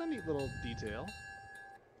 Yeah, that's a neat little detail.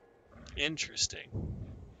 Interesting.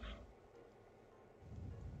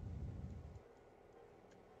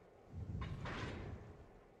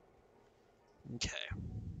 Okay.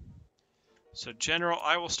 So, General,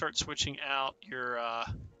 I will start switching out your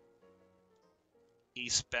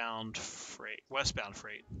westbound freight.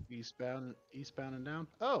 Eastbound and down.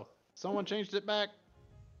 Oh, someone changed it back.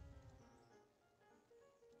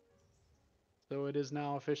 So it is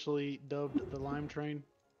now officially dubbed the Lime Train.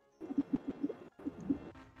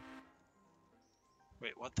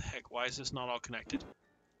 Wait, what the heck? Why is this not all connected?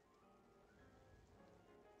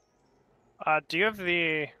 Do you have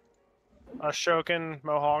the Ashokan,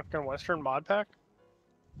 Mohawk, and Western mod pack?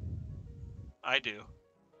 I do.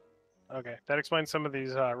 Okay, that explains some of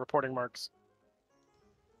these reporting marks.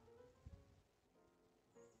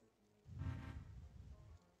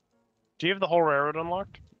 Do you have the whole railroad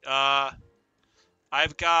unlocked?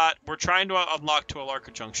 We're trying to unlock to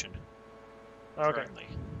Alarka Junction. Okay. Currently.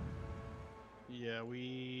 Yeah,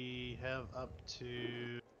 we have up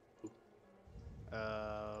to.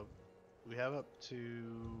 We have up to.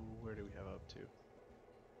 Where do we have up to?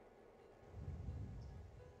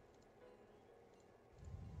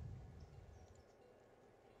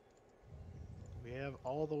 We have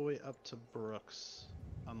all the way up to Brooks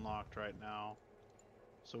unlocked right now.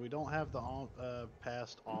 So we don't have the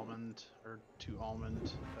past Almond or to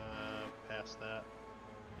Almond past that,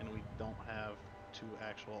 and we don't have to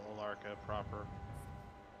actual Alarka proper.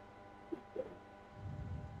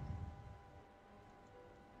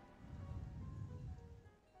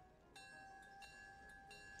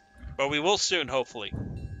 But we will soon, hopefully.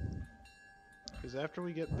 Because after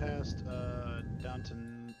we get past down to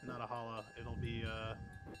Natahala, that'll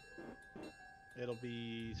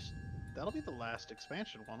be the last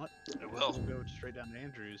expansion, won't it? It will. We'll go straight down to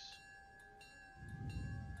Andrews.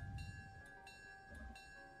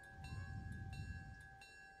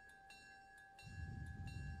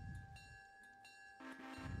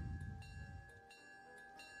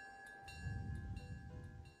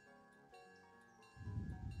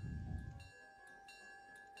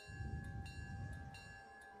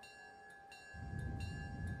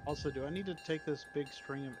 Also, do I need to take this big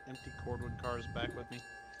string of empty cordwood cars back with me? Or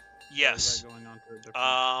is Yes. that going on to a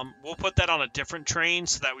different... We'll put that on a different train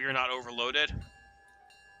so that we are not overloaded.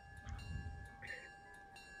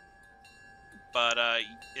 But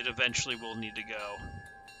it eventually will need to go.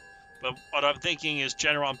 But what I'm thinking is,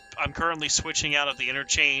 General, I'm currently switching out of the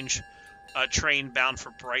Interchange train bound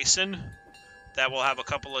for Bryson. That will have a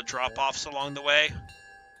couple of drop-offs along the way.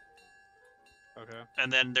 Okay.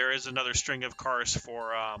 And then there is another string of cars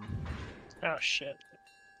for Oh shit.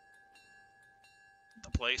 the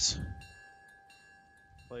place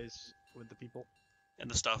Plays with the people and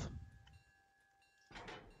the stuff.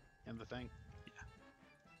 and the thing.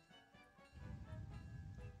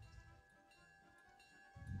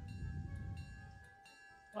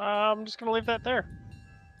 I'm just gonna leave that there.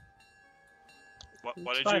 What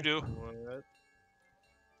It's did fine. you do? What?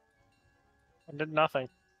 I did nothing.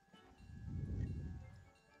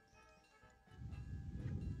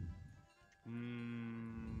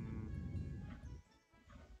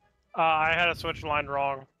 I had a switch line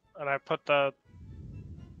wrong, and I put the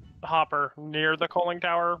hopper near the coaling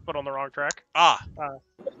tower, but on the wrong track. Ah,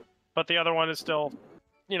 But the other one is still,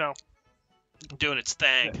 you know, doing its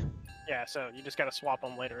thing. yeah. So you just gotta swap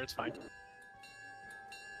them later. It's fine.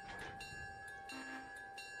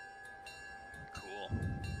 Cool.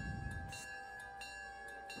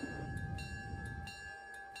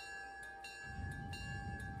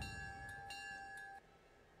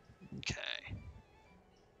 Okay.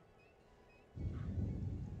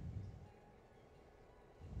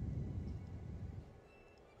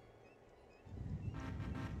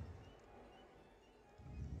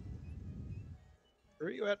 Where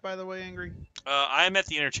are you at, by the way, Angry? I am at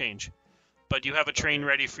the interchange, but you have a train Okay.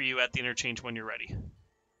 ready for you at the interchange when you're ready.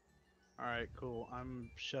 All right, cool. I'm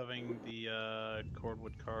shoving the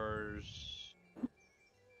cordwood cars,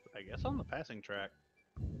 I guess, on the passing track.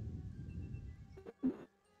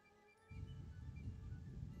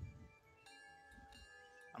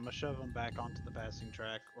 I'm gonna shove them back onto the passing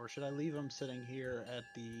track, or should I leave them sitting here at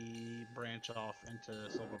the branch off into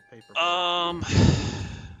Silver Paper? That's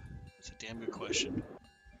a damn good question.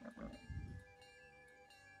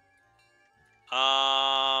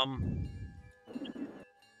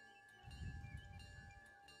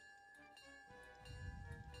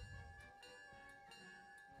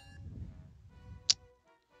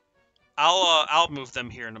 I'll move them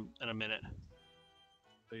here in a minute.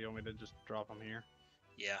 So you want me to just drop them here?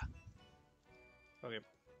 Yeah. Okay.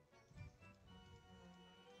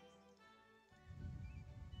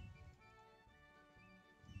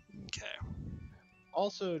 Okay.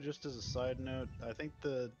 Also, just as a side note, I think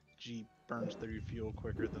the Jeep burns through fuel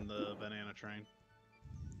quicker than the banana train.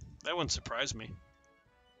 That wouldn't surprise me.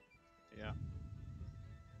 Yeah.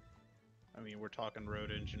 I mean, we're talking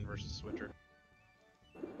road engine versus switcher.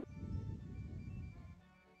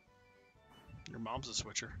 Your mom's a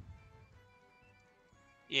switcher.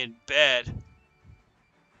 In bed.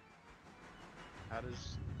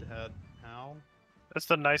 How? That's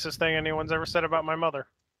the nicest thing anyone's ever said about my mother.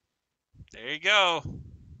 There you go.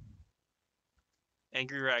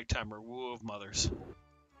 Angry Ragtimer, woo of mothers.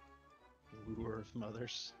 Lure of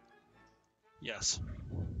mothers. Yes.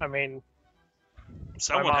 I mean,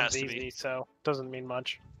 Someone my has mom's to easy, be. so doesn't mean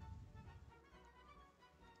much.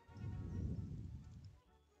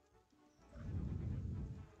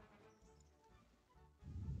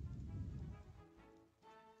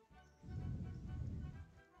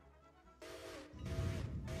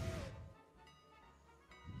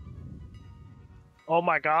 Oh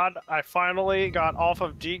my god, I finally got off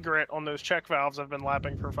of G-Grit on those check valves I've been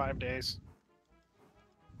lapping for 5 days.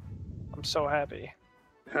 I'm so happy.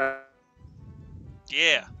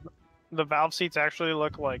 Yeah. The valve seats actually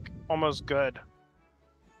look like almost good.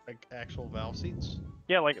 Like actual valve seats?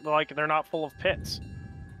 Yeah, like they're not full of pits.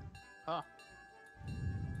 Huh.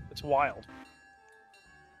 It's wild.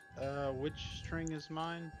 Which string is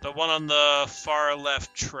mine? The one on the far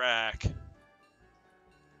left track.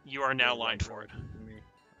 You are now The lined right for it. one. Me.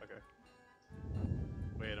 Okay.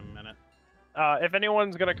 Wait a minute. If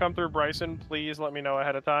anyone's gonna come through Bryson, please let me know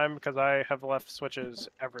ahead of time because I have left switches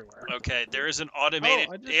everywhere. Okay, there is an automated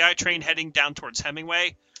I just- AI train heading down towards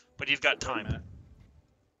Hemingway, but you've got Wait a time. minute.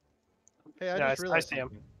 Hey, I Yeah, just I realized see 'em.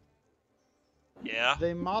 something. Yeah?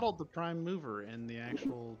 They modeled the prime mover in the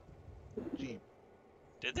actual Jeep.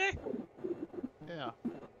 Did they? Yeah.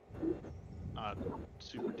 Not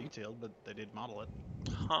super detailed, but they did model it.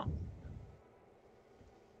 Huh.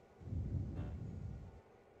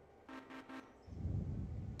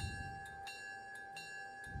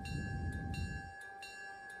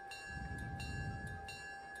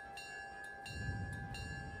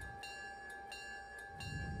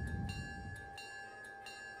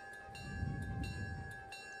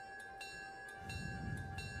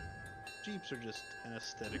 Jeeps are just an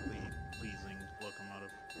aesthetically pleasing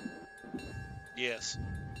locomotive. Yes.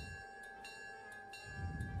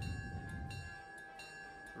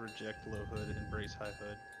 Reject low hood, embrace high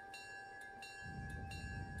hood.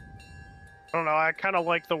 I don't know, I kind of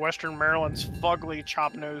like the Western Maryland's fugly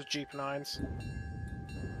chop-nosed Jeep 9s.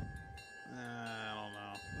 I don't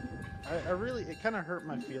know. I really, it kind of hurt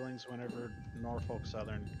my feelings whenever Norfolk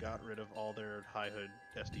Southern got rid of all their high hood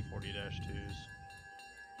SD40-2s.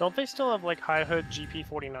 Don't they still have like high hood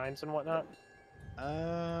GP49s and whatnot?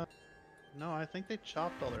 No, I think they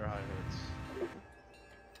chopped all their high hoods.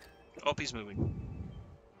 Oh, he's moving.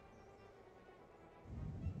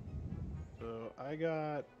 So I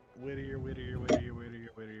got Whittier, Whittier, Whittier, Whittier,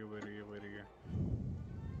 Whittier, Whittier, Whittier.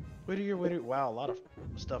 Whittier, Whittier. Wow, a lot of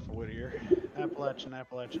stuff for Whittier. Appalachian,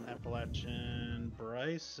 Appalachian, Appalachian,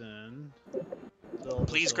 Bryson. Silva,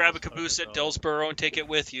 Please Silva, grab a caboose at Silva. Dillsboro and take it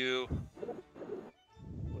with you.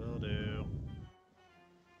 Will do.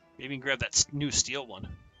 Maybe you can grab that new steel one.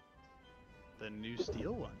 The new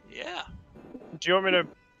steel one. Yeah. Do you want me to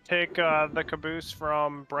take the caboose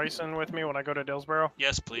from Bryson with me when I go to Dillsboro?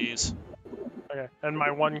 Yes, please. Okay. And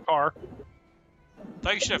my one car. I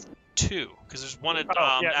thought you should have two, because there's one at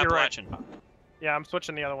Oh, yeah, you're right. Appalachian. Yeah, I'm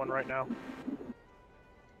switching the other one right now.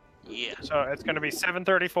 Yeah. So it's going to be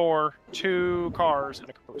 734, 2 cars, and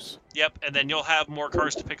a caboose. Yep, and then you'll have more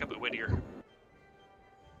cars to pick up at Whittier.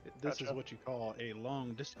 This is Gotcha. what you call a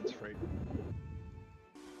long distance freight.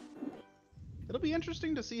 It'll be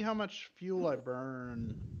interesting to see how much fuel I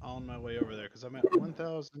burn on my way over there, because I'm at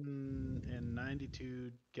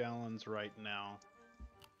 1,092 gallons right now.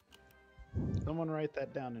 Someone write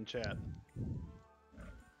that down in chat.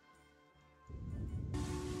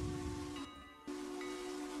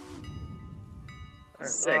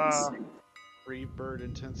 Six. Freebird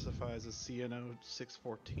intensifies as CNO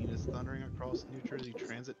 614 is thundering across New Jersey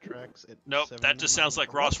transit tracks at Nope, that 71 just sounds miles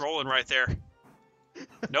like per Ross hour. Rowland right there.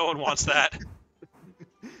 No one wants that.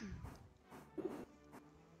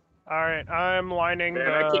 Alright, I'm lining Man,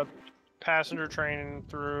 I the passenger train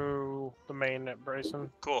through the main at Bryson,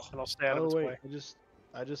 Cool. and I'll stay out of Oh its wait, way.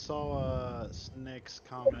 I just saw Snake's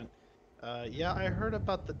comment. Yeah, I heard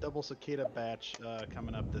about the double cicada batch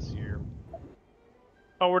coming up this year.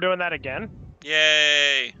 Oh, we're doing that again?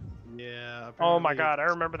 Yay. Yeah. Oh my apparently god, I it's-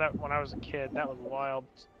 remember that when I was a kid. That was wild.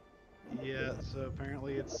 Yeah, so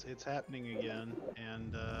apparently it's happening again,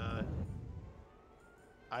 and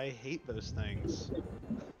I hate those things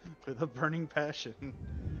with a burning passion.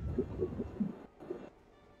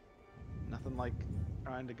 Nothing like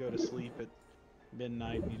trying to go to sleep at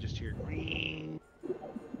midnight and you just hear ring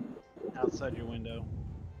outside your window.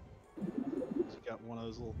 You got one of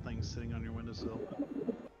those little things sitting on your windowsill.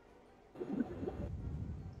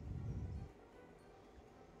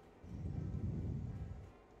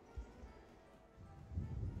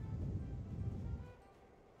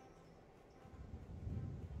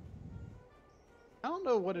 I don't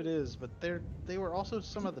know what it is, but they were also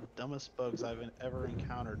some of the dumbest bugs I've ever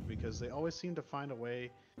encountered, because they always seem to find a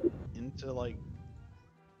way into like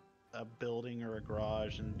a building or a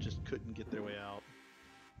garage and just couldn't get their way out.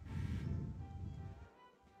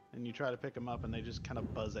 And you try to pick them up and they just kind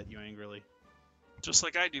of buzz at you angrily. Just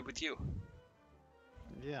like I do with you.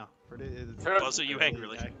 Yeah, it's Buzz at you fairly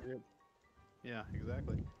angrily. accurate. Yeah,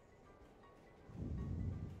 exactly.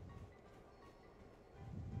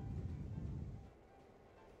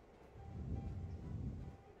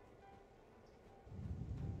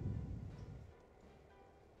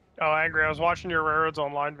 Oh, I agree. I was watching your Railroads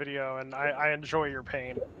Online video, and I enjoy your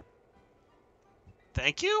pain.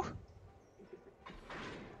 Thank you?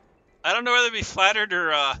 I don't know whether to be flattered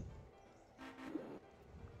or,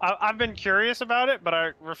 I've been curious about it, but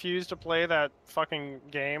I refuse to play that fucking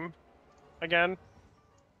game again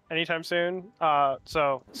anytime soon.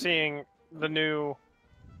 So seeing the new,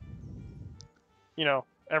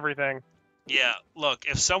 everything. yeah, look,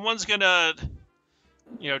 if someone's gonna,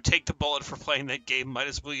 take the bullet for playing that game, might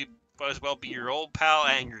as well be your old pal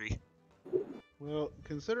Angry. Well,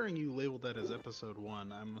 considering you labeled that as episode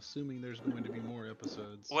 1, I'm assuming there's going to be more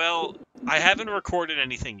episodes. Well, I haven't recorded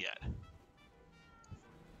anything yet.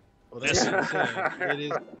 Well, that's what I'm saying. It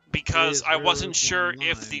is Because is I wasn't Railroads sure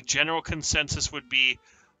if Online. the general consensus would be,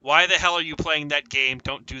 why the hell are you playing that game?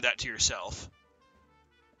 Don't do that to yourself.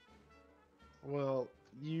 Well,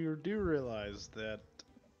 you do realize that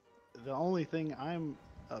the only thing I'm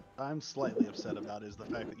slightly upset about is the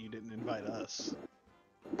fact that you didn't invite us.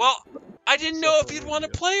 Well, I didn't know if Except you'd for want to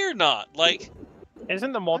Lydia. play or not. Like,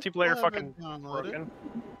 Isn't the multiplayer I fucking haven't downloaded it. broken?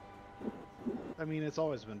 I mean, it's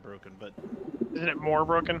always been broken, but Isn't it more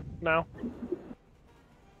broken now?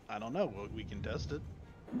 I don't know. We can test it.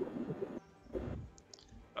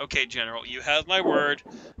 okay, General, you have my word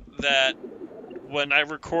that when I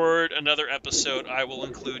record another episode, I will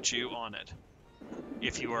include you on it,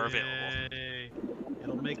 if you are available. Yay.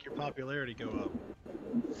 It'll make your popularity go up.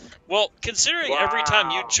 Well, considering every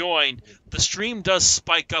time you Wow. join, the stream does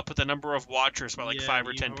spike up with the number of watchers by like Yeah, 5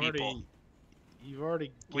 or 10 you've people. You've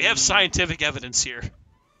already We have gained- scientific evidence here.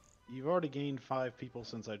 You've already gained 5 people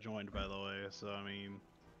since I joined, by the way. So I mean,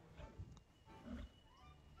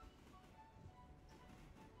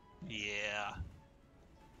 Yeah.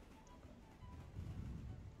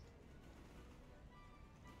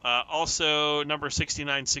 Also, number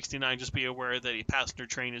 6969, just be aware that a passenger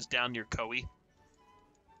train is down near Koei.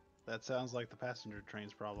 That sounds like the passenger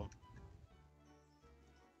train's problem.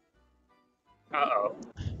 Uh-oh.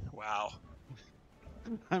 Wow.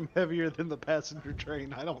 I'm heavier than the passenger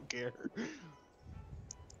train. I don't care.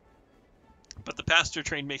 But the passenger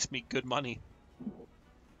train makes me good money.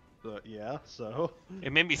 Yeah, so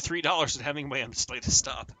It made me $3 at Hemingway on its latest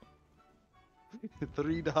stop.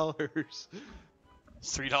 $3.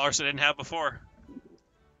 It's $3 I didn't have before.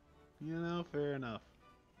 You know, fair enough.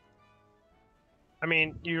 I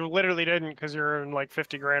mean, you literally didn't because you're in like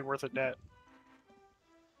 50 grand worth of debt.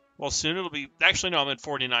 Well, soon it'll be. Actually, no, I'm at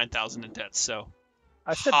 49,000 in debt. So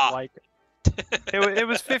I said Ha. like. It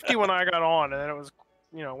was 50 when I got on, and then it was,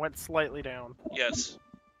 went slightly down. yes,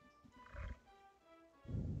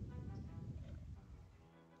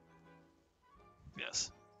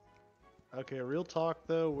 yes. Okay, real talk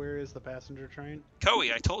though, where is the passenger train?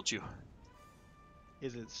 Koei, I told you.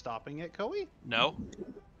 Is it stopping at Koei? No,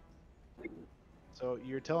 So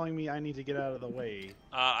you're telling me I need to get out of the way.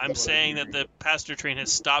 I'm That's what I'm saying that hearing. the passenger train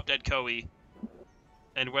has stopped at Koei,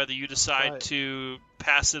 and whether you decide But- to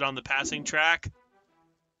pass it on the passing track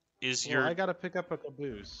is Well, your. I gotta pick up a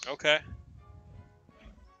caboose. Okay.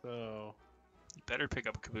 So You better pick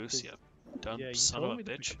up a caboose, Is- you dumb yeah, you son told of me a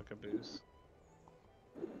to bitch. pick up a caboose.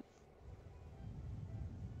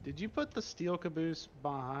 Did you put the steel caboose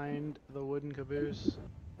behind the wooden caboose?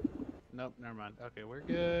 Nope, never mind. Okay, we're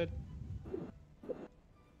good.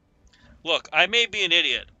 Look, I may be an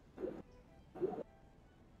idiot.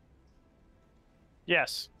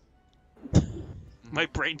 Yes. My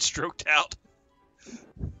brain stroked out.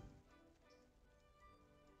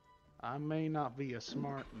 I may not be a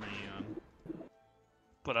smart man.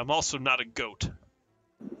 But I'm also not a goat.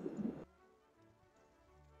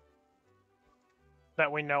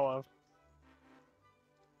 That we know of.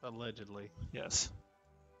 Allegedly. Yes.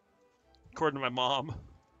 According to my mom.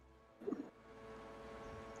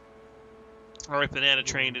 Alright, Banana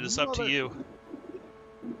Train, it is up to Mother- you.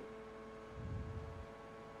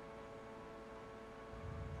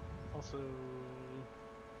 Also,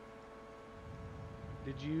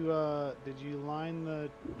 did you line the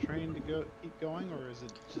train to keep going, or is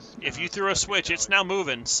it just? If kinda you threw a stuck at switch, it's Koei? now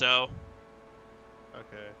moving, so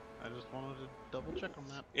Okay, I just wanted to double check on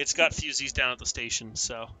that. it's got fusies down at the station,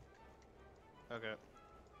 so. Okay.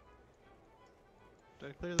 Did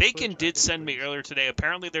I clear the Bacon switch? I did send me please. earlier today.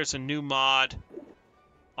 Apparently there's a new mod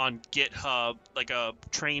on GitHub, like a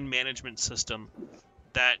train management system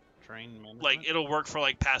that Train management. like it'll work for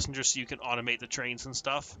like passengers so you can automate the trains and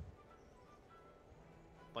stuff.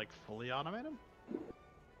 Like fully automate them?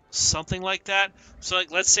 Something like that. So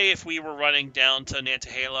like let's say if we were running down to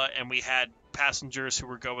Nantahala and we had passengers who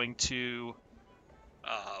were going to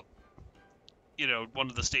one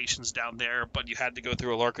of the stations down there, but you had to go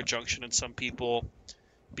through Alarka Junction, and some people,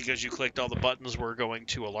 because you clicked all the buttons, were going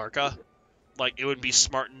to Alarka. Like, it would be Mhm.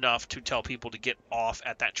 smart enough to tell people to get off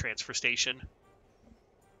at that transfer station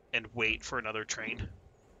and wait for another train.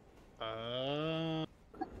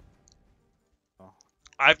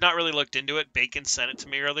 I've not really looked into it. Bacon sent it to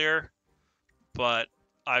me earlier, but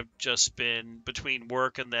I've just been between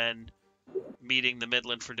work and then meeting the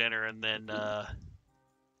Midland for dinner, and then But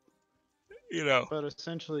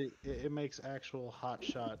essentially, it makes actual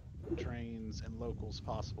hotshot trains and locals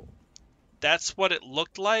possible. that's what it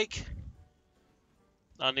looked like.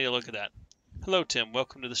 I'll need to look at that. Hello, Tim.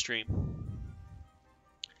 Welcome to the stream.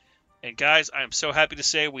 And guys, I am so happy to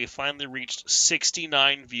say we finally reached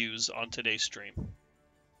 69 views on today's stream.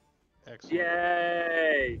 Excellent.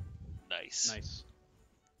 Yay! Nice. Nice.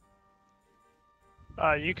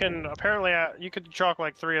 You can apparently you could chalk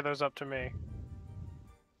like 3 of those up to me.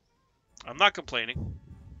 I'm not complaining.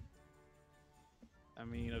 I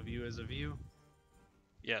mean, a view is a view.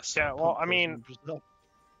 Yes. Yeah, well, I mean,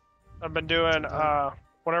 I've been doing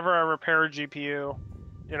whenever I repair a GPU,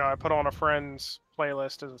 I put on a friend's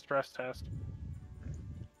playlist as a stress test,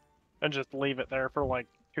 and just leave it there for like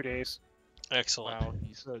 2 days. Excellent. Wow.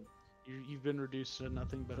 So you've been reduced to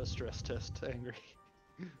nothing but a stress test, Angry.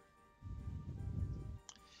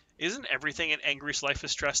 Isn't everything in Angry's life a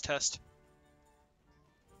stress test?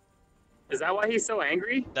 Is that why he's so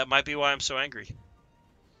angry? That might be why I'm so angry.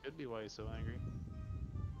 Could be why he's so angry.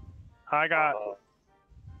 I got Oh.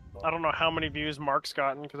 I don't know how many views Mark's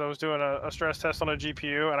gotten because I was doing a stress test on a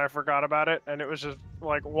GPU and I forgot about it, and it was just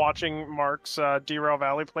like watching Mark's Derail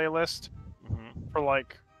Valley playlist Hmm. for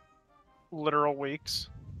like literal weeks.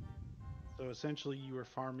 So essentially, you were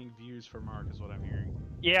farming views for Mark, is what I'm hearing.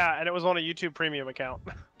 Yeah, and it was on a YouTube Premium account.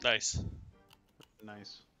 Nice.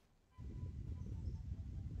 Nice.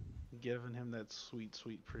 Giving him that sweet,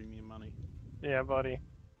 sweet premium money. Yeah, buddy.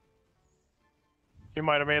 You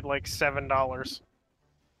might have made like $7.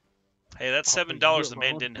 Hey, that's Probably $7 do the it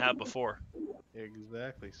man for didn't have before.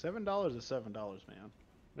 Exactly. $7 is $7, man.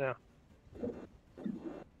 Yeah.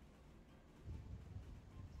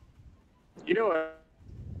 You know what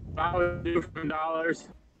I would do for $7?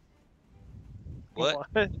 What?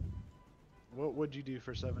 What would you do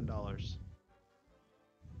for $7?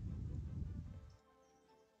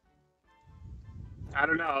 I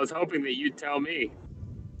don't know. I was hoping that you'd tell me.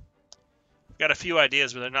 I've got a few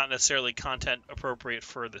ideas, but they're not necessarily content appropriate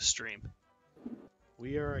for the stream.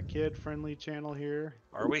 We are a kid-friendly channel here.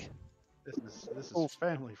 Are we? This is Oof.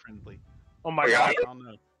 family-friendly. Oh my Yeah. god. I don't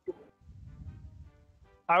know.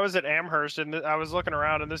 I was at Amherst and I was looking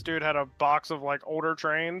around and this dude had a box of like older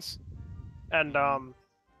trains, and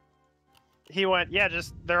he went, yeah,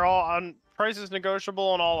 just they're all on prices negotiable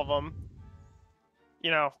on all of them.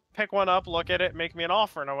 You know, pick one up, look at it, make me an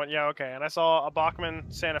offer. And I went, yeah, okay. And I saw a Bachmann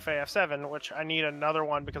Santa Fe F7, which I need another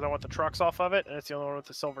one because I want the trucks off of it, and it's the only one with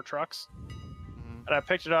the silver trucks. Mhm. And I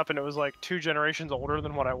picked it up, and it was like 2 generations older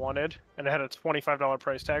than what I wanted, and it had a $25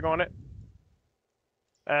 price tag on it.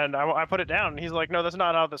 And I put it down, and he's like, no, that's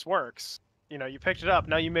not how this works. You know, you picked it up,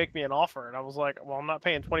 now you make me an offer. And I was like, well, I'm not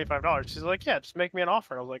paying $25. He's like, yeah, just make me an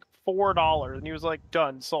offer. And I was like, $4. And he was like,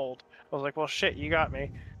 done, sold. I was like, well, shit, you got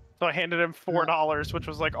me. So I handed him $4, which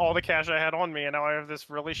was like all the cash I had on me, and now I have this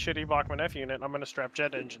really shitty Bachmann F unit, and I'm going to strap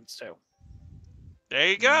jet engines to. There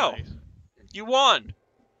you go. Nice. You won.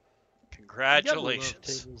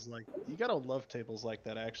 Congratulations. Congratulations. You gotta love tables like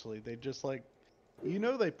that. Actually, they just like, you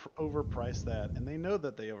know, they overprice that, and they know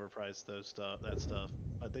that they overprice that stuff,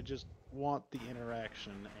 but they just want the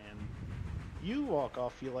interaction. And you walk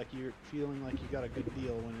off feeling like you got a good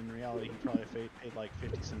deal, when in reality you probably paid like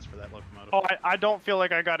 50 cents for that locomotive. Oh, I don't feel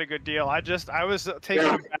like I got a good deal. I was taken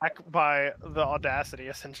aback by the audacity,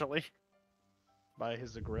 essentially. By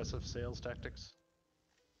his aggressive sales tactics.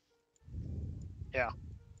 Yeah.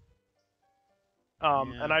 Yeah.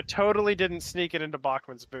 And I totally didn't sneak it into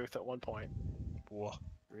Bachmann's booth at one point. Whoa.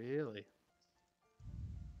 Really?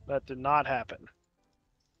 That did not happen.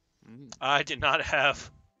 Mm. I did not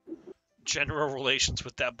have general relations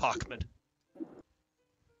with that Bachmann.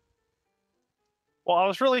 Well, I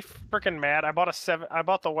was really freaking mad. I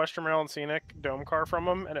bought the Western Maryland Scenic Dome car from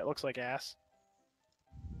him, and it looks like ass.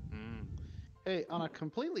 Mm. Hey, on a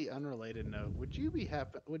completely unrelated note, would you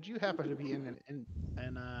happen to be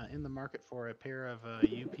in the market for a pair of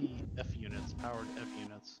UP F units, powered F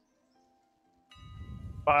units?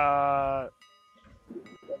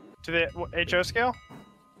 To the HO scale?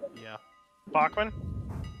 Yeah. Bachmann?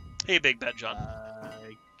 Hey, Big Bet John.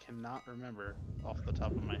 I cannot remember off the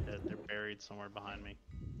top of my head. They're buried somewhere behind me.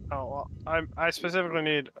 Oh, well, I specifically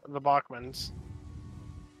need the Bachmanns.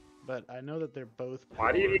 But I know that they're both powered.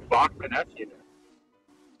 Why do you need Bachmann F unit?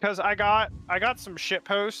 Because I got some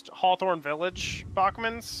shitpost Hawthorne Village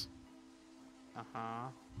Bachmanns. Uh-huh.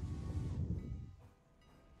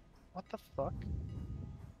 What the fuck?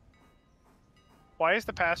 Why is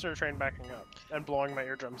the passenger train backing up and blowing my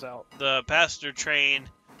eardrums out? The passenger train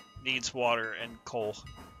needs water and coal.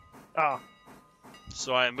 Oh,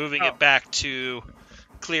 So I am moving it back to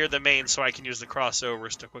clear the main so I can use the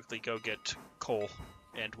crossovers to quickly go get coal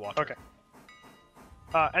and water. okay.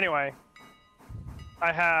 Anyway,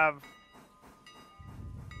 I have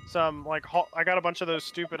some, like, I got a bunch of those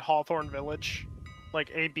stupid Hawthorne Village,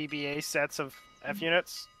 like, ABBA sets of F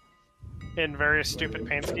units in various stupid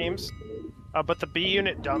paint schemes. But the B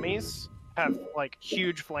unit dummies have, like,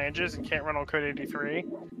 huge flanges and can't run on Code 83.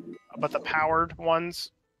 But the powered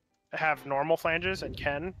ones have normal flanges and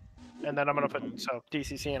can. And then I'm going to put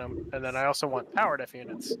DCC in them. And then I also want powered F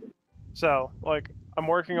units. So, like, I'm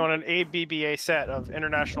working on an ABBA set of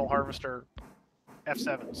International Harvester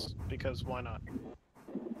F7s, because why not?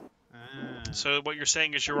 So what you're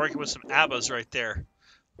saying is you're working with some ABBAs right there.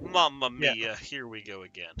 Mamma mia, Here we go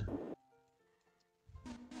again.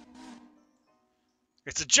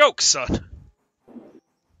 It's a joke, son.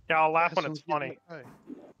 Yeah, I'll laugh when it's funny.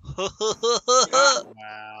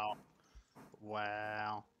 Wow.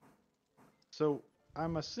 Wow. So,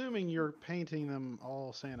 I'm assuming you're painting them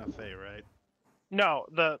all Santa Fe, right? No,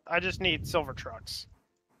 I just need silver trucks.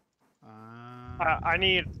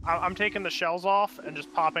 I'm taking the shells off and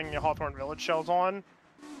just popping the Hawthorne Village shells on.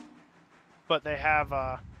 But they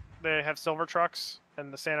have silver trucks,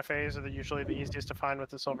 and the Santa Fe's are usually the easiest to find with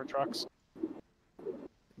the silver trucks.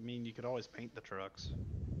 I mean, you could always paint the trucks.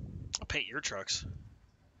 I'll paint your trucks.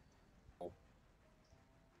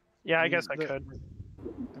 Yeah, I guess I could.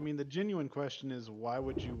 I mean, the genuine question is, why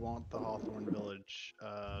would you want the Hawthorne Village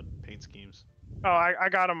paint schemes? Oh, I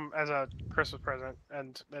got them as a Christmas present,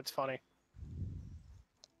 and it's funny.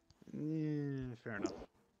 Yeah, fair enough.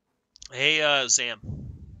 Hey, Zam.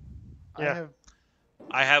 Yeah.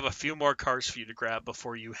 I have a few more cars for you to grab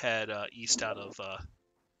before you head east out of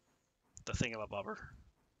the thingamabobber.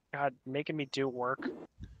 God, making me do work.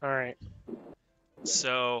 All right.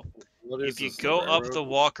 So What is if you this, the go up railroad? the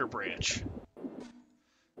Walker branch,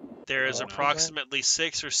 there is Oh, no. approximately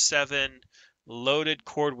 6 or 7 loaded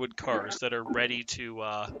cordwood cars that are ready to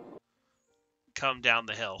come down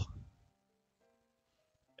the hill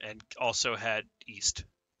and also head east.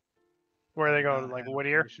 Where are they Not going? Like have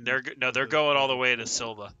Whittier? relations with They're those going all the people. way to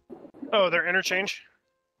Silva. Oh, they're interchange.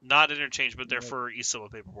 Not interchange, but they're Yep. for East Silva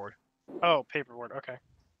paperboard. Oh, paperboard. Okay.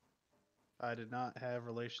 I did not have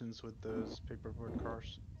relations with those paperboard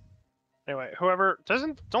cars. Anyway, whoever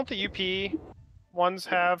don't the UP ones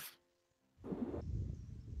have?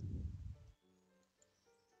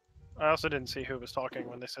 I also didn't see who was talking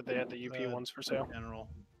when they said they had the UP ones for sale. General.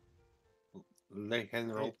 Le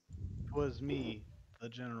General. It was me, the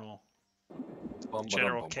general. Bum,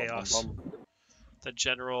 General bum, bum, Chaos. bum, bum. The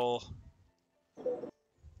General.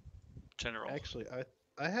 Actually,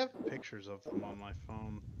 I have pictures of them on my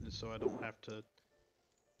phone, so I don't have to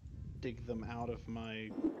dig them out of my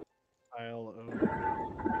pile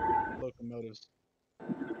of locomotives.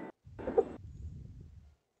 I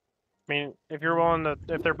mean, if you're willing to,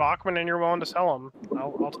 if they're Bachman and you're willing to sell them,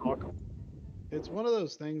 I'll talk. It's one of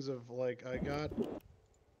those things of like I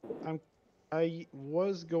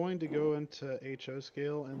was going to go into HO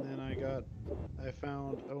scale, and then I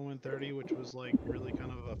found 0 which was like really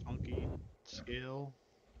kind of a funky scale.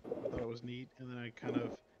 I thought it was neat, and then I kind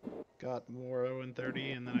of got more 0 and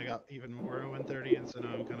then I got even more 0 and and so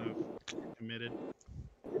now I'm kind of committed.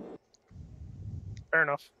 Fair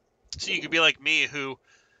enough. So you could be like me, who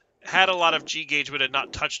had a lot of G gauge but had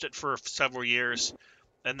not touched it for several years,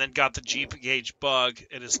 and then got the G gauge bug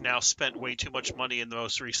and has now spent way too much money in the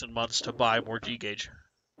most recent months to buy more G gauge.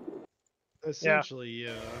 Essentially,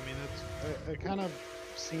 yeah. I mean, I kind of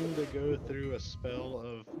seem to go through a spell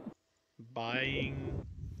of buying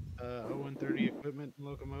 0 and equipment and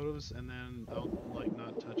locomotives, and then I'll like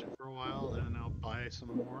not touch it for a while, and then I'll buy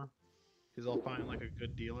some more because I'll find like a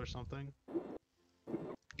good deal or something.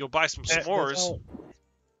 You'll buy some That's s'mores.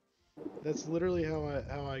 That's literally how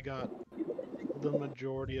I got the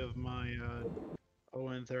majority of my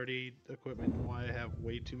ON30 equipment, and why I have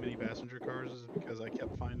way too many passenger cars is because I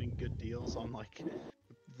kept finding good deals on like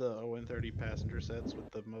the ON30 passenger sets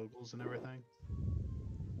with the moguls and everything.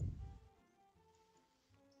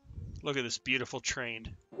 Look at this beautiful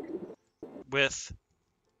train with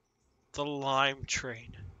the lime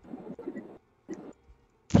train.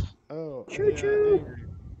 Oh, Choo-choo. Angry.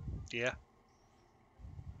 Yeah.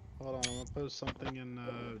 Hold on, I'm gonna post something in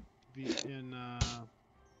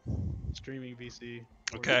streaming VC.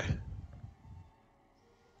 for Okay. you.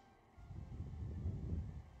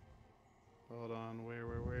 Hold on, where?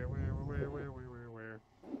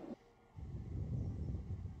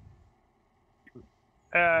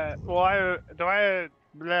 Well, do I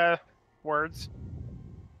bleh, words?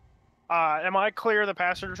 Am I clear the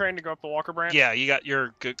passenger train to go up the Walker branch? Yeah,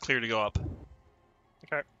 you're good, clear to go up.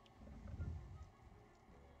 Okay.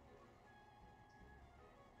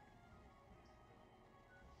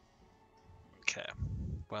 Okay.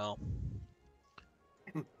 Well,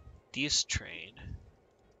 this train,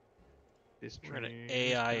 This we're gonna train is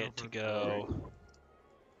AI bound it to for go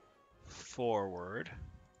forward.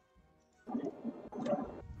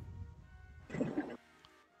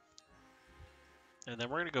 And then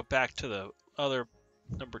we're gonna go back to the other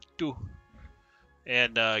number 2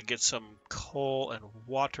 and get some coal and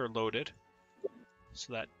water loaded.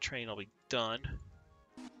 So that train will be done.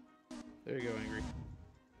 There you go, Angry.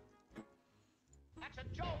 That's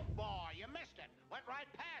a joke, boy. You missed it. Went right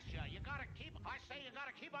past you. You gotta keep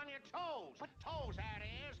on your toes. But toes, that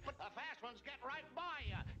is. But the fast ones get right by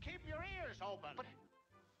you. Keep your ears open.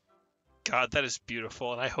 God, that is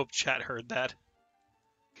beautiful, and I hope chat heard that.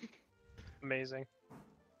 Amazing.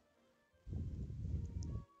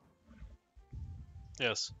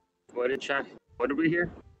 Yes. What did we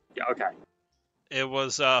hear? Yeah, okay. It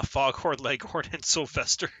was Foghorn, Leghorn, and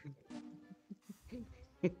Sylvester.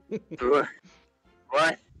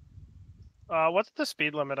 What? What's the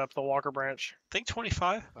speed limit up the Walker branch? I think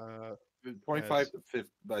 25. 25 to 50.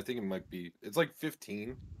 I think it might be. It's like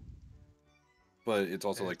 15, but it's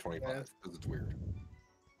also like 25 because it's weird.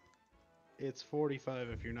 It's 45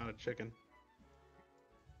 if you're not a chicken.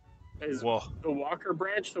 Is Whoa. the Walker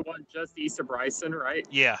branch the one just east of Bryson, right?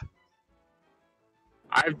 Yeah.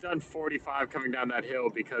 I've done 45 coming down that hill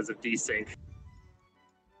because of desync.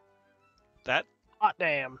 That. Hot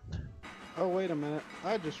damn. Oh, wait a minute.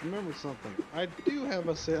 I just remembered something. I do have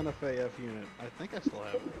a Santa Fe F unit. I think I still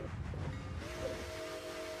have it.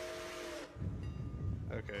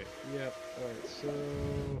 Okay. Yep. Alright, so...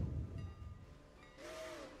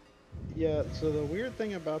 Yeah, so the weird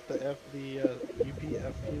thing about the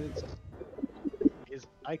UPF units is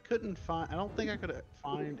I couldn't find... I don't think I could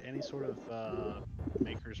find any sort of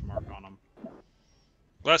maker's mark on them.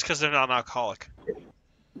 Well, that's because they're not alcoholic.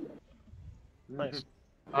 Nice.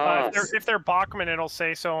 Ah, If they're Bachmann, it'll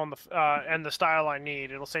say so on the and the style I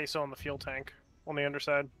need, it'll say so on the fuel tank on the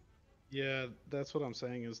underside. Yeah, that's what I'm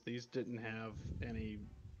saying is these didn't have any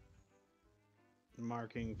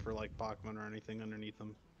marking for like Bachmann or anything underneath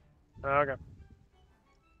them. Okay.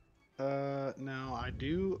 Now I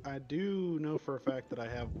do know for a fact that I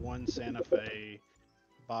have one Santa Fe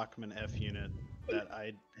Bachmann F unit that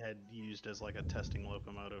I had used as like a testing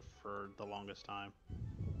locomotive for the longest time.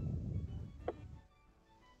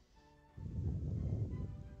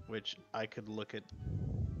 Which I could look at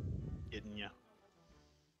getting you.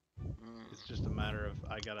 It's just a matter of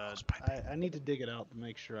I need to dig it out to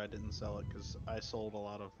make sure I didn't sell it because I sold a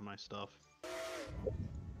lot of my stuff.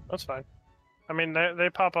 That's fine. I mean, they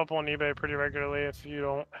pop up on eBay pretty regularly if you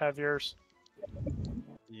don't have yours.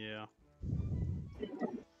 Yeah.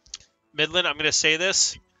 Midland, I'm going to say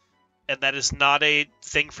this, and that is not a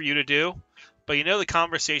thing for you to do, but you know the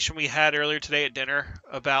conversation we had earlier today at dinner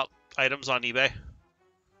about items on eBay?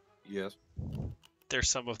 Yes. There's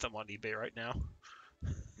some of them on eBay right now.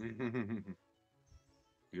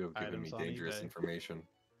 You have given me Items on dangerous eBay. information.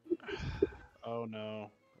 Oh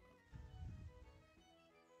no.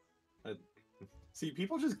 See,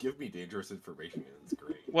 people just give me dangerous information, and it's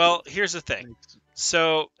great. Well, here's the thing.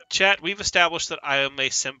 So, chat, we've established that I am a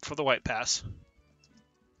simp for the White Pass.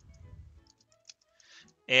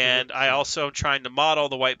 And I also am trying to model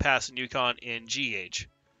the White Pass and Yukon in G-Age.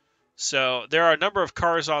 So, there are a number of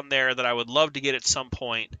cars on there that I would love to get at some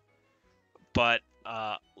point. But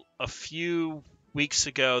a few weeks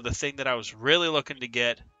ago, the thing that I was really looking to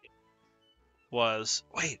get was...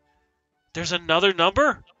 Wait, there's another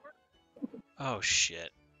number? Oh,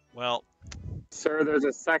 shit. Well... sir, there's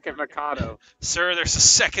a second Mikado. Sir, there's a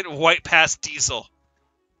second White Pass diesel.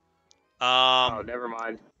 Oh, never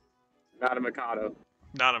mind. Not a Mikado.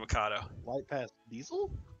 Not a Mikado. White Pass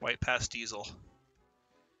diesel? White Pass diesel.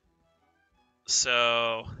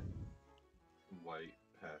 So... White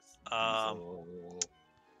Pass.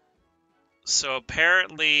 So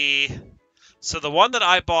apparently... So the one that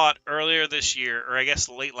I bought earlier this year, or I guess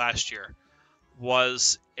late last year,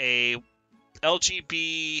 was a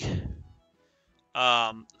LGB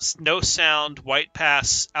no sound White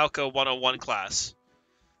Pass Alco 101 class,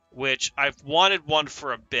 which I've wanted one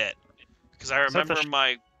for a bit because I remember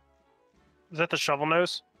my. Is that the shovel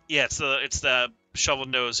nose? Yeah, it's the shovel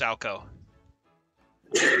nose Alco.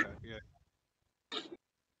 Yeah.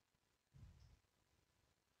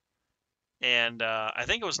 And I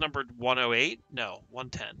think it was numbered 108. No,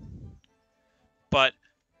 110. But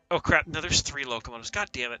oh crap! No, there's 3 locomotives. God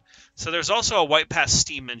damn it! So there's also a White Pass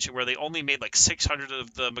steam engine where they only made like 600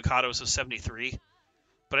 of the Mikados of 73,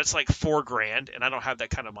 but it's like $4,000, and I don't have that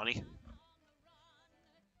kind of money.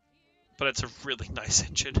 But it's a really nice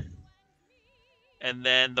engine. And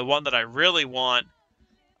then the one that I really want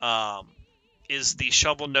is the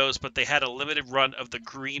shovel nose, but they had a limited run of the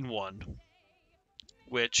green one,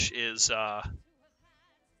 which is the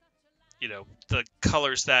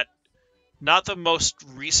colors that. Not the most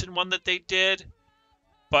recent one that they did,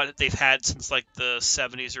 but they've had since like the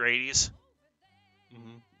 70s or 80s.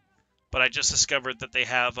 Mm-hmm. But I just discovered that they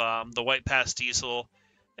have the White Pass diesel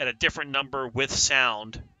at a different number with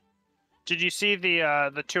sound. Did you see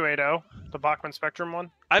the 280, the Bachmann Spectrum one?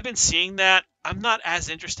 I've been seeing that. I'm not as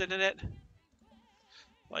interested in it.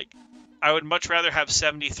 Like, I would much rather have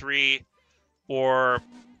 73 or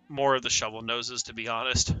more of the shovel noses, to be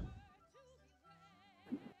honest.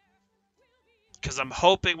 Because I'm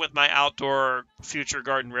hoping with my outdoor future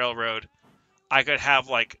garden railroad, I could have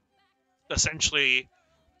like essentially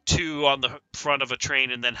 2 on the front of a train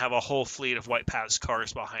and then have a whole fleet of White Pass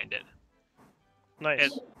cars behind it.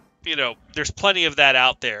 Nice. And, there's plenty of that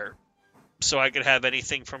out there. So I could have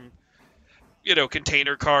anything from,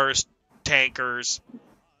 container cars, tankers,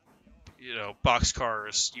 box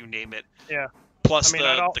cars, you name it. Yeah. Plus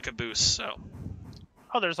the caboose, so...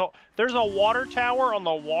 Oh, there's a water tower on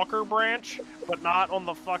the Walker branch, but not on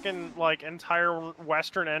the fucking entire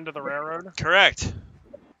western end of the railroad. Correct.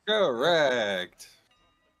 Correct.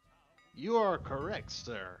 You are correct,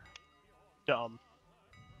 sir. Dumb.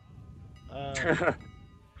 I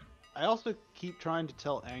also keep trying to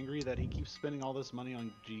tell Angry that he keeps spending all this money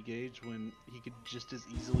on G-Gauge when he could just as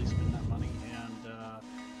easily spend that money and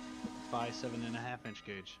buy 7.5-inch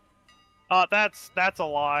gauge. That's a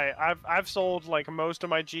lie. I've sold like most of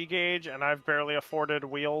my G gauge, and I've barely afforded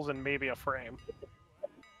wheels and maybe a frame.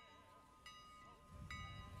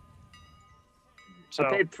 So I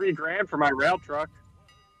paid $3,000 for my rail truck.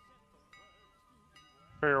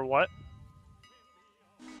 for your what?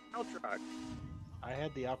 Rail truck. I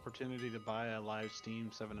had the opportunity to buy a live steam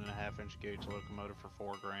 7.5-inch gauge locomotive for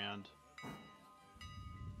 $4,000.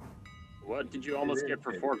 What did you almost get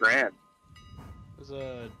for $4,000? It was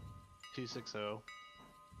a 260.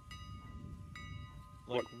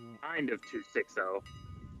 What kind of 260?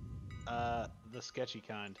 The sketchy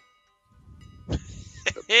kind.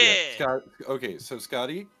 Yeah, Scott. Okay, so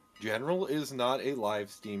Scotty, General is not a live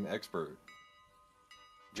steam expert.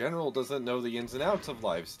 General doesn't know the ins and outs of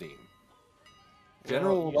live steam.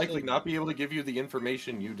 General Well, will you likely said- not be able to give you the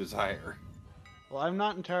information you desire. Well, I'm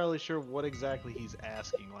not entirely sure what exactly he's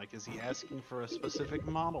asking. Like, is he asking for a specific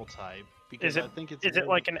model type? Because I think it's Is it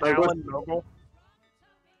like an Like what- Allen Mogul?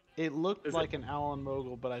 It looked Is it- like an Allen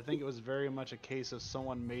Mogul, but I think it was very much a case of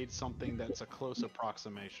someone made something that's a close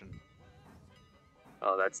approximation.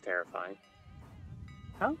 Oh, that's terrifying.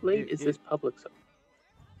 How late is this public? It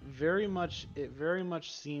very much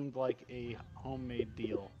seemed like a homemade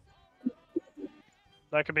deal.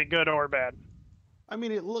 That could be good or bad. I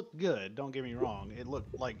mean, it looked good. Don't get me wrong. It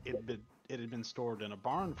looked like it had been stored in a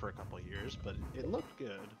barn for a couple of years, but it looked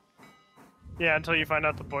good. Yeah, until you find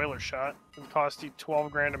out the boiler shot. It cost you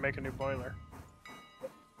 $12,000 to make a new boiler.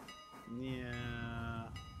 Yeah.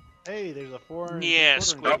 Hey, there's a 4. Yeah, 3/4 inch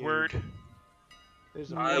Squidward. gauge.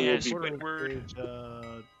 There's a I will be 4 inch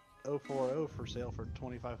gauge 040 for sale for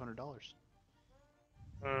 $2,500.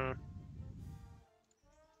 Mm.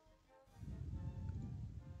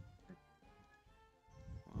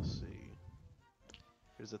 Let's see.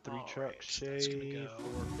 There's a 3-truck Alright, so that's gonna Shay go.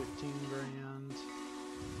 for $15,000.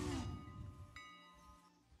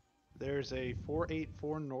 There's a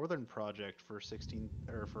 484 Northern Project for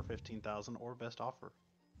 15,000 or best offer.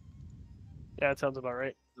 Yeah, that sounds about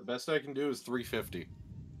right. The best I can do is 350.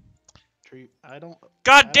 I don't.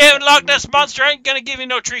 God I damn it, don't Loch think Ness that's Monster true. ain't gonna give you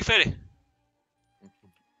no tree fitting.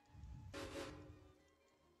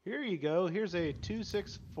 Here you go. Here's a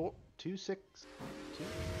 264 26.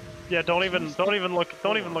 Yeah, don't even look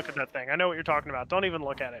at that thing. I know what you're talking about. Don't even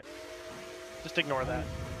look at it. Just ignore that.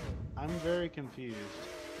 I'm very confused.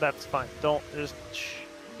 That's fine. Don't just. Shh.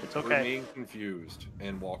 It's okay. Remain confused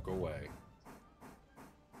and walk away.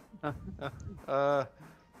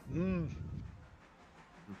 Hmm.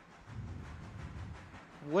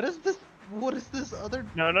 What is this? What is this other?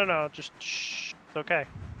 No. Just shh. It's okay.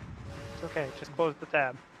 It's okay. Just close the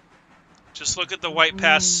tab. Just look at the White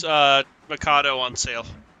Pass Mikado on sale.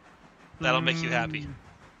 That'll make you happy.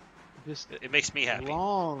 Just It makes me happy.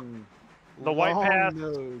 long. The White long Pass-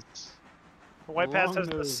 nose. The White Pass has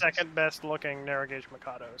the Long-nosed. second best looking narrow gauge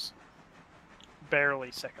Mikados.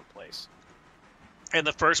 Barely second place. And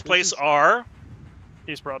the first This place is- are...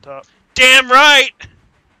 He's brought up. Damn right!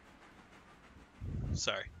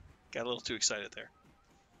 Sorry. Got a little too excited there.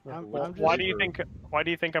 I'm Why just- do you think? Why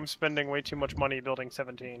do you think I'm spending way too much money building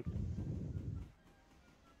 17?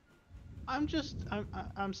 I'm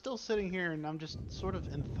still sitting here and I'm just sort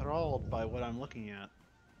of enthralled by what I'm looking at.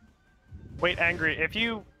 Wait, Angry. If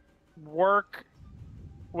you work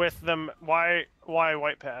with them, why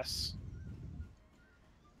White Pass?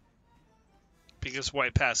 Because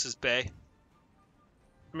White Pass is Bay.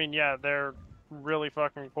 I mean, yeah, they're really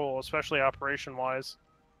fucking cool, especially operation-wise.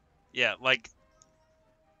 Yeah, like...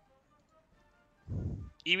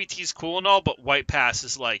 EBT's cool and all, but White Pass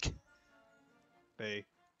is like... Bay.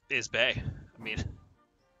 Is Bay. I mean...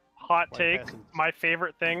 Hot White take: Pass is- my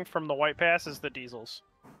favorite thing from the White Pass is the diesels.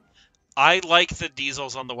 I like the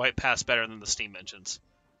diesels on the White Pass better than the steam engines.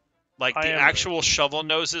 Like, I the am- actual shovel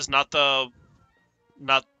noses, not the...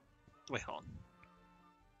 Not... Wait, hold on.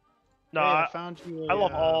 No, Hey, I I, found you. I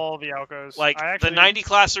love all the Alcos. Like, I actually, the 90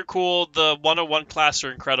 class are cool, the 101 class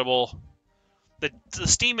are incredible. The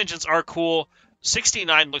steam engines are cool.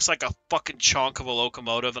 69 looks like a fucking chunk of a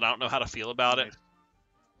locomotive, and I don't know how to feel about it. Nice.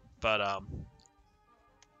 But,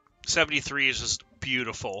 73 is just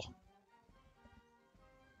beautiful.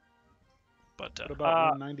 But, What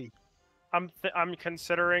about 190? I'm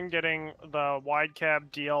considering getting the wide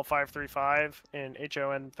cab DL535 in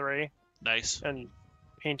HON3 nice. and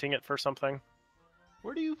painting it for something.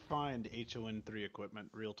 Where do you find HON3 equipment?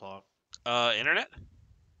 Real talk. Internet?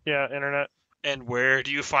 Yeah, internet. And where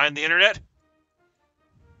do you find the internet?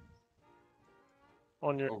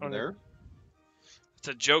 On your Over on there? It's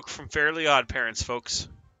a joke from Fairly Odd Parents, folks.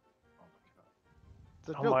 It's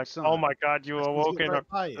a Oh joke, my, son. oh my god, you We're supposed to awoken get a right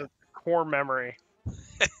by ya. core memory.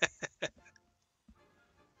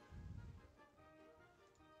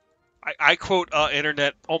 I quote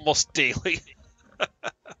internet almost daily. Not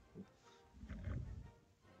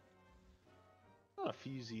a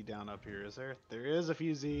fusee down up here, is there? There is a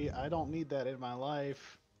fusee. I don't need that in my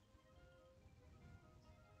life.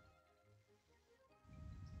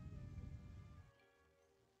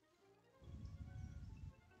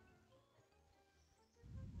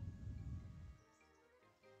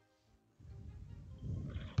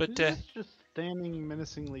 But Who's just standing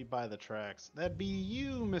menacingly by the tracks? That'd be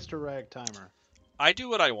you, Mr. Ragtimer. I do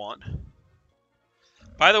what I want.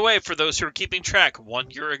 By the way, for those who are keeping track, 1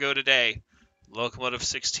 year ago today, Locomotive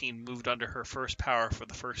 16 moved under her first power for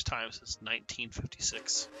the first time since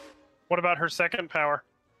 1956. What about her second power?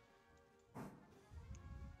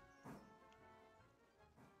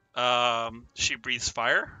 She breathes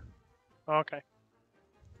fire. Okay.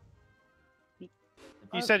 You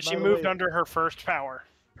By said she the moved way, under her first power.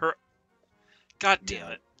 God damn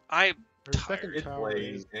Yeah. it. I'm Her second tired. It's power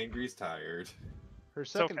late. is Angry's tired. her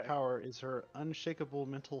second okay. power is her unshakable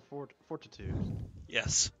mental fortitude.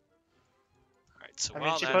 Yes. Alright, so I mean,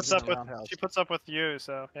 while she that's... puts up in a with roundhouse. she puts up with you,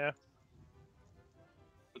 so yeah.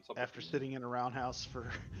 What's up After with you? sitting in a roundhouse for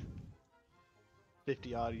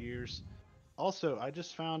 50 odd years. Also, I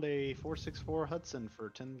just found a 464 Hudson for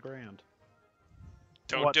 10 grand.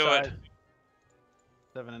 Don't What do size? it.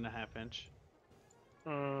 7.5 inch.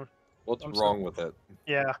 What's I'm wrong with it?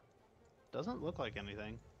 Yeah, Doesn't look like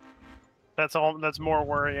anything. that's all. That's more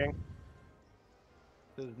worrying.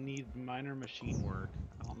 Does need minor machine work.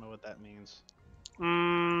 I don't know what that means.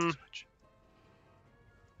 Switch.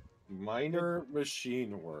 Minor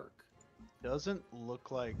machine work. Doesn't look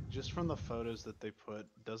like, just from the photos that they put,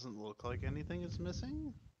 doesn't look like anything is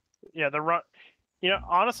missing. Yeah, the run. You know,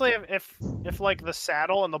 honestly, if like the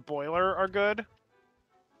saddle and the boiler are good,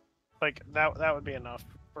 like that would be enough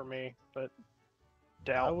for me. But I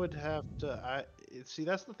doubt. would have to. See,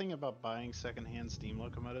 that's the thing about buying secondhand steam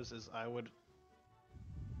locomotives is I would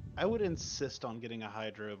insist on getting a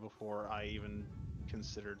hydro before I even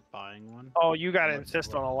considered buying one. Oh, you gotta Like,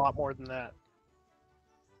 insist on a lot more than that.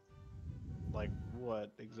 Like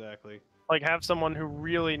what exactly? Like have someone who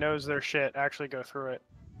really knows their shit actually go through it.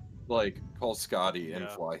 Like, call Scotty and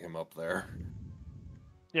Yeah. fly him up there.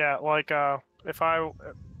 Yeah, like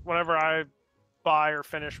whenever I buy or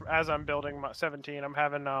finish as I'm building my 17, I'm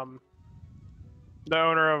having the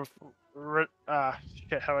owner of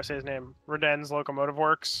shit, how do I say his name? Reden's Locomotive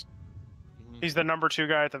Works. Mhm. He's the number 2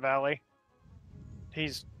 guy at the Valley.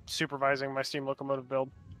 He's supervising my steam locomotive build.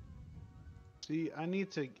 See, I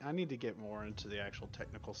need to get more into the actual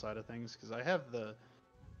technical side of things because I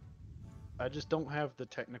just don't have the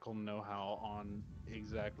technical know-how on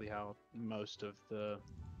exactly how most of the,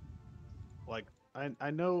 like,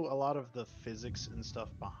 I know a lot of the physics and stuff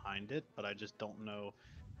behind it, but I just don't know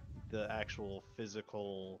the actual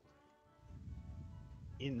physical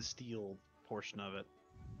in steel portion of it.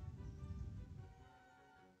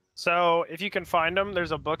 So if you can find them,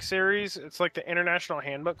 there's a book series. It's like the International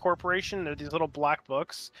Handbook Corporation. They're these little black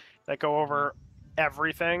books that go over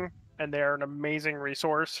everything, and they're an amazing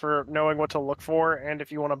resource for knowing what to look for, and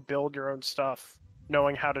if you want to build your own stuff,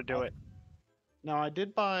 knowing how to do it. Now I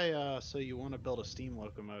did buy so you want to build a steam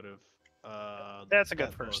locomotive. That's a good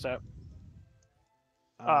that first book. step.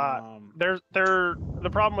 The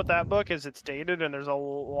problem with that book is it's dated, and there's a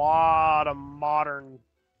lot of modern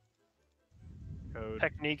Code.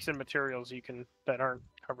 techniques and materials that aren't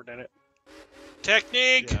covered in it.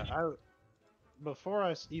 Technique! Yeah, before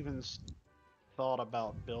I even thought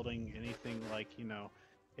about building anything like,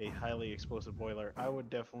 a highly explosive boiler, I would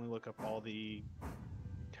definitely look up all the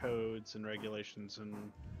codes and regulations and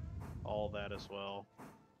all that as well.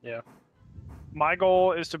 Yeah. My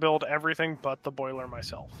goal is to build everything but the boiler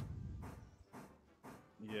myself.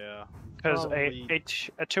 Yeah. Because Probably-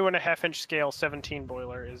 a 2.5 inch scale 17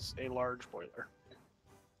 boiler is a large boiler.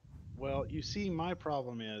 Well, you see, my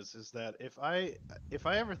problem is that if I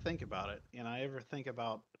ever think about it, and I ever think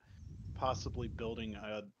about possibly building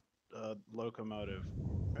a locomotive,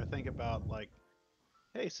 I think about like,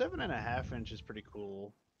 hey, 7.5 inch is pretty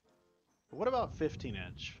cool. But what about 15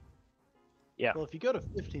 inch? Yeah. Well, if you go to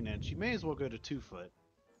 15 inch, you may as well go to 2 foot.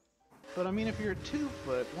 But I mean, if you're 2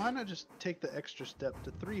 foot, why not just take the extra step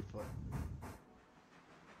to 3 foot?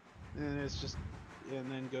 And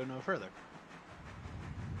then go no further.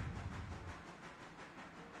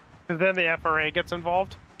 Because then the FRA gets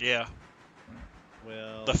involved. Yeah,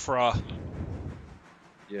 Well, the FRA.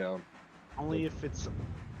 Yeah. only if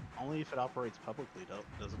it operates publicly,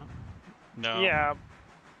 doesn't it? No. Yeah.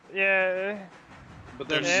 Yeah. But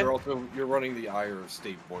then There's- you're running the Ire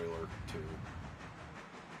State boiler too.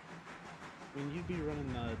 I mean, you'd be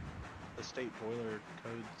running the the state boiler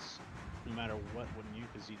codes, no matter what, wouldn't you?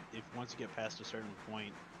 Because if once you get past a certain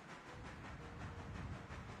point,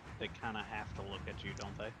 they kind of have to look at you,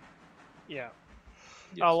 don't they? Yeah.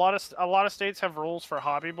 Yes. A lot of states have rules for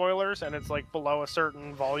hobby boilers, and it's like below a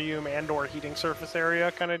certain volume and/or heating surface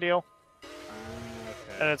area kind of deal,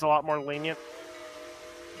 and Okay. it's a lot more lenient.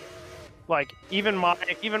 Like even my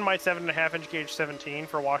 7.5-inch gauge 17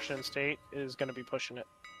 for Washington State is going to be pushing it.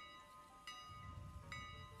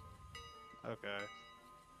 Okay.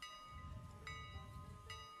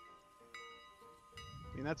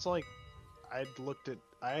 I mean, that's like, I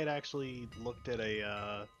had actually looked at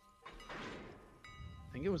I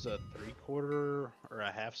think it was a 3/4 or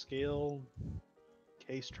a half scale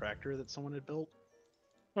case tractor that someone had built.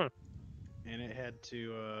 Hmm. And it had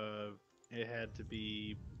to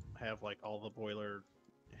have like all the boiler,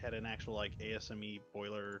 it had an actual like ASME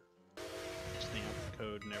boiler stamp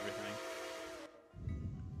code and everything.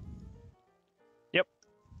 Yep.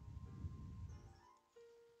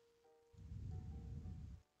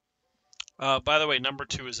 By the way, number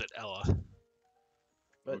 2 is at Ella.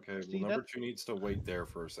 But Okay, see, well, number that 2 needs to wait there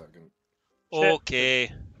for a second. Shit.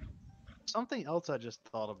 Okay. something else I just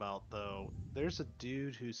thought about though. There's a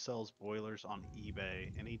dude who sells boilers on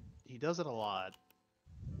eBay, and he does it a lot.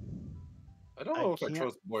 I don't I know if I can't-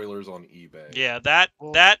 trust boilers on eBay. Yeah,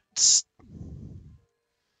 Well- that's.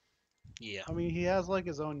 Yeah. I mean, he has like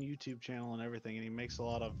his own YouTube channel and everything, and he makes a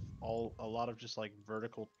lot of just like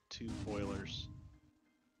vertical tube boilers.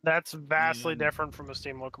 That's vastly And- different from a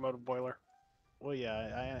steam locomotive boiler. Well,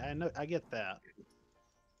 yeah, I know, I get that,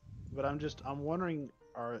 but I'm wondering,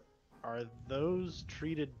 are those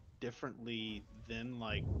treated differently than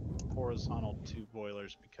like horizontal tube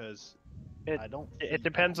boilers? Because I don't. It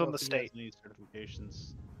depends I don't on know the if he has state. any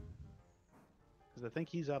certifications. Because I think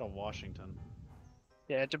he's out of Washington.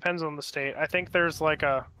 Yeah, it depends on the state. I think there's like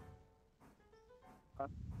a.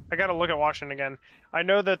 I gotta look at Washington again. I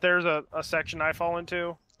know that there's a section I fall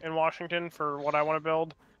into in Washington for what I want to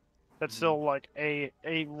build. That's still like a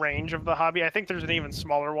range of the hobby. I think there's an even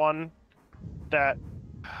smaller one that.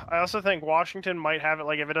 I also think Washington might have it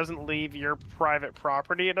like if it doesn't leave your private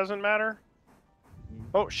property, it doesn't matter.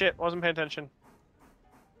 Oh shit! Wasn't paying attention.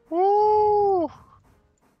 Woo!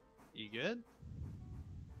 You good?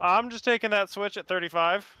 I'm just taking that switch at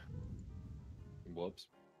 35. Whoops.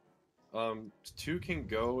 2 can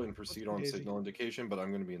go and proceed on Daisy. signal indication, but I'm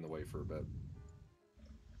going to be in the way for a bit.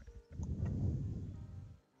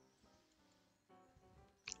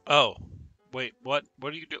 Oh, wait. What?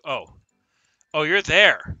 What do you do? Oh, you're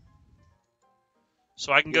there.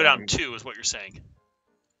 So I can go Yeah, down I'm- 2, is what you're saying.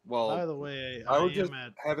 Well, By the way, I I would just am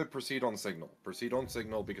at. have it proceed on signal. Proceed on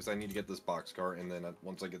signal because I need to get this boxcar, and then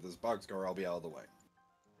once I get this boxcar, I'll be out of the way.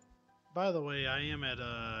 By the way, I am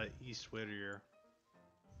at East Whittier.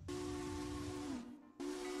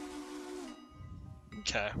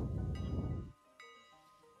 Okay.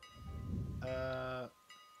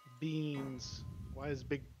 Beans. Why is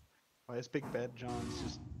Big Bad John's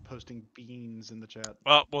just posting beans in the chat?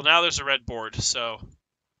 Well, now there's a red board. So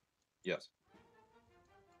Yes.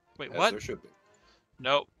 wait, As what? there should be.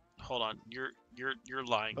 Nope. Hold on. You're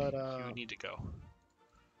lying. But, You need to go.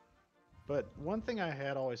 But one thing I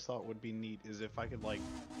had always thought would be neat is if I could like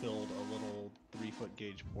build a little 3-foot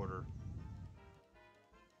gauge porter.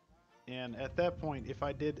 And at that point, if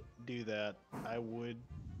I did do that, I would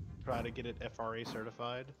try to get it FRA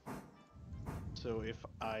certified. So if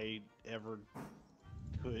I ever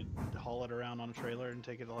could haul it around on a trailer and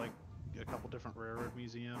take it to like a couple different railroad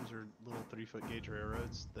museums or little 3-foot gauge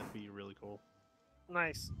railroads, that'd be really cool.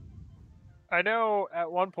 Nice. I know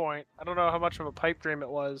at one point, I don't know how much of a pipe dream it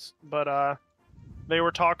was, but they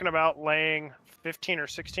were talking about laying 15 or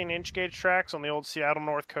 16-inch gauge tracks on the old Seattle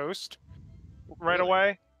North Coast right Really?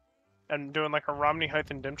 away, and doing like a Romney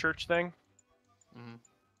Heights and Dymchurch thing. Mhm.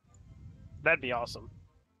 That'd be awesome.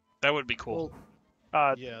 That would be cool.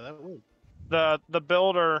 Well, yeah, that would. The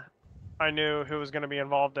builder I knew who was going to be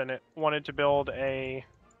involved in it wanted to build a.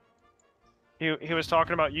 He was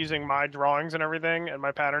talking about using my drawings and everything and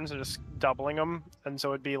my patterns and just doubling them, and so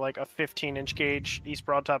it'd be like a 15-inch gauge East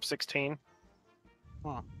Broadtop 16,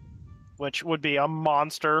 Huh. which would be a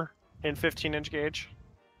monster in 15-inch gauge.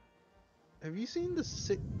 Have you seen the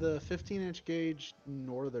 15-inch gauge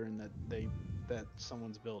Northern that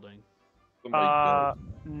someone's building? Somebody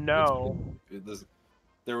No.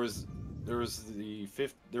 there was the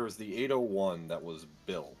 801 that was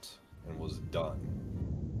built and was done.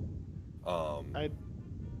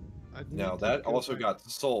 I'd Now need to that go also back- got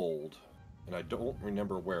sold, and I don't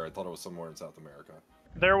remember where. I thought it was somewhere in South America.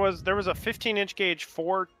 There was a 15-inch gauge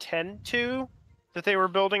 410-2 that they were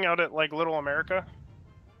building out at like Little America.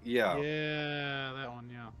 Yeah, Yeah, that one.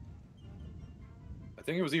 Yeah. I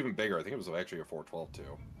think it was even bigger. I think it was actually a 412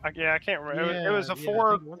 too. Yeah, I can't remember. It was a Yeah, I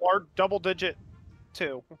four think it was. large double-digit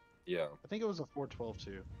 2 Yeah, I think it was a 412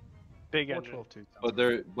 too. big engine. 412 too.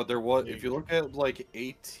 but there was, if Big. you look at like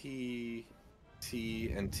ATT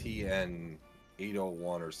and TN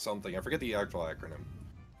 801 or something, I forget the actual acronym.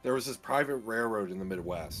 There was this private railroad in the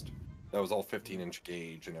Midwest that was all 15-inch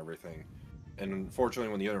gauge and everything. And unfortunately,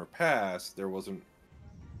 when the owner passed, there wasn't,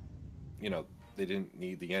 they didn't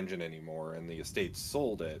need the engine anymore, and the estate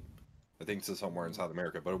sold it. I think to somewhere in South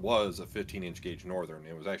America, but it was a 15-inch gauge Northern.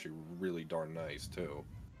 It was actually really darn nice too.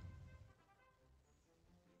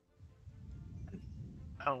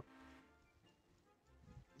 Oh,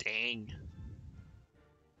 Dang.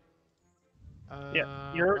 yeah.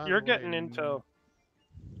 By You're the getting way, into,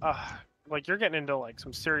 like you're getting into like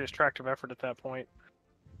some serious tractive effort at that point.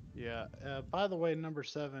 Yeah. By the way, number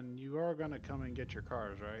 7, you are gonna come and get your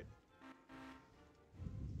cars, right?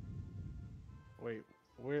 Wait,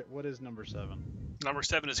 what is number 7? Number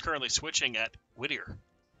 7 is currently switching at Whittier.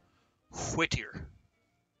 Whittier.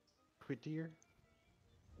 Whittier?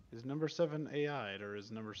 Is number 7 AI'd or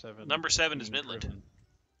is number 7? Number 7 is being Midland. driven?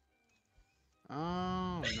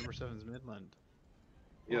 Oh, number 7's Midland.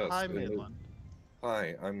 Well, Yes. hi, Midland.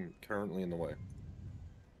 Hi, I'm currently in the way.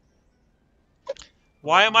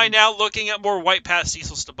 Why am I now looking at more White Pass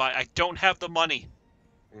diesels to buy? I don't have the money.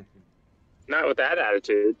 Not with that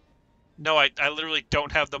attitude. No, I literally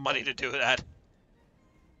don't have the money to do that.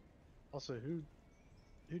 Also, who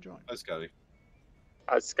joined? Hi, Scotty.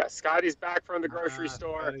 Scotty's back from the grocery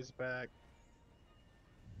store. Scotty's back.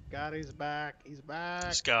 Scotty's back. He's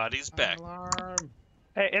back. Scotty's back. Alarm.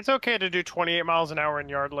 Hey, it's okay to do 28 miles an hour in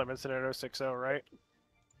yard limits in an 060, right?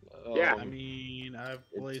 Yeah. I mean, I've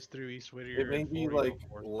blazed through East Whittier. It may at be 40 like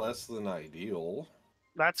before. less than ideal,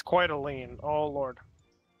 That's quite a lean. Oh lord,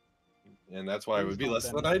 and that's why it would be Please less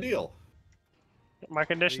don't than bend it. ideal. my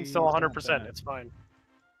condition's Please still don't 100%. bend it. It's fine.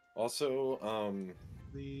 Also,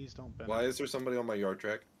 Please don't bend. why is there somebody on my yard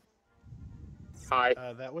track? Hi.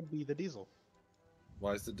 That would be the diesel.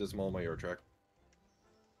 Why is the dismal on my yard track?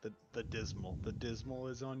 The dismal. The dismal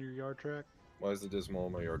is on your yard track. Why is the dismal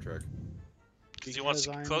on my yard track? Because he wants to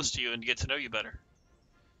get I'm- close to you and get to know you better.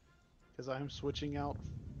 Because I'm switching out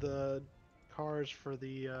the cars for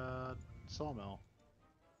the sawmill.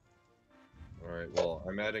 Alright, well,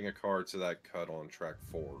 I'm adding a car to that cut on track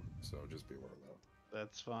 4, so just be aware of that.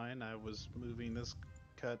 That's fine. I was moving this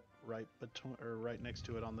cut right between or right next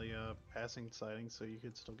to it on the passing siding, so you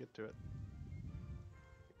could still get to it.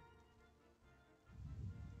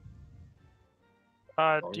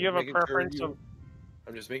 Do you have a Making sure preference you- of?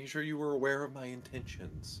 I'm just making sure you were aware of my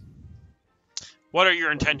intentions. What are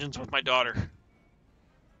your intentions with my daughter?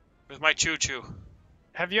 With my choo-choo?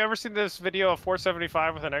 Have you ever seen this video of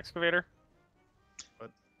 475 with an excavator?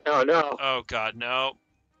 Oh no. Oh god, no.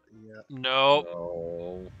 Yeah. No.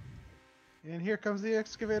 No. And here comes the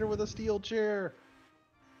excavator with a steel chair.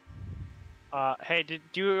 Hey, do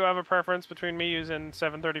you have a preference between me using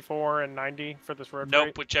 734 and 90 for this road Nope,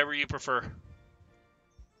 freight? whichever you prefer.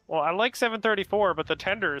 Well, I like 734, but the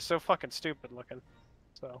tender is so fucking stupid looking.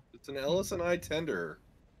 So It's an LS&I tender.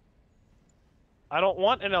 I don't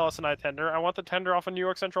want an LS&I tender. I want the tender off of New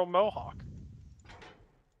York Central Mohawk.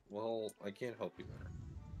 Well, I can't help you there.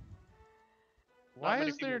 Not Why many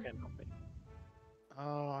is people there? can help me.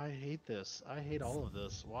 Oh, I hate this. I hate all of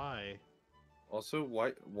this. Why? Also,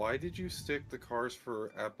 why did you stick the cars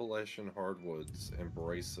for Appalachian Hardwoods and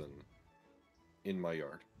Bryson in my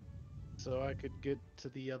yard? So I could get to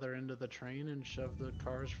the other end of the train and shove the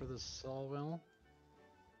cars for the sawmill?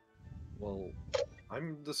 Well,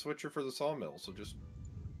 I'm the switcher for the sawmill, so just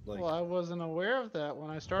like Well, I wasn't aware of that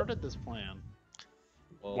when I started this plan.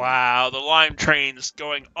 well, Wow, the lime train's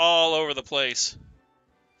going all over the place.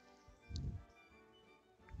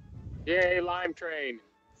 Yay, lime train.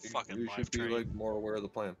 Fucking you lime should be train. like more aware of the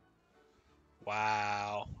plan.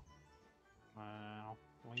 Wow. Wow.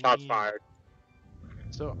 Shots Weird. fired.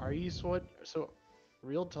 So are you So,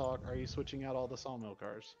 real talk, are you switching out all the sawmill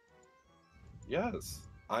cars? Yes,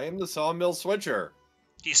 I am the sawmill switcher.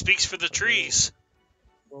 He speaks for the trees.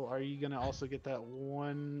 Well, are you gonna also get that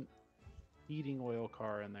one heating oil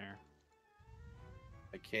car in there?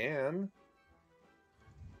 I can.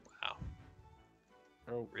 Wow.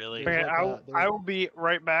 Or Really? there's Okay, like a- I will be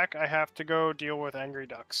right back. I have to go deal with angry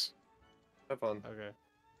ducks. Have fun. Okay.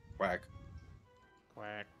 Whack.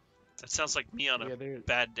 Quack. That sounds like me on a Yeah,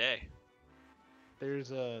 bad day.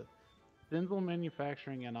 there's a Denzel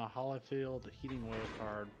Manufacturing and a Hollifield heating oil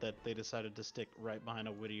car that they decided to stick right behind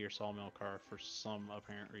a Whittier sawmill car for some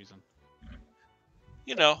apparent reason.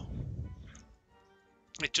 You know,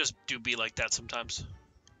 It just do be like that sometimes.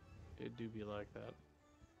 It do be like that.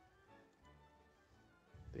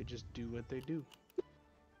 They just do what they do.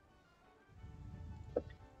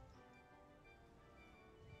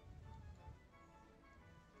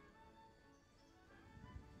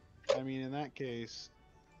 I mean, in that case,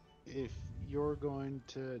 if you're going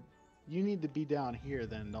to, you need to be down here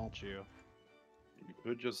then, don't you? You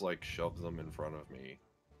could just like shove them in front of me.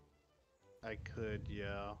 I could,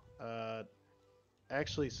 yeah.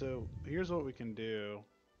 Actually, so here's what we can do.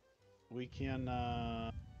 We can,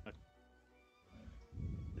 I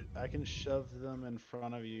can shove them in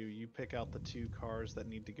front of you. You pick out the 2 cars that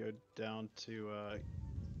need to go down to,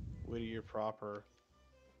 Whittier proper.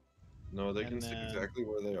 No, they And can stick then- exactly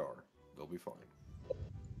where they are. They'll be fine.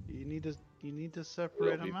 You need to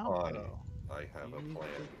separate They'll be them out, fine. though. I have You a need plan.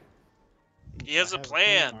 He has I a have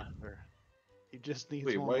plan. Arthur. He just needs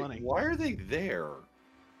Wait, more money. why are they there?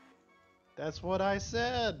 That's what I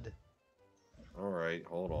said. Alright,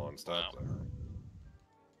 hold on. Stop Wow. there.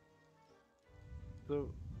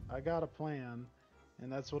 So I got a plan,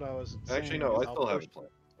 and that's what I was saying. Actually, no, I is I'll still have push- a plan.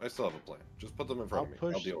 I still have a plan. Just put them in front I'll of me.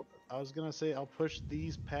 I'll push- deal with it. I was gonna say I'll push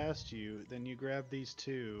these past you, then you grab these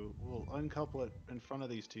 2. We'll uncouple it in front of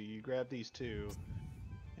these 2. You grab these 2,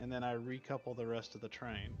 and then I recouple the rest of the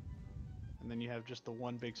train, and then you have just the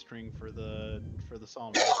one big string for the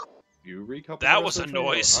sawmill. You recouple That the rest was of a the train,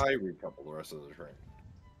 or noise. I recouple the rest of the train.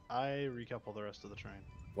 I recouple the rest of the train.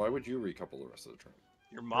 Why would you recouple the rest of the train?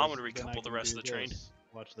 Your mom would 'Cause then I recouple the can rest do of the train. this.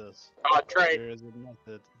 Watch this. Trade. There is a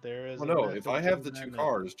method. There is. Well, a no, method if I to have the the 2 madness.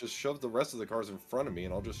 cars, just shove the rest of the cars in front of me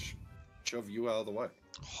and I'll just shove you out of the way.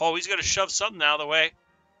 Oh, he's gonna shove something out of the way.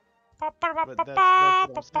 But that's what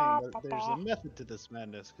I'm saying. There's a method to this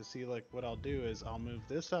madness. Cause see, like what I'll do is I'll move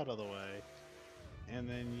this out of the way, and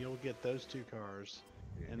then you'll get those 2 cars,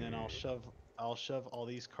 and then I'll shove all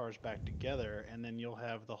these cars back together, and then you'll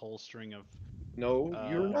have the whole string of. No,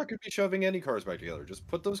 you're not going to be shoving any cars back together. Just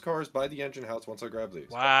put those cars by the engine house once I grab these.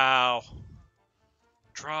 Wow.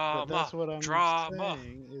 But Drama. that's what I'm Drama.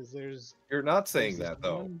 saying. Is there's You're not saying this that,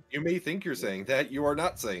 though. one- You may think you're saying that. You are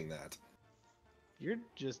not saying that. you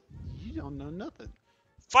don't know nothing.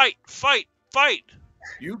 Fight! Fight! Fight!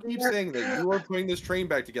 You keep saying that you are putting this train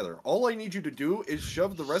back together. All I need you to do is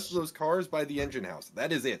shove the rest of those cars by the engine house.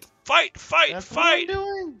 That is it. Fight! Fight! That's what I'm Fight!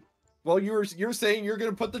 doing. Well, you're saying you're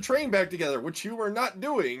going to put the train back together, which you are not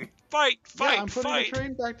doing. Fight! Fight! Yeah, I'm putting Fight! the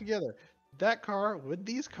train back together. That car with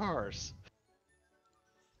these cars.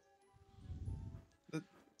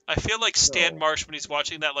 I feel like Stan No. Marsh when he's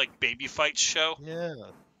watching that like baby fight show. Yeah.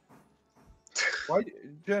 Why,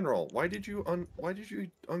 General? Why did you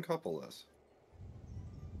uncouple this?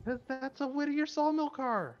 That's a Whittier sawmill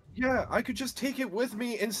car. Yeah, I could just take it with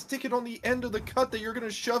me and stick it on the end of the cut that you're going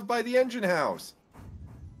to shove by the engine house.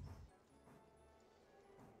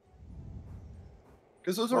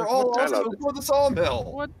 Because those are What- all what- also for the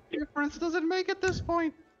sawmill. What difference does it make at this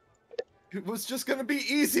point? It was just going to be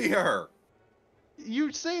easier.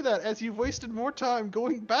 You say that as you've wasted more time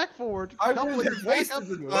going back forward. I coupling wouldn't it have back wasted up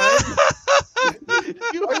the to it. time.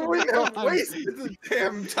 You I have wouldn't have gone- wasted the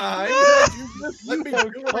damn time. Had you just let me You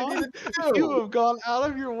have do what I gone- needed to You do. have gone out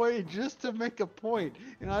of your way just to make a point,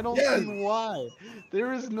 and I don't Yes. see why.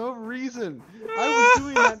 There is no reason. I was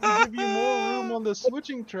doing that to give you more room on the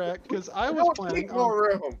switching track because I was Don't planning take on more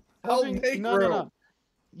room. I'll having- make no, room. no,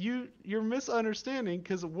 no. You're misunderstanding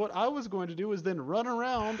because what I was going to do is then run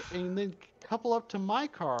around and then couple up to my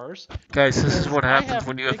cars. Guys, this is Because what I happens have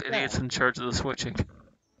when to you have take idiots that. in charge of the switching.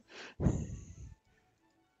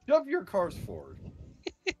 Shove your cars forward.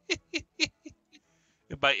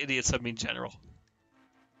 By idiots, I mean general.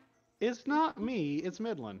 It's not me. It's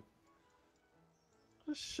Midland.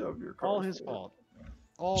 Just shove your cars All his forward. fault.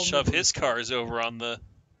 All Shove his cars over on the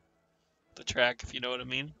track, if you know what I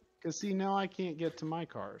mean. Because see, now I can't get to my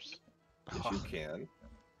cars. Yes, you can.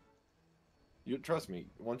 You trust me.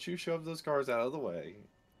 Once you shove those cars out of the way,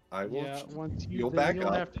 I will. Yeah, once you'll then back you'll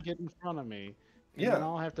up. have to get in front of me. And Yeah, then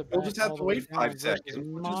I'll have to you'll back just have all to the way wait down 5 versus seconds, which is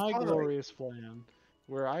my fine. glorious plan,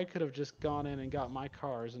 where I could have just gone in and got my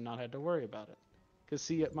cars and not had to worry about it. Because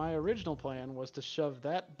see, my original plan was to shove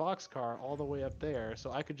that boxcar all the way up there,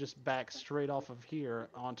 so I could just back straight off of here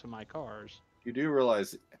onto my cars. You do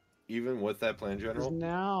realize, even with that plan, 'Cause General.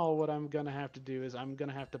 now what I'm gonna have to do is I'm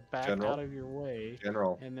gonna have to back General? out of your way,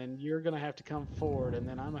 General. and then you're gonna have to come forward, and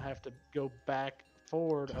then I'm gonna have to go back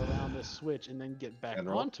forward around this switch, and then get back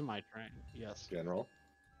General? onto my train. Yes. General.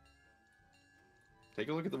 Take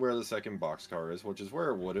a look at where the second boxcar is, which is where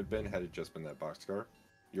it would have been had it just been that boxcar.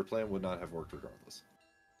 Your plan would not have worked regardless.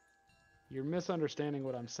 You're misunderstanding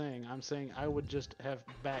what I'm saying. I'm saying I would just have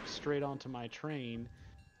backed straight onto my train,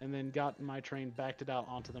 and then got my train, backed it out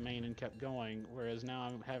onto the main, and kept going. Whereas now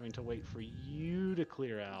I'm having to wait for you to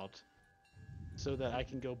clear out, so that I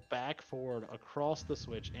can go back forward across the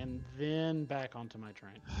switch and then back onto my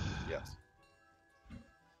train. Yes.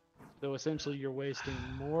 So essentially, you're wasting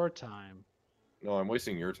more time. No, I'm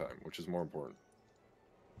wasting your time, which is more important.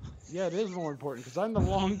 Yeah, it is more important because I'm the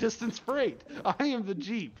long distance freight. I am the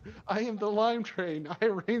Jeep. I am the lime train. I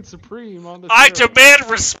reign supreme on the. I ship. demand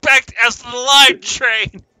respect as the lime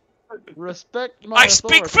train. Respect my I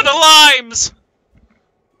speak for the authority. limes.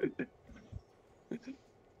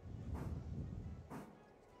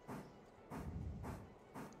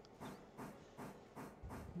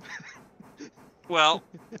 Well,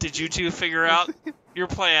 did you two figure out your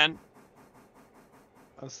plan?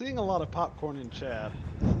 I'm seeing a lot of popcorn in chat.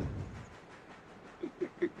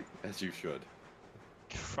 As you should.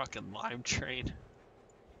 Fucking lime train.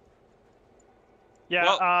 Yeah,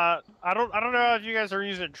 Well- I don't know if you guys are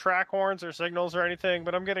using track horns or signals or anything,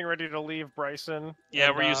 but I'm getting ready to leave Bryson. Yeah,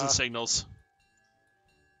 and, we're using signals.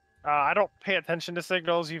 I don't pay attention to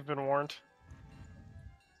signals. You've been warned.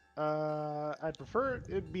 I'd prefer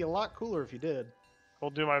it'd be a lot cooler if you did.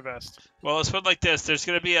 We'll do my best. Well, let's put it like this. There's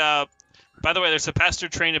going to be a... By the way, there's a passenger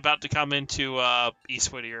train about to come into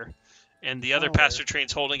East Whittier. And the other Oh, passenger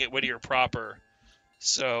train's holding at Whittier proper.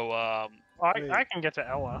 So, Wait. I can get to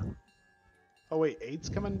Ella. Oh wait, 8's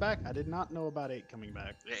coming back? I did not know about 8 coming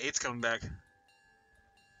back. yeah, 8's coming back.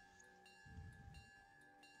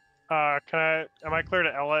 Am I clear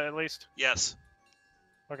to Ella at least? Yes.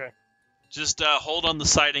 Okay. Just hold on the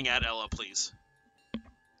siding at Ella, please.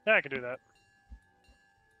 Yeah, I can do that.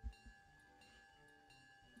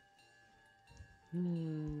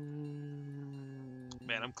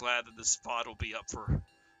 Man, I'm glad that this VOD will be up for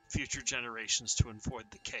future generations to avoid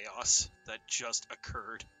the chaos that just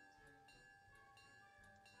occurred.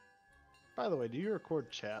 By the way, do you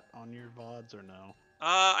record chat on your VODs or no?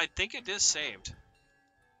 I think it is saved.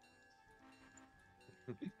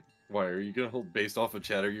 Why are you gonna hold based off of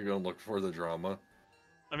chat? Or you're gonna look for the drama?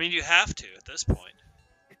 I mean, you have to at this point.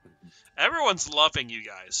 Everyone's loving you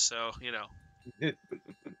guys, so, you know.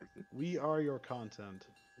 We are your content.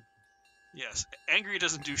 Yes, Angry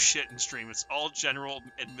doesn't do shit in stream. It's all General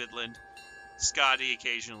and Midland, Scotty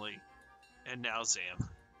occasionally, and now Zam.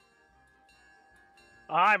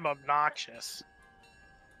 I'm obnoxious.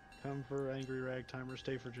 Come for Angry Ragtimer,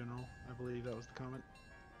 stay for General. I believe that was the comment.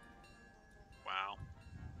 Wow.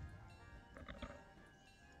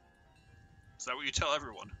 Is that what you tell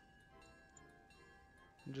everyone?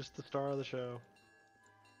 I'm just the star of the show.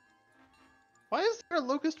 Why is there a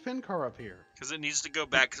Locust Pin car up here? Because it needs to go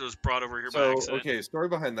back because it was brought over here by So, accident. okay, story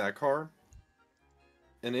behind that car.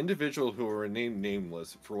 An individual who were named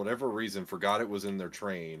nameless, for whatever reason, forgot it was in their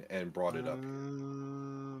train and brought it up.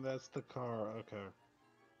 That's the car, okay.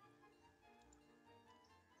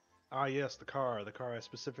 Ah, yes, the car. The car I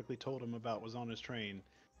specifically told him about was on his train.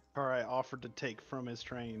 Car I offered to take from his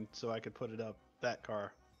train so I could put it up. That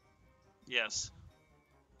car. Yes.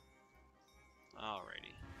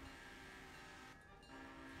 Alrighty.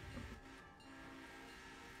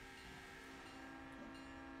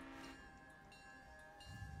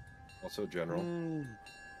 Also, General.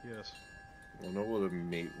 Yes. Well, no,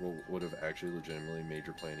 would have actually legitimately made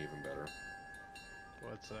your plan even better.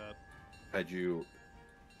 What's that? Had you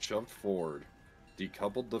shoved forward,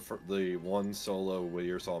 decoupled the one solo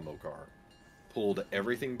Whittier Sawmill car, pulled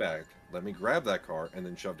everything back, let me grab that car, and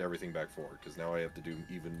then shoved everything back forward, because now I have to do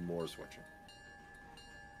even more switching.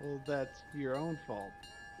 Well, that's your own fault.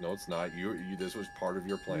 No, it's not. You this was part of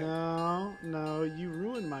your plan. No, you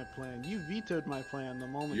ruined my plan. You vetoed my plan the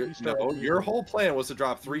moment you started. No, moving. your whole plan was to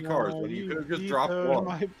drop 3 cars when you could have just dropped one.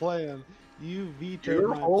 My plan. You vetoed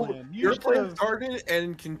my plan. Your plan started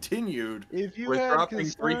and continued If you with had dropping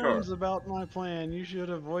 3 concerns cars. about my plan, you should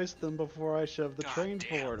have voiced them before I shoved the God train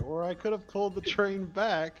damn. forward, or I could have pulled the train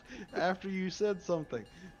back after you said something.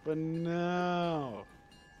 But no,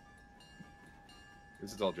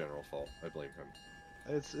 This is all General's fault. I blame him.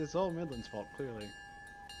 it's all Midland's fault, clearly.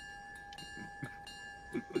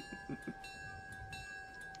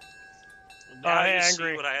 Now Hey, you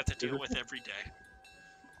Angry. see what I have to deal with every day.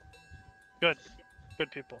 Good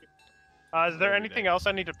people. Is there Every anything day. else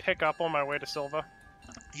I need to pick up on my way to Silva?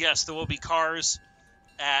 Yes, there will be cars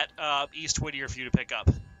at East Whittier for you to pick up.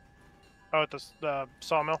 Oh, at the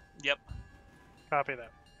sawmill? Yep. Copy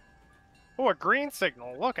that. Oh, a green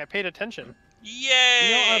signal. Look, I paid attention. You know,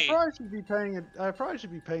 Yay! I probably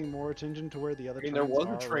should be paying more attention to where the other. I mean, there trains was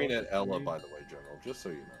a are train at relative to Ella, me. by the way, General, just so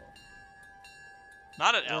you know.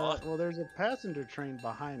 Not at Ella. Well, there's a passenger train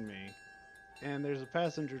behind me, and there's a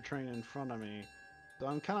passenger train in front of me. So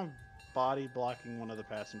I'm kind of body blocking one of the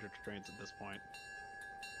passenger trains at this point.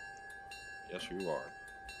 Yes, you are.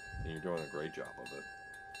 And you're doing a great job of it.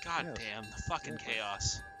 God Yes. damn, the fucking Exactly.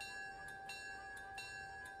 chaos.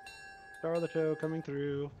 Star of the show coming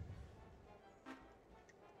through.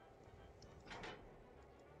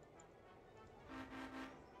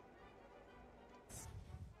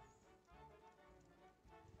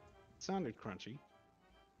 Sounded crunchy.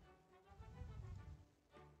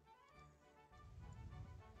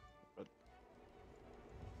 But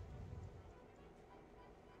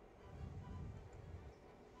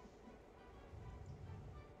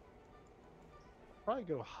probably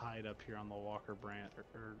go hide up here on the Walker branch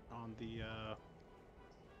or on the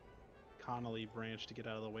Connolly branch to get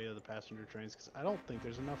out of the way of the passenger trains because I don't think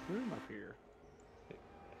there's enough room up here.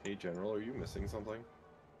 Hey, General, are you missing something?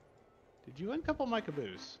 Did you uncouple my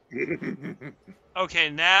caboose? Okay,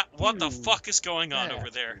 Nat, what the You fuck is going on over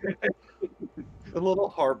bastard. there? A little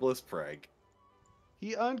harmless prank.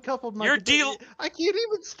 He uncoupled my Your caboose. deal- I can't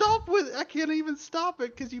even stop with. I can't even stop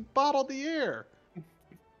it because you bottled the air.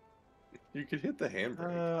 You could hit the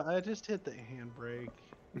handbrake. I just hit the handbrake.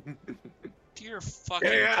 Dear fucking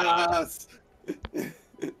Chaos!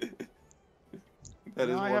 That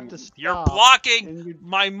is Now I one. have to stop. You're blocking and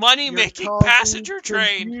my money-making causing passenger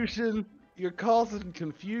train. Confusion. You're causing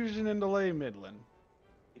confusion and delay, Midland.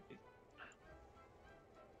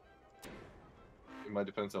 In my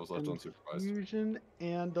defense, I was left unsupervised. Confusion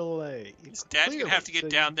and delay. His dad's gonna have to get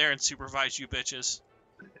down there and supervise you bitches.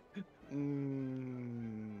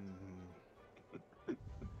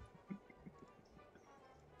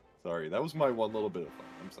 Sorry, that was my one little bit of fun.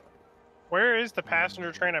 I'm sorry. Where is the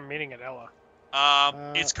passenger train I'm meeting at Ella?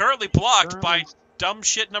 It's currently blocked by Currently- dumb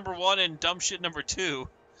shit number 1 and dumb shit number 2.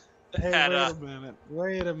 Hey, had, wait a minute.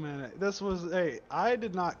 Wait a minute. This was. Hey, I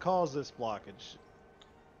did not cause this blockage.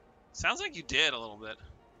 Sounds like you did a little bit.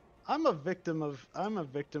 I'm a victim of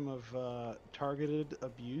targeted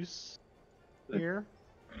abuse here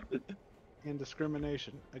and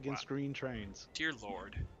discrimination against green trains. Dear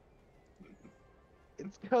Lord.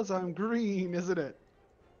 It's because I'm green, isn't it?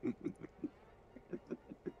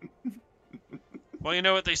 Well, you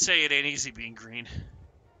know what they say, it ain't easy being green.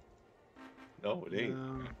 No, it ain't.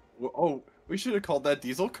 No, Oh, we should have called that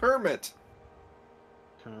Diesel Kermit.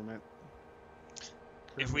 Kermit. If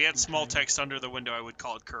Kermit we had the small train. text under the window, I would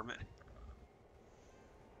call it Kermit.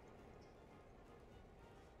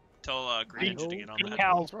 Tell Green Engine to get on Big that.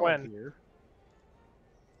 Cal's Throw it when? here.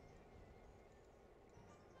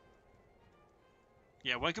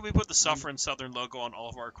 Yeah, when can we put the Suffering Southern logo on all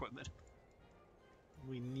of our equipment?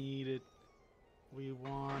 We need it. We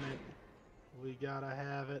want it. We gotta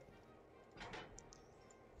have it.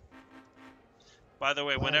 By the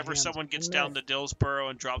way, Glad whenever hands someone gets in down there. to Dillsboro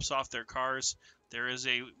and drops off their cars, there is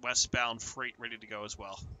a westbound freight ready to go as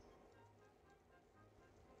well.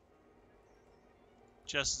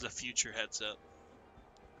 Just as a future heads up.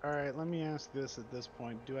 All right, let me ask this at this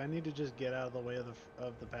point: do I need to just get out of the way of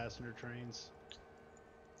the passenger trains?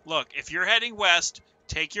 Look, if you're heading west,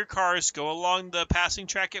 take your cars, go along the passing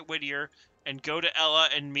track at Whittier, and go to Ella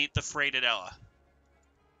and meet the freight at Ella.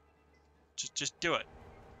 Just do it.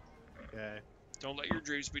 Okay. Don't let your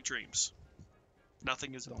dreams be dreams.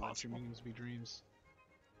 Nothing is Don't let your impossible. memes be dreams.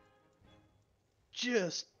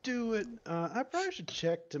 Just do it. I probably should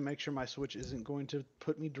check to make sure my switch isn't going to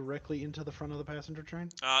put me directly into the front of the passenger train.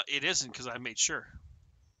 It isn't, because I made sure.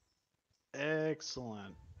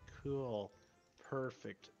 Excellent. Cool.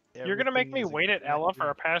 Perfect. You're gonna make me Everything is wait at Ella for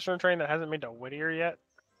a exactly- passenger train that hasn't made to Whittier yet?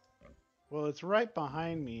 Well, it's right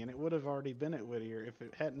behind me, and it would have already been at Whittier if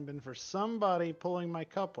it hadn't been for somebody pulling my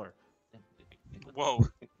coupler. Whoa.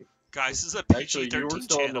 Guys, this is a Actually, you were PG-13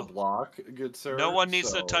 still on channel. the block, good sir. No one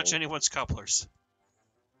needs to so- touch anyone's couplers.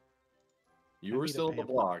 You I were need a still on the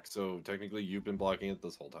pamphlet. block, so technically you've been blocking it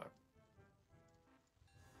this whole time.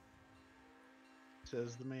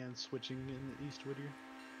 Says the man switching in East Whittier.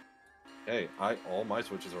 Hey, all my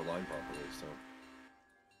switches are lined properly, so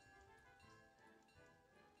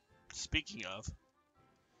Speaking of,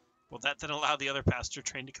 will that then allow the other passenger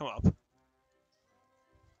train to come up?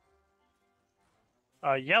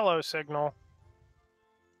 Yellow signal.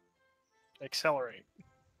 Accelerate.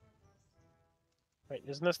 Wait,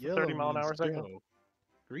 isn't this the Yellow 30 mile an hour means signal? go.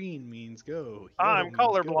 Green means go. Yellow I'm means go.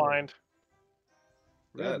 colorblind.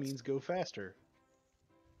 Red That's- means go faster.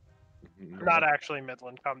 Not actually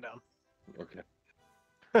Midland. Calm down. Okay.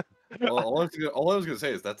 Well, all I was gonna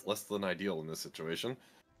say is that's less than ideal in this situation.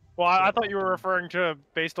 Well, I thought you were referring to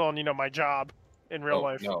based on my job in real Oh,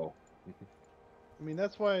 life. no. I mean,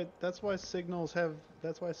 that's why signals have.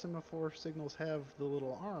 That's why semaphore signals have the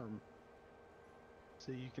little arm.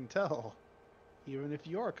 So you can tell. even if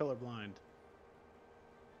you are colorblind.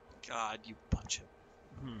 God, you bunch of.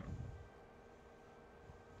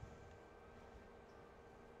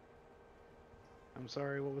 I'm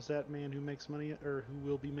sorry, what was that man who makes money, or who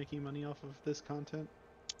will be making money off of this content?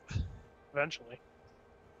 Eventually.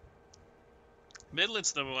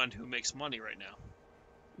 Midland's the one who makes money right now.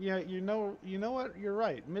 Yeah, you know what? You're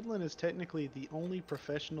right. Midland is technically the only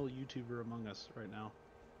professional YouTuber among us right now.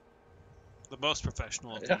 The most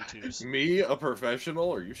professional of the YouTubers. Me, a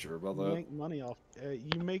professional? Are you sure about You that? make money off.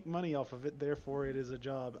 You make money off of it, therefore it is a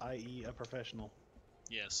job, i.e., a professional.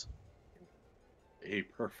 Yes. A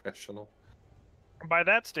professional. By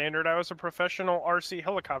that standard, I was a professional RC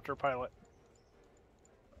helicopter pilot.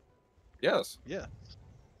 Yes. Yeah.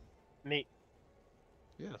 Neat.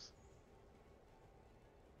 Yes.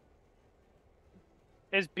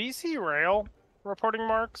 Is BC Rail reporting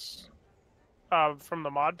marks from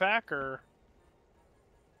the mod pack, or?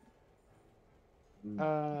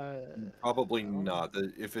 Probably not.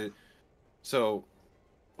 If it, so,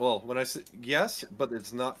 well, when I say yes, but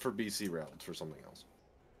it's not for BC Rail. It's for something else.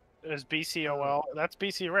 Is BCOL? That's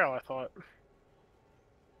BC Rail, I thought.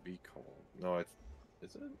 BCOL. No, is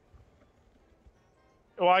it?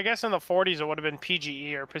 Well, I guess in the 40s it would have been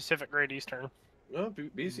PGE or Pacific Great Eastern. No,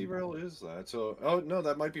 BC Rail is that. So, oh no,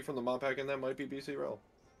 that might be from the mod pack, and that might be BC Rail.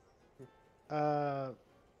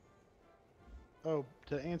 Oh,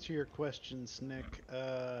 to answer your questions, Nick,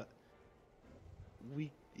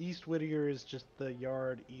 East Whittier is just the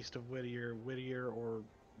yard east of Whittier. Whittier or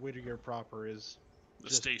Whittier proper is The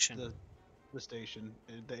just station. The station,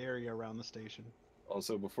 the area around the station.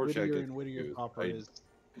 Also, before Whittier Chad gets and Whittier confused, proper is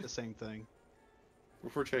the same thing.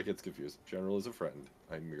 before Chad gets confused, General is a friend.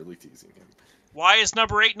 I'm merely teasing him. Why is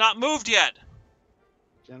number 8 not moved yet?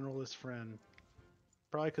 General is friend.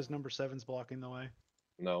 Probably because number 7's blocking the way.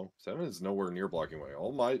 No, 7 is nowhere near blocking way.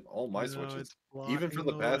 All my No, switches, it's even for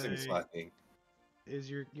the blocking passing way. sliding. Is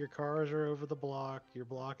your cars are over the block, you're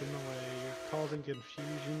blocking the way, you're causing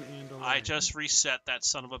confusion and delay. I just reset that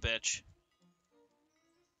son of a bitch.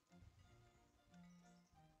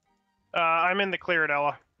 I'm in the clear at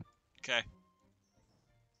Ella. Okay.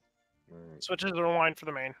 Switches are aligned for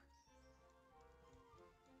the main.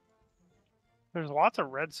 There's lots of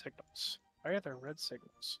red signals. Why are there red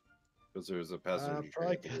signals? Because there's a passenger train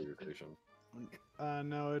probably at the radio station.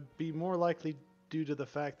 No, it'd be more likely due to the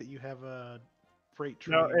fact that you have a freight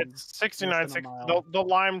train. No, it's 69. less than a mile. The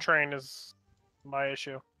lime train is my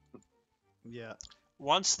issue. Yeah.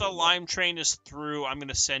 Once the lime train is through, I'm going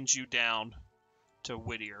to send you down to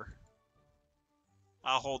Whittier.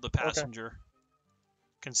 I'll hold the passenger,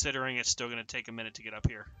 considering it's still going to take a minute to get up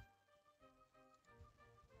here.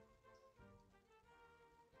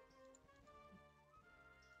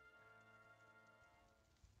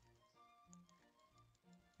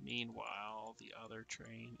 Meanwhile, the other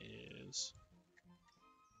train is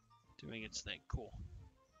doing its thing. Cool.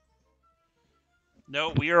 No,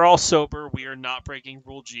 we are all sober. We are not breaking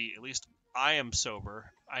Rule G. At least I am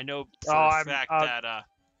sober. I know for a fact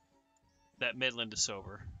that Midland is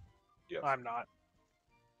sober. Yes. I'm not.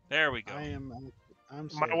 There we go. I'm My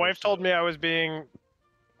sober, wife told so- me I was being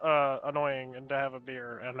annoying and to have a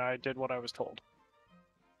beer, and I did what I was told.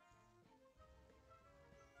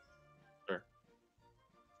 Sure.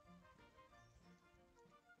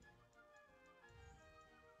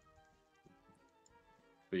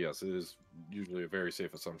 But yes, it is usually a very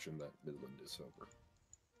safe assumption that Midland is sober.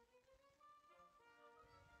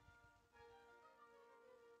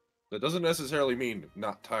 That doesn't necessarily mean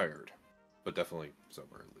not tired, but definitely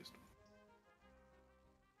sober at least.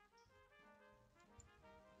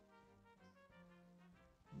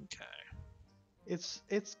 Okay.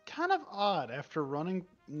 It's kind of odd after running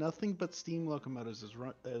nothing but steam locomotives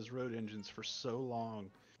as road engines for so long,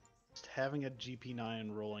 just having a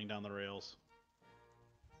GP9 rolling down the rails.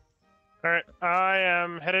 Alright, I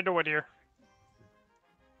am headed to Whittier.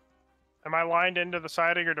 Am I lined into the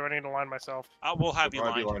siding, or do I need to line myself? We'll have You'll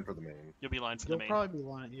you probably lined. be lined for the main. You'll be lined for You'll the main. probably be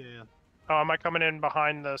lying, yeah. Oh, am I coming in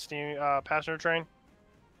behind the steam passenger train?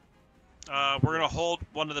 We're gonna hold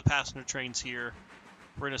one of the passenger trains here.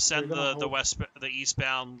 We're gonna send gonna the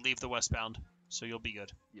eastbound, leave the westbound, so you'll be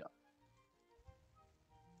good. Yeah.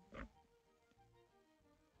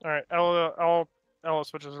 Alright, Ella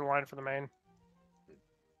switches the line for the main.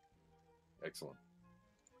 Excellent.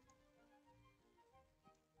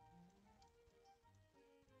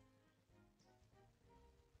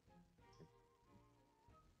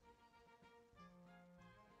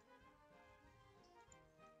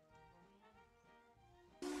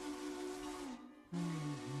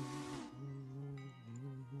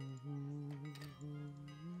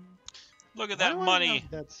 Look at Why that do I money.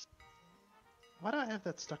 have- Why do I have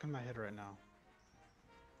that stuck in my head right now?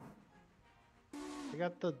 I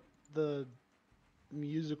got the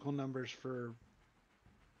musical numbers for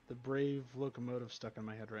the Brave Locomotive stuck in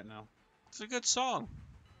my head right now. It's a good song.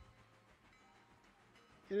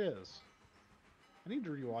 It is. I need to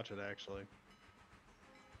rewatch it actually.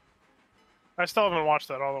 I still haven't watched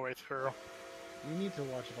that all the way through. You need to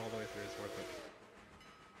watch it all the way through. It's worth it.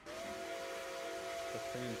 It's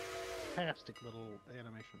a fantastic little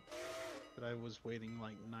animation that I was waiting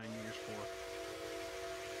like 9 years for.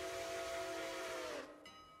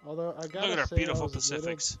 Although I gotta Look at our say, beautiful I was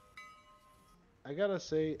Pacifics. I gotta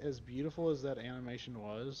say, as beautiful as that animation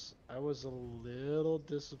was, I was a little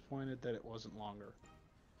disappointed that it wasn't longer.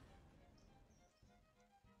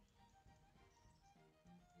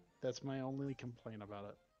 That's my only complaint about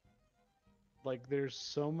it. Like, there's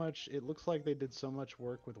so much. It looks like they did so much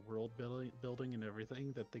work with world building and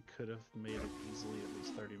everything that they could have made it easily at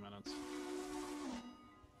least 30 minutes.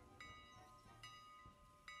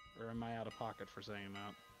 Or am I out of pocket for saying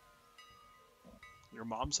that? Your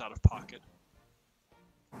mom's out of pocket.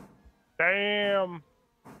 Damn.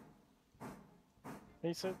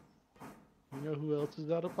 He said, You know who else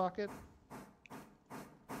is out of pocket?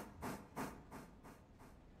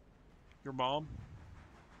 Your mom?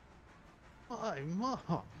 My mom.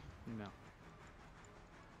 No.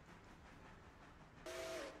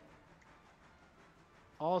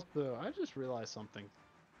 Also, I just realized something.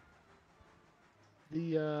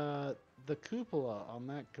 The cupola on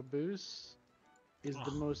that caboose is the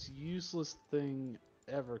Ugh. most useless thing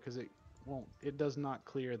ever because it does not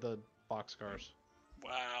clear the boxcars.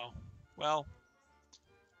 Wow. Well,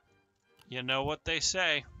 you know what they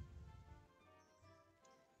say.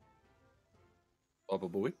 Baba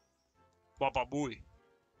Booey. Baba booey.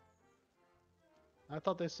 I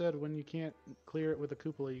thought they said when you can't clear it with a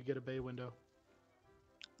cupola, you get a bay window.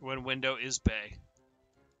 When window is bay.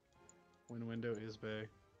 When window is bay.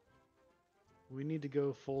 We need to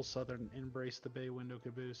go full southern, embrace the bay window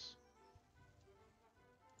caboose.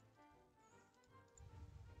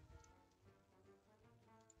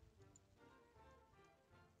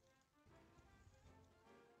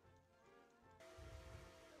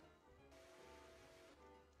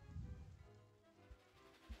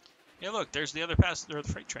 Yeah, look, there's the other passenger, the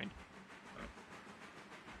freight train.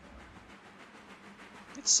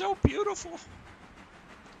 It's so beautiful.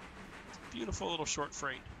 It's a beautiful little short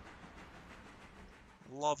freight.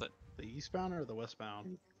 Love it. The eastbound or the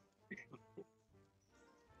westbound?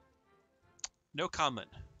 No comment.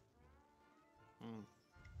 Hmm.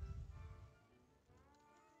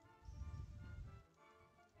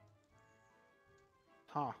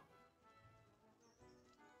 Huh.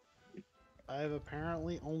 I have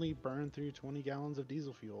apparently only burned through 20 gallons of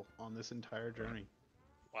diesel fuel on this entire journey.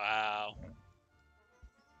 Wow.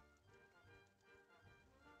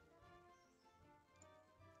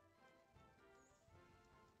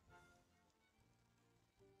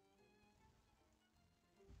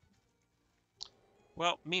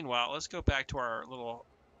 Well, meanwhile, let's go back to our little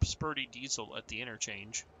spurty diesel at the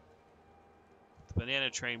interchange. The banana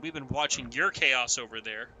train. We've been watching your chaos over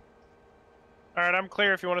there. alright, I'm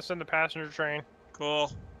clear if you want to send the passenger train.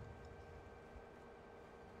 Cool.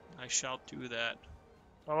 I shall do that.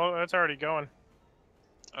 Oh, that's already going.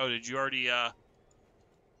 Oh, did you already, I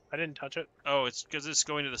didn't touch it. Oh, it's because it's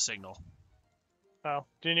going to the signal. Oh,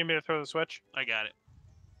 do you need me to throw the switch? I got it.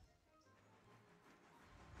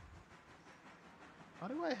 Why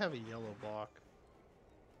do I have a yellow block?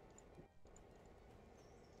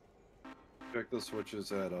 Check the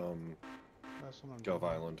switches at That's what I'm Gov doing.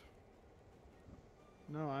 Island.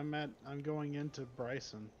 No, I'm going into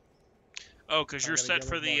Bryson. Oh, because I you're got a set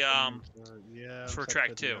for yellow the, block going into- yeah, I'm for set track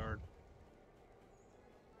the 2. yard.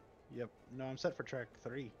 Yep. No, I'm set for track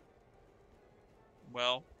 3.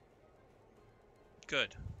 Well,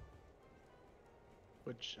 good.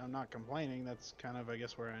 Which I'm not complaining. That's kind of, I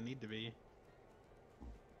guess, where I need to be.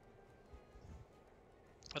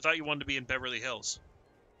 I thought you wanted to be in Beverly Hills.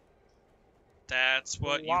 That's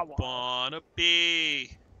what you Wow. wanna be.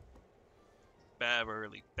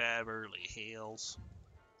 Beverly Hills.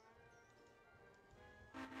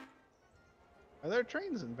 Are there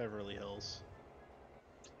trains in Beverly Hills?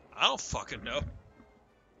 I don't fucking know.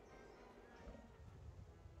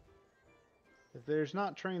 If there's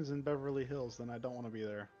not trains in Beverly Hills, then I don't want to be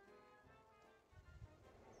there.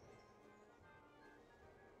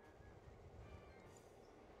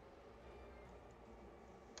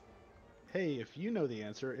 Hey, if you know the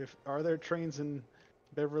answer, are there trains in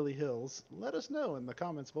Beverly Hills, let us know in the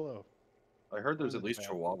comments below. I heard there's On at the least chat.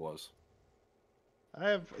 Chihuahuas.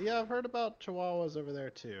 I've heard about Chihuahuas over there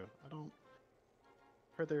too. I don't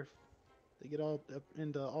heard They get all up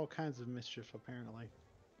into all kinds of mischief apparently.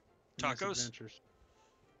 in this Tacos? adventures.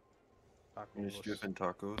 Tacos. Mischief and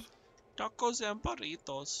tacos. Tacos and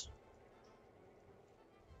burritos.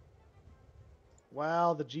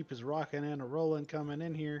 Wow, the Jeep is rocking and a rolling coming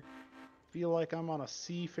in here. Feel like I'm on a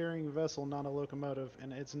seafaring vessel, not a locomotive,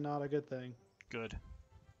 and it's not a good thing. Good.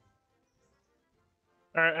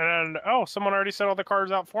 All right, and oh, someone already set all the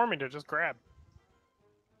cars out for me to just grab.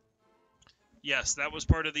 Yes, that was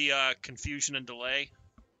part of the confusion and delay.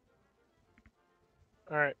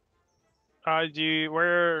 All right.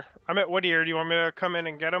 I'm at Whittier. Do you want me to come in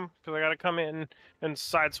and get them? Because I got to come in and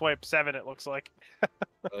sideswipe 7. It looks like.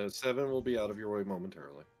 7 will be out of your way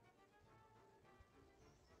momentarily.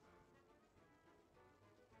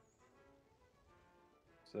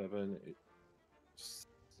 Seven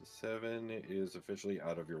is officially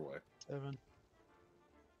out of your way. 7.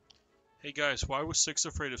 Hey guys, why was 6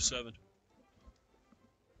 afraid of 7?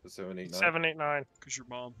 The 7, 8, 9. 7, 8, 9. Because your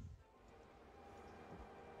mom.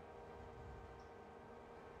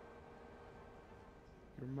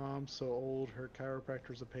 Your mom's so old, her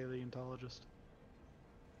chiropractor's a paleontologist.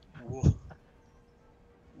 Whoa.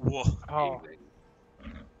 Whoa. Oh,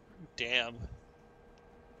 Damn.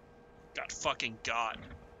 Got fucking got.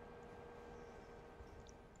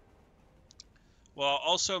 Well, I'll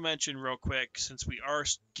also mention real quick, since we are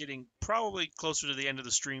getting probably closer to the end of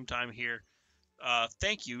the stream time here,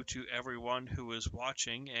 thank you to everyone who is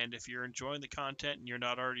watching, and if you're enjoying the content and you're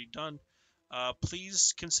not already done,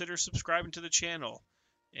 please consider subscribing to the channel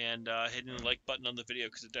and hitting the like button on the video,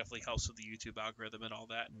 because it definitely helps with the YouTube algorithm and all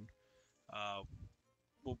that. And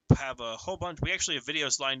we'll have a whole bunch. We actually have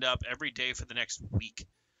videos lined up every day for the next week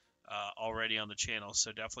already on the channel,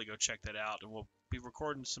 so definitely go check that out. And we'll be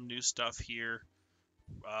recording some new stuff here.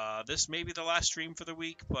 This may be the last stream for the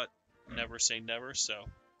week, but never say never, so,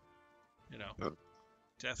 you know,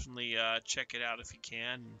 definitely check it out if you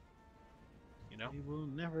can, you know. We will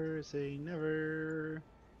never say never.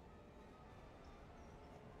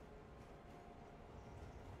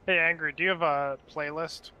 hey, Angry, do you have a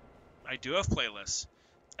playlist? I do have playlists.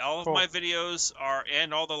 All of Cool. my videos are,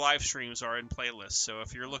 and all the live streams are in playlists, so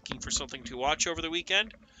if you're looking for something to watch over the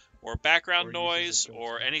weekend, or background Or use as a noise, or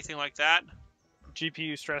filter. anything like that,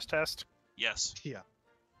 GPU stress test. yes. Yeah.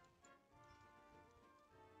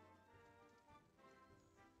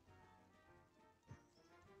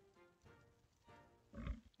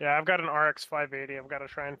 Yeah, I've got an RX 580. I've got to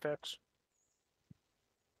try and fix.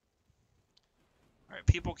 Alright,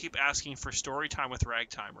 people keep asking for story time with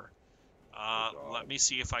Ragtimer. God. Let me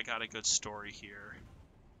see if I got a good story here.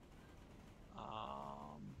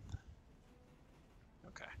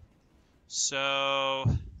 Okay. So,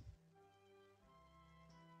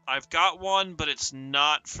 I've got one, but it's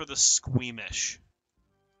not for the squeamish.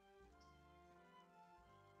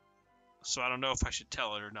 So I don't know if I should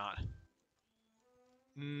tell it or not.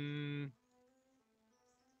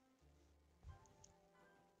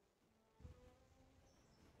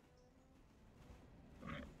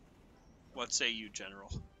 What say you, General?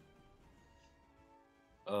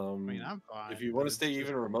 I mean, I'm fine. If you but want to it's stay just-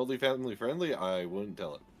 even remotely family friendly, I wouldn't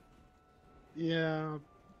tell it. Yeah,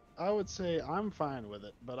 I would say I'm fine with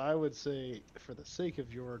it, but I would say for the sake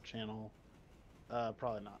of your channel,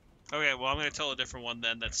 probably not. Okay, well, I'm going to tell a different one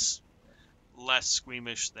then that's less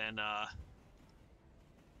squeamish than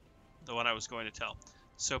the one I was going to tell.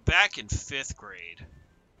 So back in 5th grade,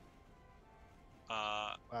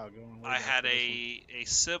 Wow, going way I back had for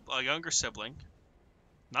this one. a younger sibling,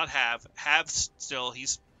 not still,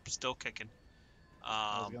 he's still kicking.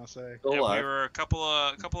 I was gonna say. Still And we alive. were a couple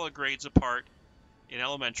of grades apart in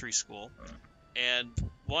elementary school, and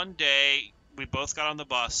one day we both got on the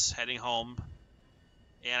bus heading home,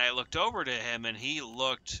 and I looked over to him, and he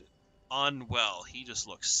looked unwell. He just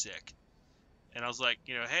looked sick, and I was like,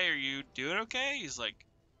 you know, hey, are you doing okay? He's like,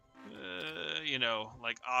 you know,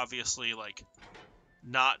 like obviously like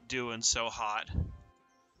not doing so hot,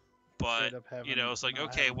 but Straight up you know, it's like, not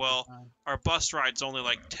okay, having a good well, time. our bus ride's only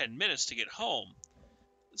like 10 minutes to get home,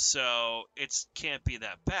 so it can't be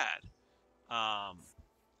that bad.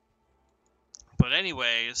 But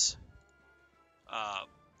anyways,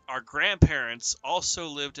 our grandparents also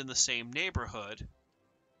lived in the same neighborhood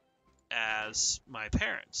as my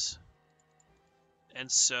parents,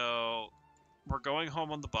 and so we're going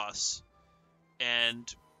home on the bus,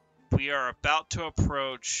 and we are about to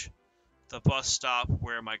approach the bus stop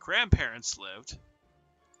where my grandparents lived,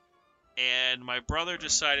 and my brother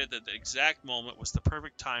decided that the exact moment was the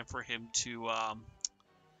perfect time for him to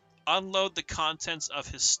unload the contents of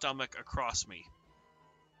his stomach across me.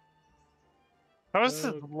 That was a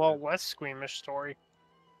Okay. little less squeamish story.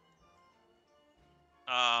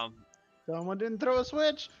 Someone didn't throw a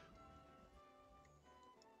switch.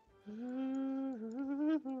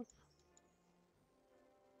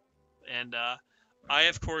 And I,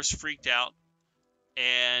 of course, freaked out,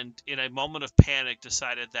 and in a moment of panic,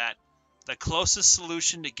 decided that the closest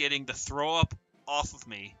solution to getting the throw up off of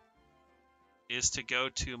me is to go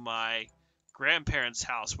to my grandparents'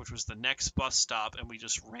 house, which was the next bus stop, and we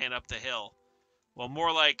just ran up the hill. Well,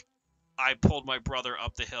 more like I pulled my brother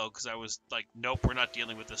up the hill because I was like, nope, we're not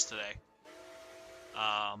dealing with this today.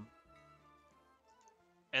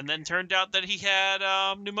 And then turned out that he had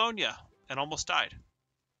pneumonia and almost died.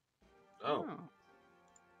 Oh.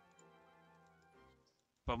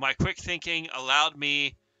 But my quick thinking allowed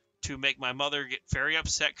me to make my mother get very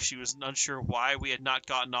upset because she was unsure why we had not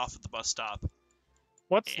gotten off at the bus stop.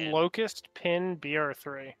 What's And Locust Pin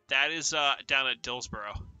BR3? that is down at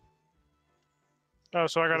Dillsboro. Oh,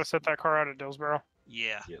 so I gotta set that car out at Dillsboro.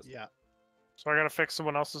 Yeah. Yes. Yeah. So I gotta fix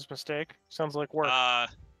someone else's mistake. Sounds like work.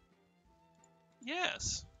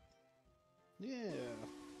 Yes. Yeah.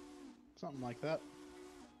 Something like that.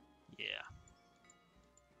 Yeah.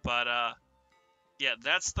 But yeah,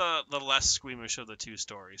 that's the less squeamish of the two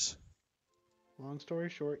stories, Long story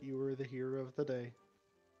short, you were the hero of the day.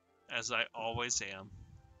 as I always am.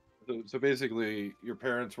 So basically, your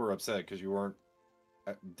parents were upset because you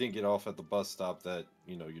didn't get off at the bus stop that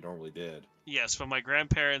you normally did. Yes, but my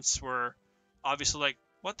grandparents were obviously like,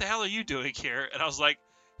 "What the hell are you doing here?" And I was like,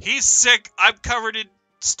 "He's sick. I'm covered in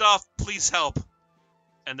stuff. Please help."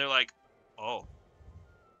 And they're like, "Oh."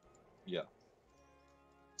 Yeah.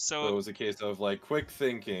 So So it was a case of like quick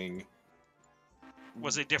thinking.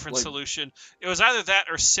 was a different like, solution. It was either that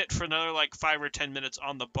or sit for another like 5 or 10 minutes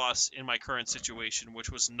on the bus in my current situation, which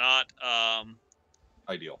was not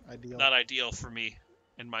Ideal. not ideal for me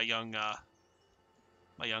in my young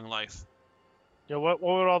life. Yeah, what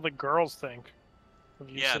would all the girls think? Of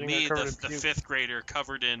you Yeah, sitting me, there covered the in puke? fifth grader,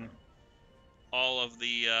 covered in all of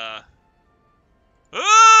the.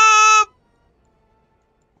 Ah!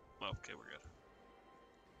 Okay, we're good.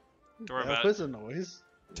 Don't worry That about was it. a noise.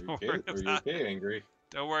 Are you Don't worry okay? Are you about okay, Angry?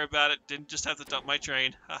 Don't worry about it. Didn't just have to dump my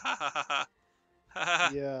train. Ha ha ha ha ha. Ha ha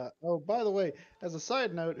ha. Yeah. Oh, by the way, as a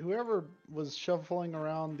side note, whoever was shuffling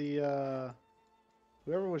around the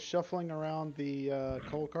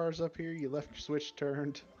coal cars up here, you left your switch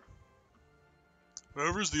turned.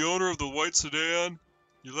 Whoever's the owner of the white sedan,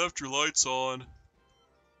 you left your lights on.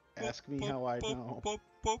 Ask me how I know.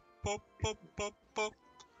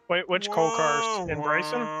 Wait, which coal cars? In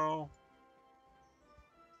Bryson? Wow.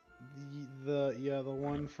 The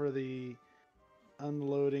one for the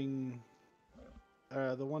unloading,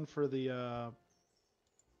 the one for the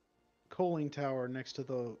coaling tower next to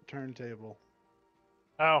the turntable.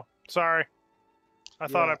 Oh, sorry. I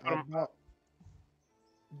thought I put them.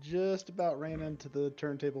 Just about ran into the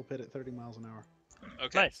turntable pit at 30 miles an hour.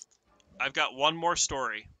 Okay. Nice. I've got one more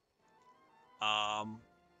story. And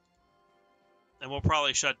we'll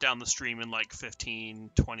probably shut down the stream in like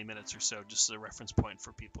 15, 20 minutes or so, just as a reference point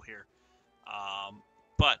for people here.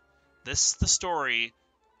 But this is the story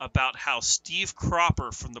about how Steve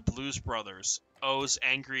Cropper from the Blues Brothers owes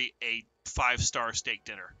Angry a 5-star steak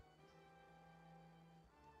dinner.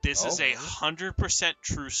 This is a 100%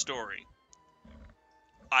 true story.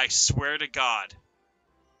 I swear to God.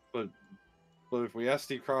 But if we ask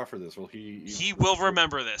Steve Crawford this, will he? He will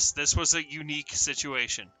remember this. This was a unique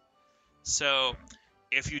situation. So,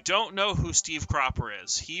 if you don't know who Steve Cropper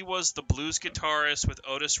is, he was the blues guitarist with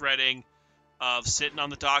Otis Redding of Sitting on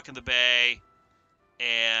the Dock in the Bay,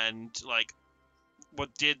 and like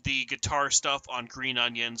what did the guitar stuff on Green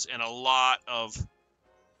Onions, and a lot of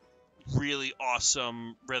really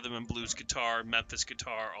awesome rhythm and blues guitar, Memphis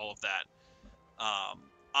guitar, all of that.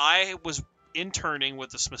 I was interning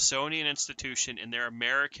with the Smithsonian Institution in their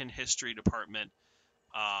American History Department,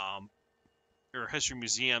 or History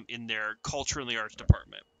Museum in their Culture and the Arts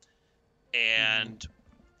Department. And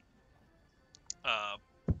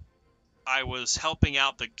I was helping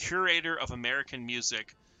out the curator of American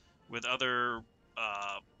music with other,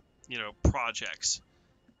 projects.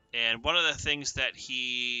 And one of the things that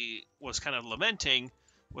he was kind of lamenting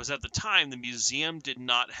was at the time the museum did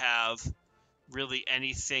not have really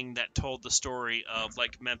anything that told the story of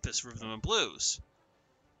like Memphis rhythm and blues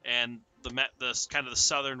and the kind of the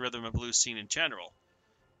southern rhythm and blues scene in general.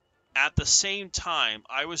 At the same time,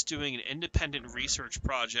 I was doing an independent research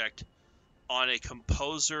project on a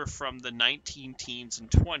composer from the 19 teens and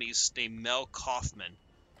 20s named Mel Kaufman.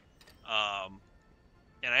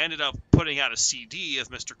 And I ended up putting out a CD of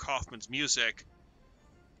Mr. Kaufman's music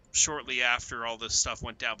shortly after all this stuff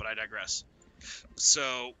went down, but I digress.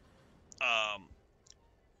 So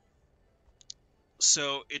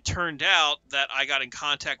So it turned out that I got in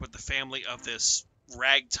contact with the family of this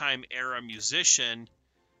ragtime era musician,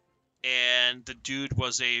 and the dude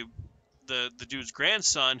was the dude's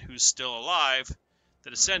grandson, who's still alive,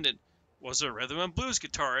 the descendant, was a rhythm and blues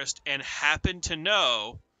guitarist and happened to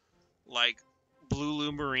know like Blue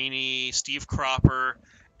Lou Marini, Steve Cropper,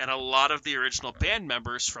 and a lot of the original band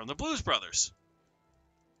members from the Blues Brothers.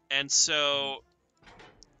 And so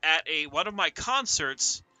at one of my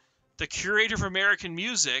concerts, the curator of American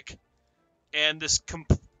music and this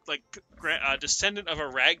descendant of a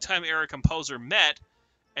ragtime era composer met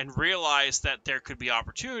and realized that there could be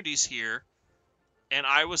opportunities here, and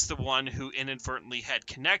I was the one who inadvertently had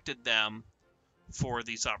connected them for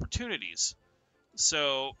these opportunities.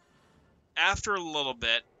 So after a little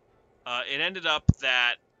bit, it ended up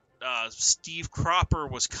that Steve Cropper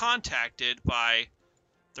was contacted by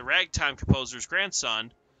the ragtime composer's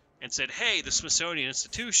grandson and said, hey, the Smithsonian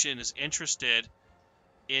Institution is interested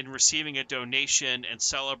in receiving a donation and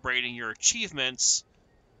celebrating your achievements.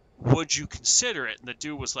 Would you consider it? And the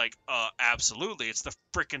dude was like, absolutely. It's the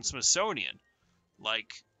frickin' Smithsonian.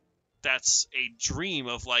 Like, that's a dream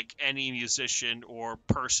of like any musician or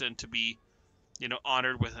person to be,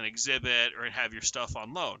 honored with an exhibit or have your stuff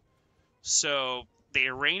on loan. So they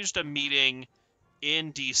arranged a meeting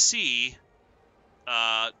in DC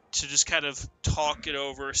to just kind of talk it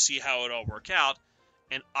over, see how it all work out.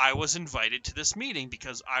 And I was invited to this meeting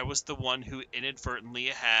because I was the one who inadvertently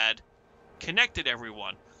had connected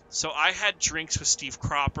everyone. So I had drinks with Steve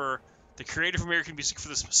Cropper, the creator of American music for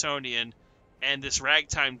the Smithsonian, and this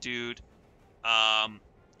ragtime dude.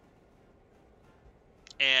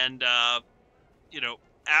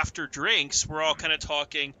 After drinks, we're all kind of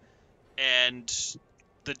talking, and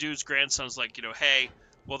the dude's grandson's like, hey,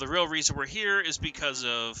 well, the real reason we're here is because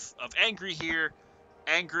of Angry here.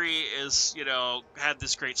 Angry is, had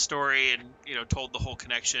this great story and, told the whole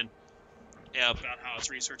connection about how it's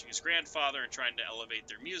researching his grandfather and trying to elevate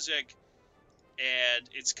their music. And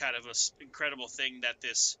it's kind of an incredible thing that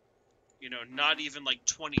this, not even like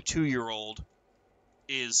 22-year-old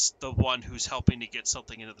is the one who's helping to get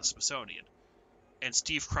something into the Smithsonian. And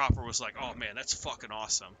Steve Cropper was like, oh man, that's fucking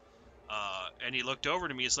awesome. And he looked over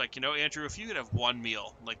to me, he's like, Andrew, if you could have one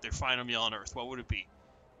meal, like their final meal on earth, what would it be?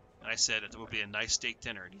 And I said, it would be a nice steak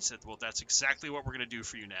dinner. And he said, well, that's exactly what we're going to do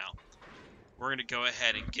for you now. We're going to go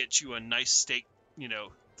ahead and get you a nice steak,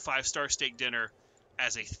 5-star steak dinner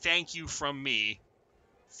as a thank you from me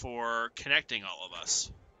for connecting all of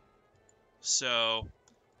us. So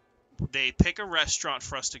they pick a restaurant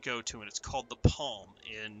for us to go to, and it's called The Palm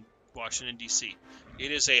in Washington, D.C.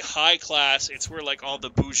 It is a high class. It's where like all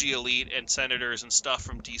the bougie elite and senators and stuff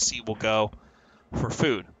from D.C. will go for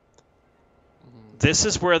food. This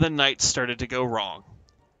is where the night started to go wrong.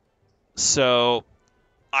 So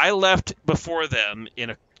I left before them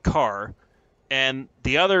in a car, and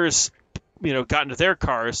the others, got into their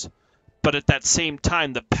cars. But at that same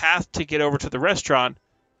time, the path to get over to the restaurant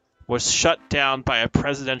was shut down by a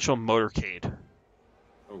presidential motorcade.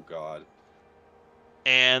 Oh, God.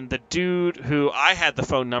 And the dude who I had the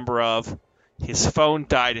phone number of, his phone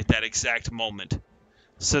died at that exact moment.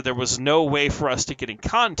 So there was no way for us to get in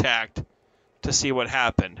contact to see what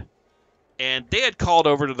happened. And they had called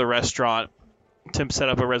over to the restaurant to set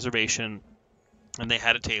up a reservation, and they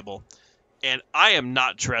had a table. And I am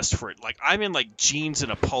not dressed for it. Like, I'm in like jeans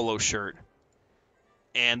and a polo shirt.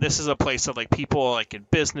 And this is a place that like people like in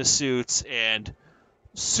business suits and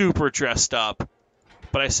super dressed up.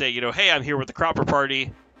 But I say, hey, I'm here with the Cropper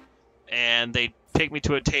party, and they take me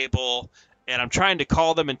to a table, and I'm trying to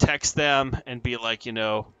call them and text them and be like,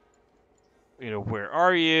 where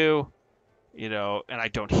are you? And I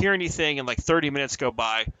don't hear anything, and like 30 minutes go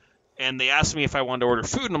by, and they ask me if I wanted to order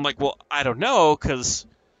food, and I'm like, well, I don't know, because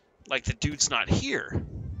like the dude's not here.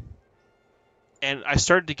 And I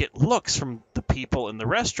started to get looks from the people in the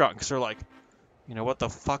restaurant, because they're like, what the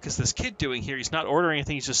fuck is this kid doing here? He's not ordering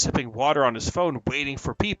anything. He's just sipping water on his phone, waiting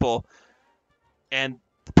for people. And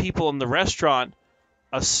the people in the restaurant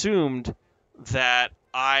assumed that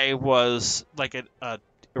I was like a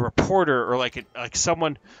reporter or like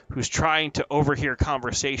someone who's trying to overhear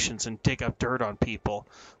conversations and dig up dirt on people.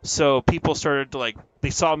 So people started to they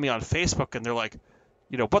saw me on Facebook and they're like,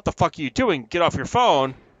 what the fuck are you doing? Get off your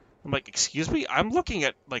phone. I'm like, excuse me? I'm looking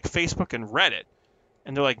at like Facebook and Reddit.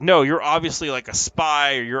 And they're like, no, you're obviously like a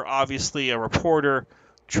spy, or you're obviously a reporter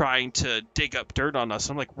trying to dig up dirt on us.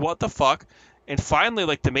 I'm like, what the fuck? And finally,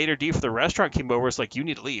 like the maitre d' for the restaurant came over, was like, you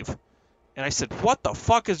need to leave. And I said, what the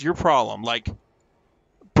fuck is your problem?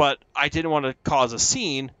 But I didn't want to cause a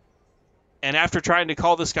scene. And after trying to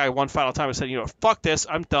call this guy one final time, I said, fuck this,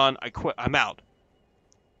 I'm done, I quit, I'm out.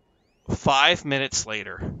 5 minutes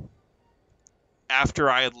later, after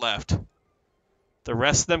I had left, the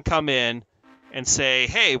rest of them come in and say,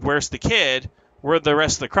 "Hey, where's the kid? Where'd the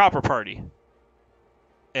rest of the Cropper party?"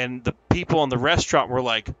 And the people in the restaurant were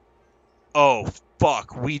like, "Oh,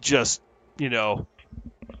 fuck, we just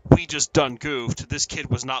done goofed. This kid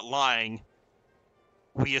was not lying.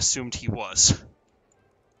 We assumed he was."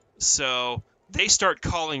 So they start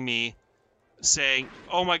calling me saying,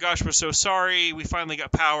 "Oh my gosh, we're so sorry. We finally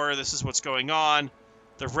got power. This is what's going on.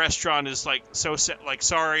 The restaurant is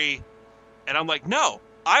sorry." And I'm like, "No,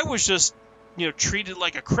 I was just, treated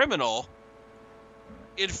like a criminal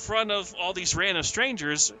in front of all these random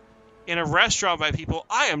strangers in a restaurant by people.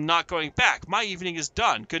 I am not going back. My evening is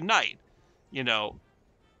done. Good night."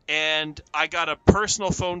 And I got a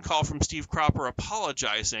personal phone call from Steve Cropper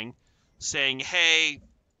apologizing, saying, "Hey,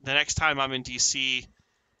 the next time I'm in DC,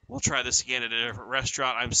 we'll try this again at a different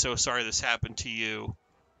restaurant. I'm so sorry this happened to you.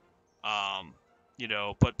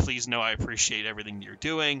 But please know I appreciate everything you're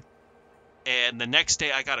doing." And the next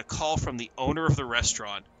day I got a call from the owner of the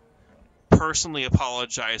restaurant personally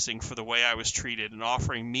apologizing for the way I was treated and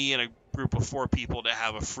offering me and a group of 4 people to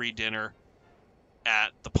have a free dinner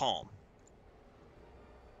at the Palm.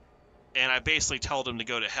 And I basically told him to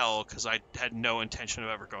go to hell because I had no intention of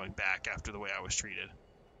ever going back after the way I was treated.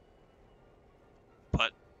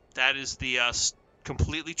 But that is the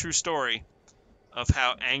completely true story of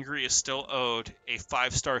how Angry is still owed a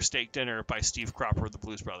 5-star steak dinner by Steve Cropper of the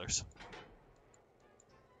Blues Brothers.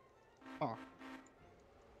 Oh.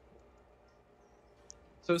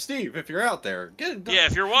 So, Steve, if you're out there, get it done. Yeah,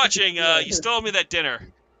 if you're watching, you still owe me that dinner.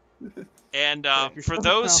 And for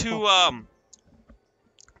those who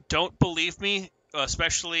don't believe me,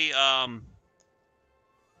 especially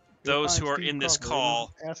those who are in this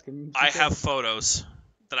call, I have photos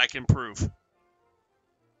that I can prove.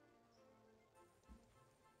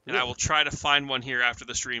 And I will try to find one here after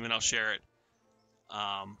the stream, and I'll share it.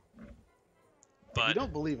 If you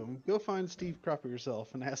don't believe him, go find Steve Cropper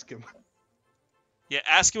yourself and ask him. Yeah,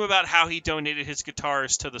 ask him about how he donated his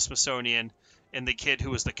guitars to the Smithsonian and the kid who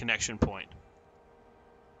was the connection point.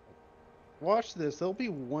 Watch this. There'll be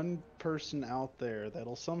one person out there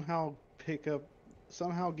that'll somehow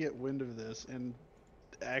get wind of this and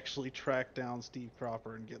actually track down Steve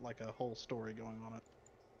Cropper and get like a whole story going on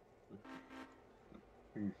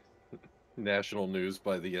it. National news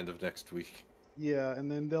by the end of next week. Yeah, and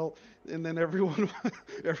then everyone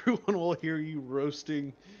will hear you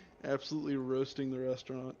absolutely roasting the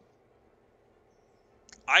restaurant.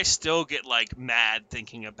 I still get mad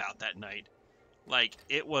thinking about that night.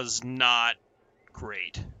 It was not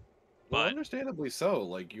great. Well, But understandably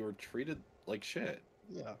so. You were treated like shit.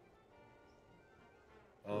 Yeah.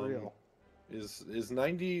 For real. Is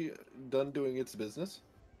 90 done doing its business?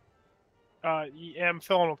 Yeah, I'm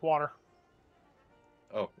filling with water.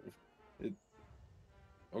 Oh.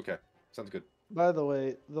 Okay. Sounds good. By the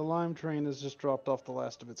way, the Lime train has just dropped off the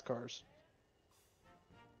last of its cars.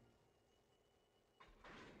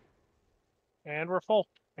 And we're full.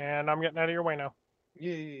 And I'm getting out of your way now.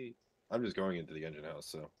 Yay. I'm just going into the engine house,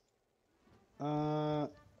 so.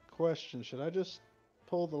 Question. Should I just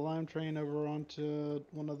pull the Lime train over onto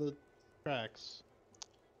one of the tracks?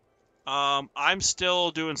 I'm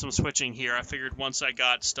still doing some switching here. I figured once I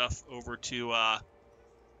got stuff over to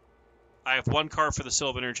I have 1 car for the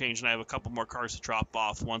Silva Interchange, and I have a couple more cars to drop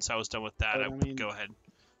off. Once I was done with that, I would go ahead.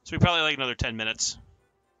 So we probably another 10 minutes.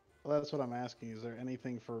 Well, that's what I'm asking. Is there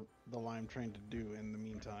anything for the Lime train to do in the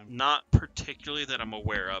meantime? Not particularly that I'm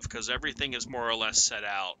aware of, because everything is more or less set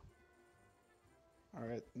out. All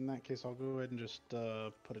right. In that case, I'll go ahead and just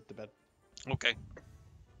put it to bed. Okay.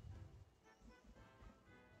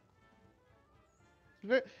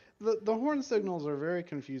 The horn signals are very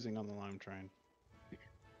confusing on the Lime train.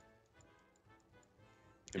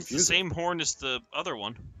 It's the same horn as the other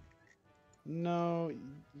one. No,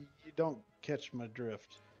 you don't catch my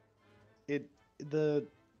drift.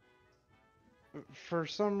 For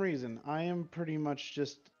some reason, I am pretty much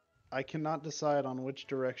I cannot decide on which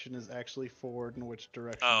direction is actually forward and which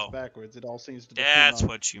direction is backwards. It all seems to depend That's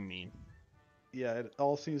what you mean. Yeah, it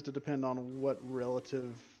all seems to depend on what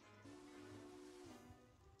relative...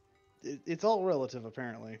 It's all relative,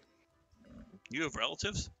 apparently. You have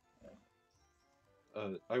relatives?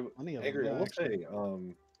 Angry, I will say,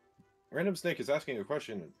 Random Snake is asking a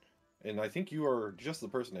question, and I think you are just the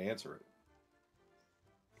person to answer it.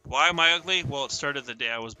 Why am I ugly? Well, it started the day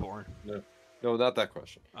I was born. No, not that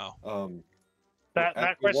question. Oh.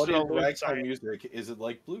 That question. What is ragtime music? Is it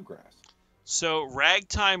like bluegrass? So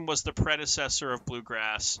ragtime was the predecessor of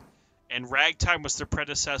bluegrass, and ragtime was the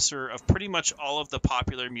predecessor of pretty much all of the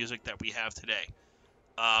popular music that we have today.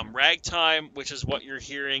 Ragtime, which is what you're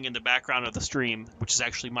hearing in the background of the stream, which is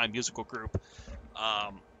actually my musical group,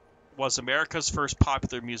 was America's first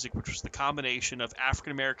popular music, which was the combination of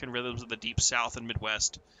African American rhythms of the Deep South and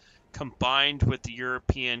Midwest, combined with the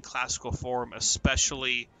European classical form,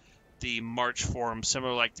 especially the march form,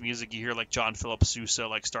 similar like the music you hear like John Philip Sousa,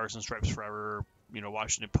 like Stars and Stripes Forever,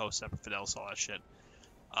 Washington Post, Epic Fidelis, all that shit.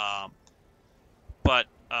 But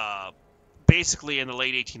basically in the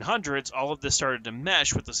late 1800s, all of this started to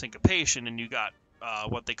mesh with the syncopation, and you got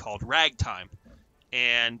what they called ragtime.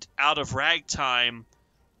 And out of ragtime,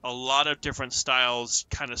 a lot of different styles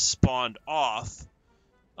kind of spawned off,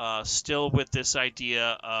 still with this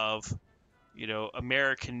idea of,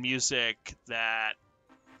 American music that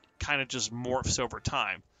kind of just morphs over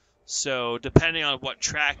time. So depending on what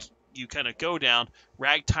track you kind of go down,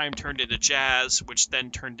 ragtime turned into jazz, which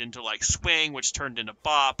then turned into like swing, which turned into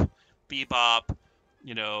bop, bebop,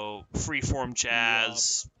 freeform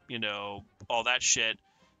jazz, all that shit.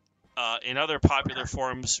 In other popular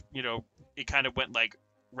forms, it kind of went like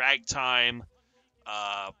ragtime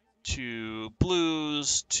to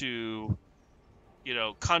blues to,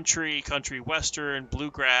 country western,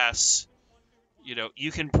 bluegrass.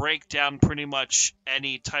 You can break down pretty much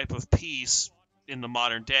any type of piece in the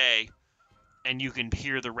modern day, and you can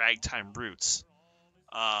hear the ragtime roots.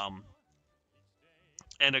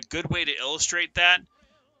 And a good way to illustrate that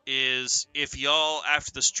is if y'all,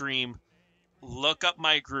 after the stream, look up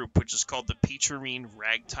my group, which is called the Peacherine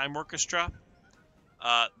Ragtime Orchestra.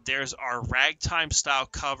 There's our ragtime style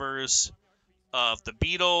covers of the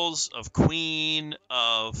Beatles, of Queen,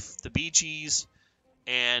 of the Bee Gees,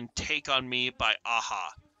 and Take on Me by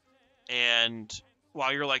Aha. And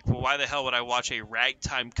while you're like, well, why the hell would I watch a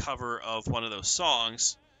ragtime cover of one of those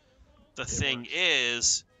songs? The thing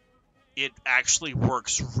is, it actually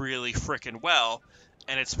works really freaking well.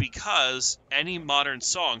 And it's because any modern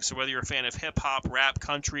song, so whether you're a fan of hip hop, rap,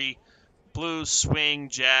 country, blues, swing,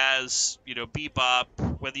 jazz, bebop,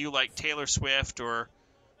 whether you like Taylor Swift or,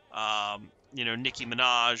 Nicki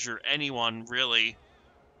Minaj or anyone really,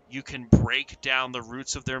 you can break down the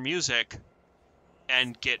roots of their music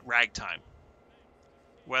and get ragtime.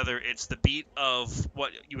 Whether it's the beat of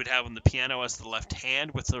what you would have on the piano as the left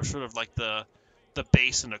hand with the sort of like the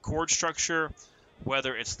bass and the chord structure,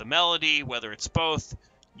 whether it's the melody, whether it's both,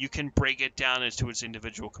 you can break it down into its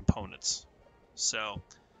individual components. So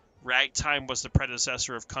ragtime was the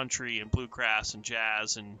predecessor of country and bluegrass and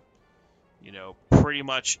jazz and, pretty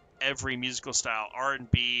much every musical style,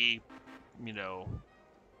 R&B,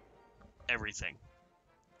 everything.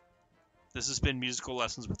 This has been Musical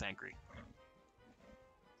Lessons with Angry.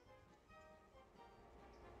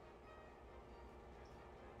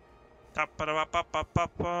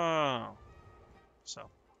 So.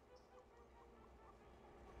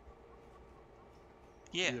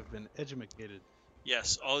 Yeah. You have been edumacated.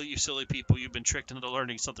 Yes, all you silly people, you've been tricked into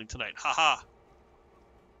learning something tonight. Ha ha.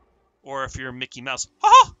 Or if you're Mickey Mouse,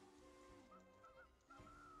 ha ha.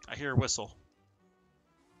 I hear a whistle.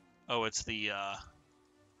 Oh, it's the,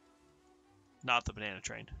 not the banana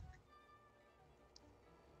train.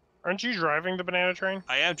 Aren't you driving the banana train?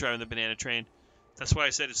 I am driving the banana train. That's why I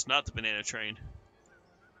said it's not the banana train.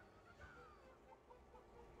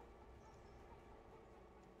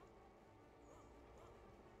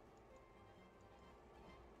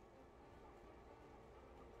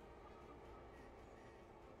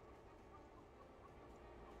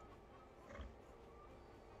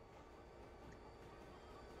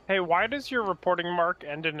 Hey, why does your reporting mark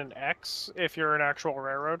end in an X if you're an actual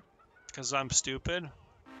railroad? Because I'm stupid.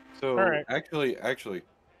 So Alright. actually,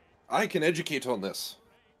 I can educate on this.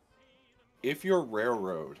 If your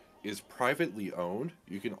railroad is privately owned,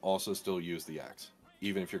 you can also still use the X,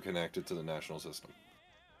 even if you're connected to the national system.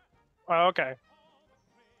 Oh, okay.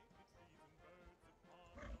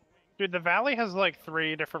 Dude, the Valley has like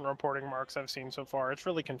 3 different reporting marks I've seen so far. It's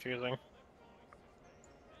really confusing.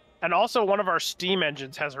 And also, one of our steam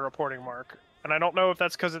engines has a reporting mark. And I don't know if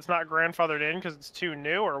that's because it's not grandfathered in because it's too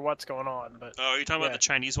new or what's going on. But Oh, are you talking Yeah. about the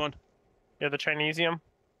Chinese one? yeah, the Chinesium.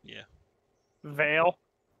 Yeah. Vale.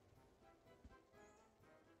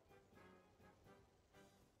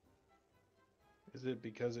 Is it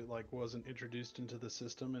because it wasn't introduced into the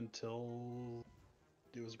system until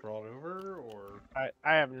it was brought over, or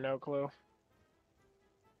I have no clue.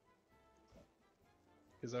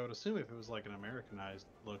 because I would assume if it was like an Americanized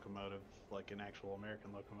locomotive, like an actual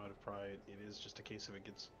American locomotive, probably it is just a case of it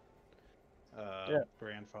gets Yeah.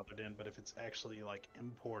 grandfathered in. But if it's actually like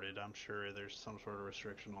imported, I'm sure there's some sort of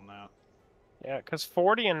restriction on that. Yeah, because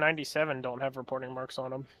 40 and 97 don't have reporting marks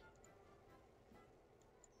on them.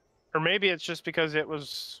 Or maybe it's just because it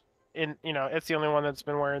was it's the only one that's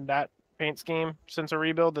been wearing that paint scheme since a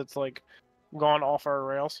rebuild that's like gone off our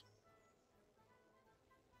rails.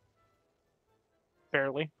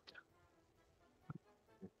 Barely.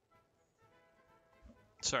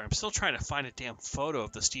 Sorry, I'm still trying to find a damn photo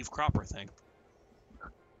of the Steve Cropper thing.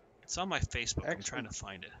 It's on my Facebook. I'm trying to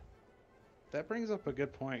find it. That brings up a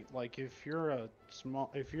good point. Like, if you're a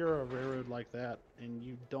railroad like that, and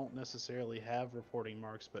you don't necessarily have reporting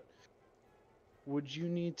marks, but would you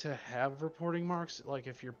need to have reporting marks? Like,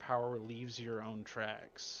 if your power leaves your own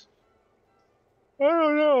tracks? I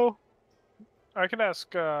don't know. I can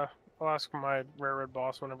ask. I'll ask my railroad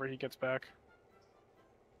boss whenever he gets back.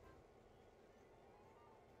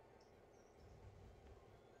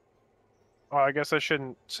 Oh, I guess I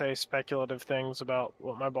shouldn't say speculative things about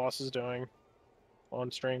what my boss is doing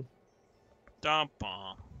on stream. Dump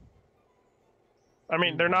bomb. I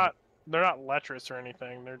mean, they're not letrous or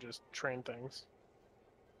anything. They're just train things.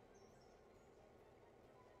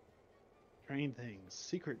 Train things,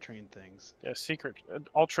 secret train things. Yeah, secret,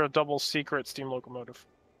 ultra double secret steam locomotive.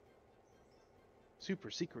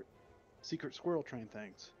 Super secret squirrel train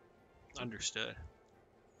things. Understood.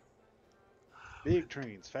 Big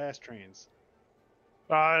trains, fast trains.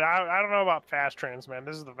 I don't know about fast trains, man.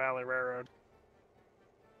 This is the Valley Railroad.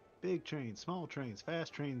 Big trains, small trains,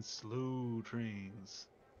 fast trains, slow trains.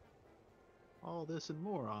 All this and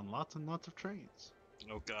more on lots and lots of trains.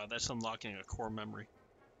 Oh god, that's unlocking a core memory.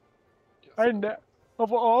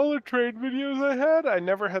 Of all the train videos I had, I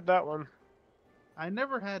never had that one. I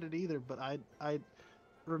never had it either, but I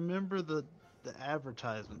remember the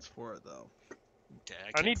advertisements for it though.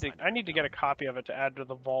 Okay, I need to get a copy of it to add to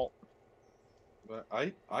the vault. But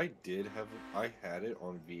I had it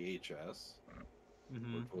on VHS, which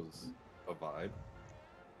was a vibe.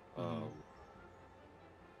 And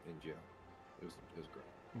yeah, it was great.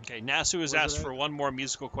 Okay, Nasu has asked for one more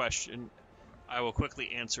musical question. I will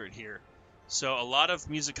quickly answer it here. So a lot of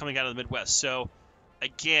music coming out of the Midwest. So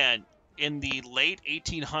again, in the late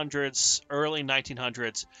 1800s, early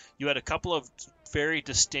 1900s, you had a couple of very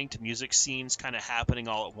distinct music scenes kind of happening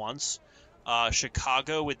all at once.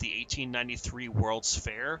 Chicago with the 1893 World's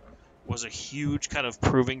Fair was a huge kind of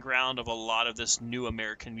proving ground of a lot of this new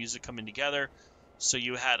American music coming together. So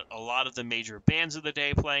you had a lot of the major bands of the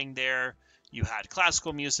day playing there. You had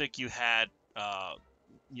classical music. You had,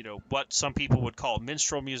 what some people would call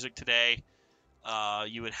minstrel music today.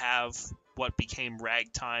 You would have what became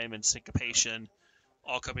ragtime and syncopation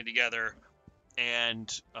all coming together.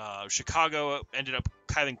 And Chicago ended up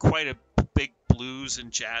having quite a big blues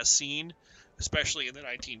and jazz scene, especially in the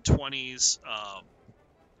 1920s,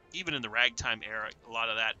 even in the ragtime era, a lot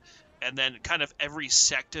of that. And then kind of every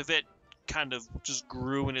sect of it kind of just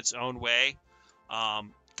grew in its own way.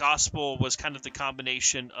 Gospel was kind of the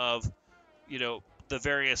combination of, the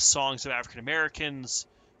various songs of African Americans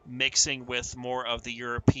mixing with more of the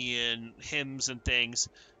European hymns and things,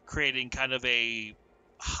 creating kind of a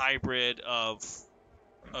hybrid of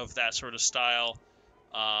that sort of style.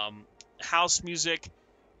 House music,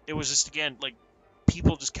 it was just, again, like,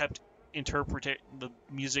 people just kept interpreting the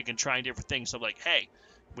music and trying different things. So, like, hey,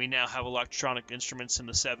 we now have electronic instruments in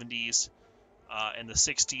the 70s and the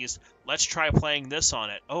 60s. Let's try playing this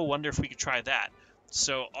on it. Oh, wonder if we could try that.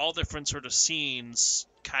 So all different sort of scenes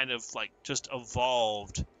kind of, like, just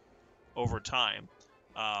evolved over time.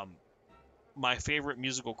 My favorite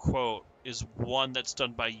musical quote is one that's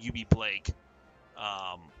done by U.B. Blake.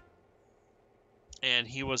 And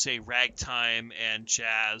he was a ragtime and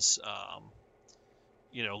jazz,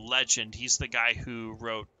 legend. He's the guy who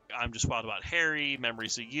wrote I'm Just Wild About Harry,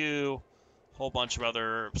 Memories of You, a whole bunch of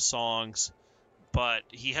other songs. But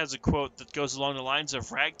he has a quote that goes along the lines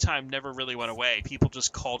of ragtime never really went away. People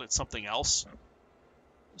just called it something else.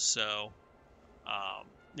 So,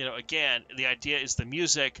 again, the idea is the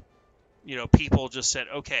music, people just said,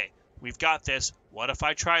 okay, we've got this. What if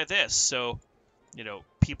I try this? So,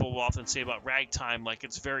 people will often say about ragtime, like,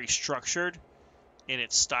 it's very structured in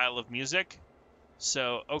its style of music.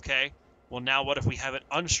 So, okay, well, now what if we have it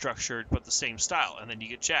unstructured but the same style? And then you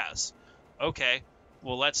get jazz. Okay,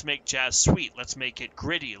 well, let's make jazz sweet. Let's make it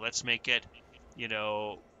gritty. Let's make it,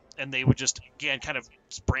 and they would just, again, kind of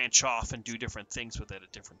branch off and do different things with it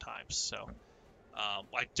at different times. So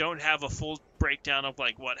I don't have a full breakdown of,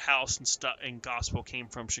 like, what house and stuff and gospel came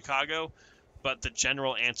from Chicago, but the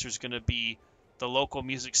general answer is going to be the local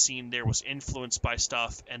music scene there was influenced by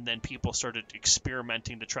stuff, and then people started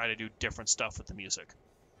experimenting to try to do different stuff with the music.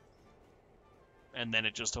 And then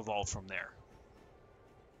it just evolved from there.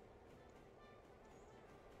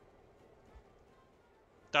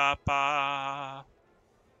 Da-ba.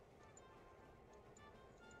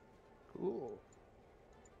 Cool.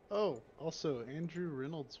 Oh, also Andrew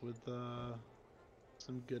Reynolds with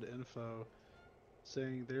some good info,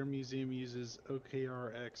 saying their museum uses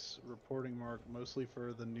OKRX reporting mark mostly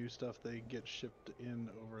for the new stuff they get shipped in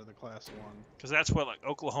over the Class 1. Because that's what, like,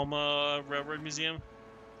 Oklahoma Railroad Museum?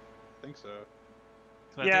 I think so.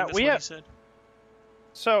 'Cause I Yeah, think that's we what have- he said.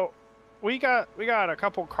 So we got a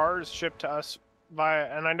couple cars shipped to us via,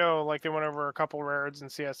 and I know like they went over a couple railroads in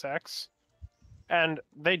CSX, and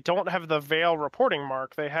they don't have the Vale reporting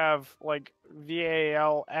mark. They have like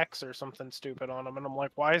VALX or something stupid on them, and I'm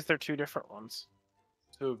like, why is there two different ones?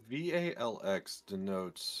 So VALX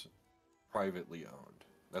denotes privately owned.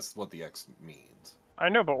 That's what the X means. I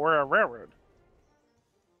know, but we're a railroad.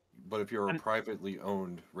 But if you're a And- privately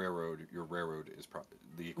owned railroad, your railroad is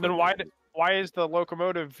the Then equivalent why is the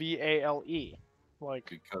locomotive VALE? Like,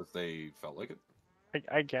 because they felt like it.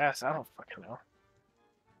 I guess I don't fucking know.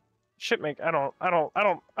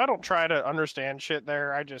 I don't try to understand shit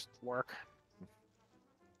there. I just work.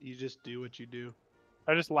 You just do what you do.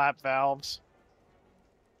 I just lap valves.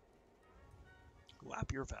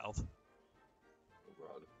 Lap your valve. Oh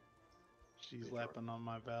god. She's Good lapping on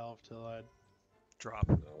my valve till I. Drop.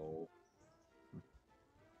 No.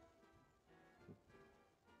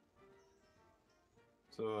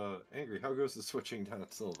 So, Angry, how goes the switching down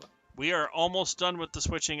at Silva? We are almost done with the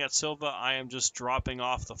switching at Silva. I am just dropping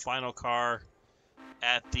off the final car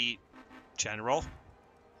at the General.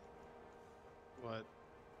 What?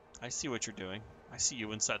 I see what you're doing. I see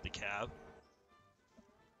you inside the cab.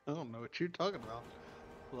 I don't know what you're talking about.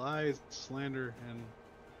 Lies, slander,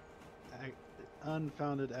 and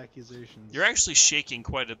unfounded accusations. You're actually shaking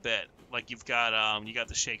quite a bit. Like you got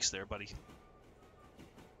the shakes there, buddy.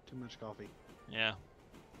 Too much coffee. Yeah.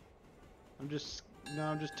 I'm just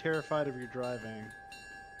terrified of your driving.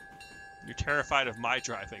 You're terrified of my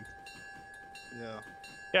driving. Yeah.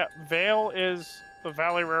 Yeah, Vale is the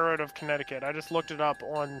Valley Railroad of Connecticut. I just looked it up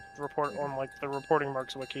on the reporting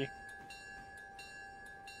marks wiki.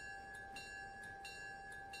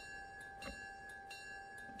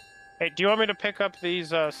 Hey, do you want me to pick up these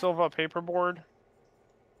Silva paperboard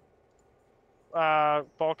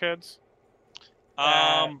bulkheads?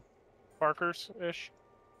 Barkers ish.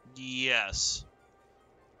 Yes.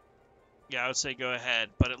 Yeah, I would say go ahead.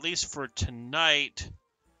 But at least for tonight,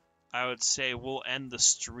 I would say we'll end the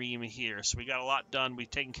stream here. So we got a lot done. We've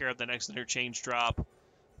taken care of the next interchange drop.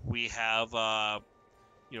 We have,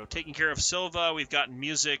 taken care of Silva. We've gotten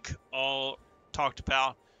music all talked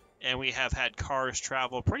about. And we have had cars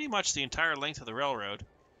travel pretty much the entire length of the railroad.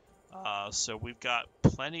 So we've got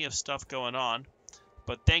plenty of stuff going on.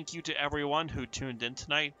 But thank you to everyone who tuned in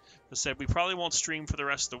tonight. As I said, we probably won't stream for the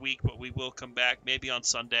rest of the week, but we will come back maybe on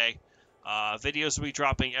Sunday. Videos will be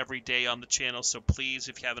dropping every day on the channel, so please,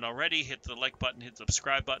 if you haven't already, hit the like button, hit the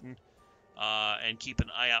subscribe button, and keep an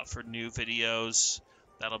eye out for new videos.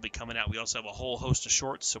 That'll be coming out. We also have a whole host of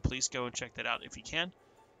shorts, so please go and check that out if you can.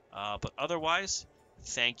 But otherwise,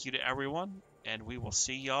 thank you to everyone, and we will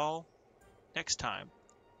see y'all next time.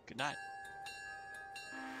 Good night.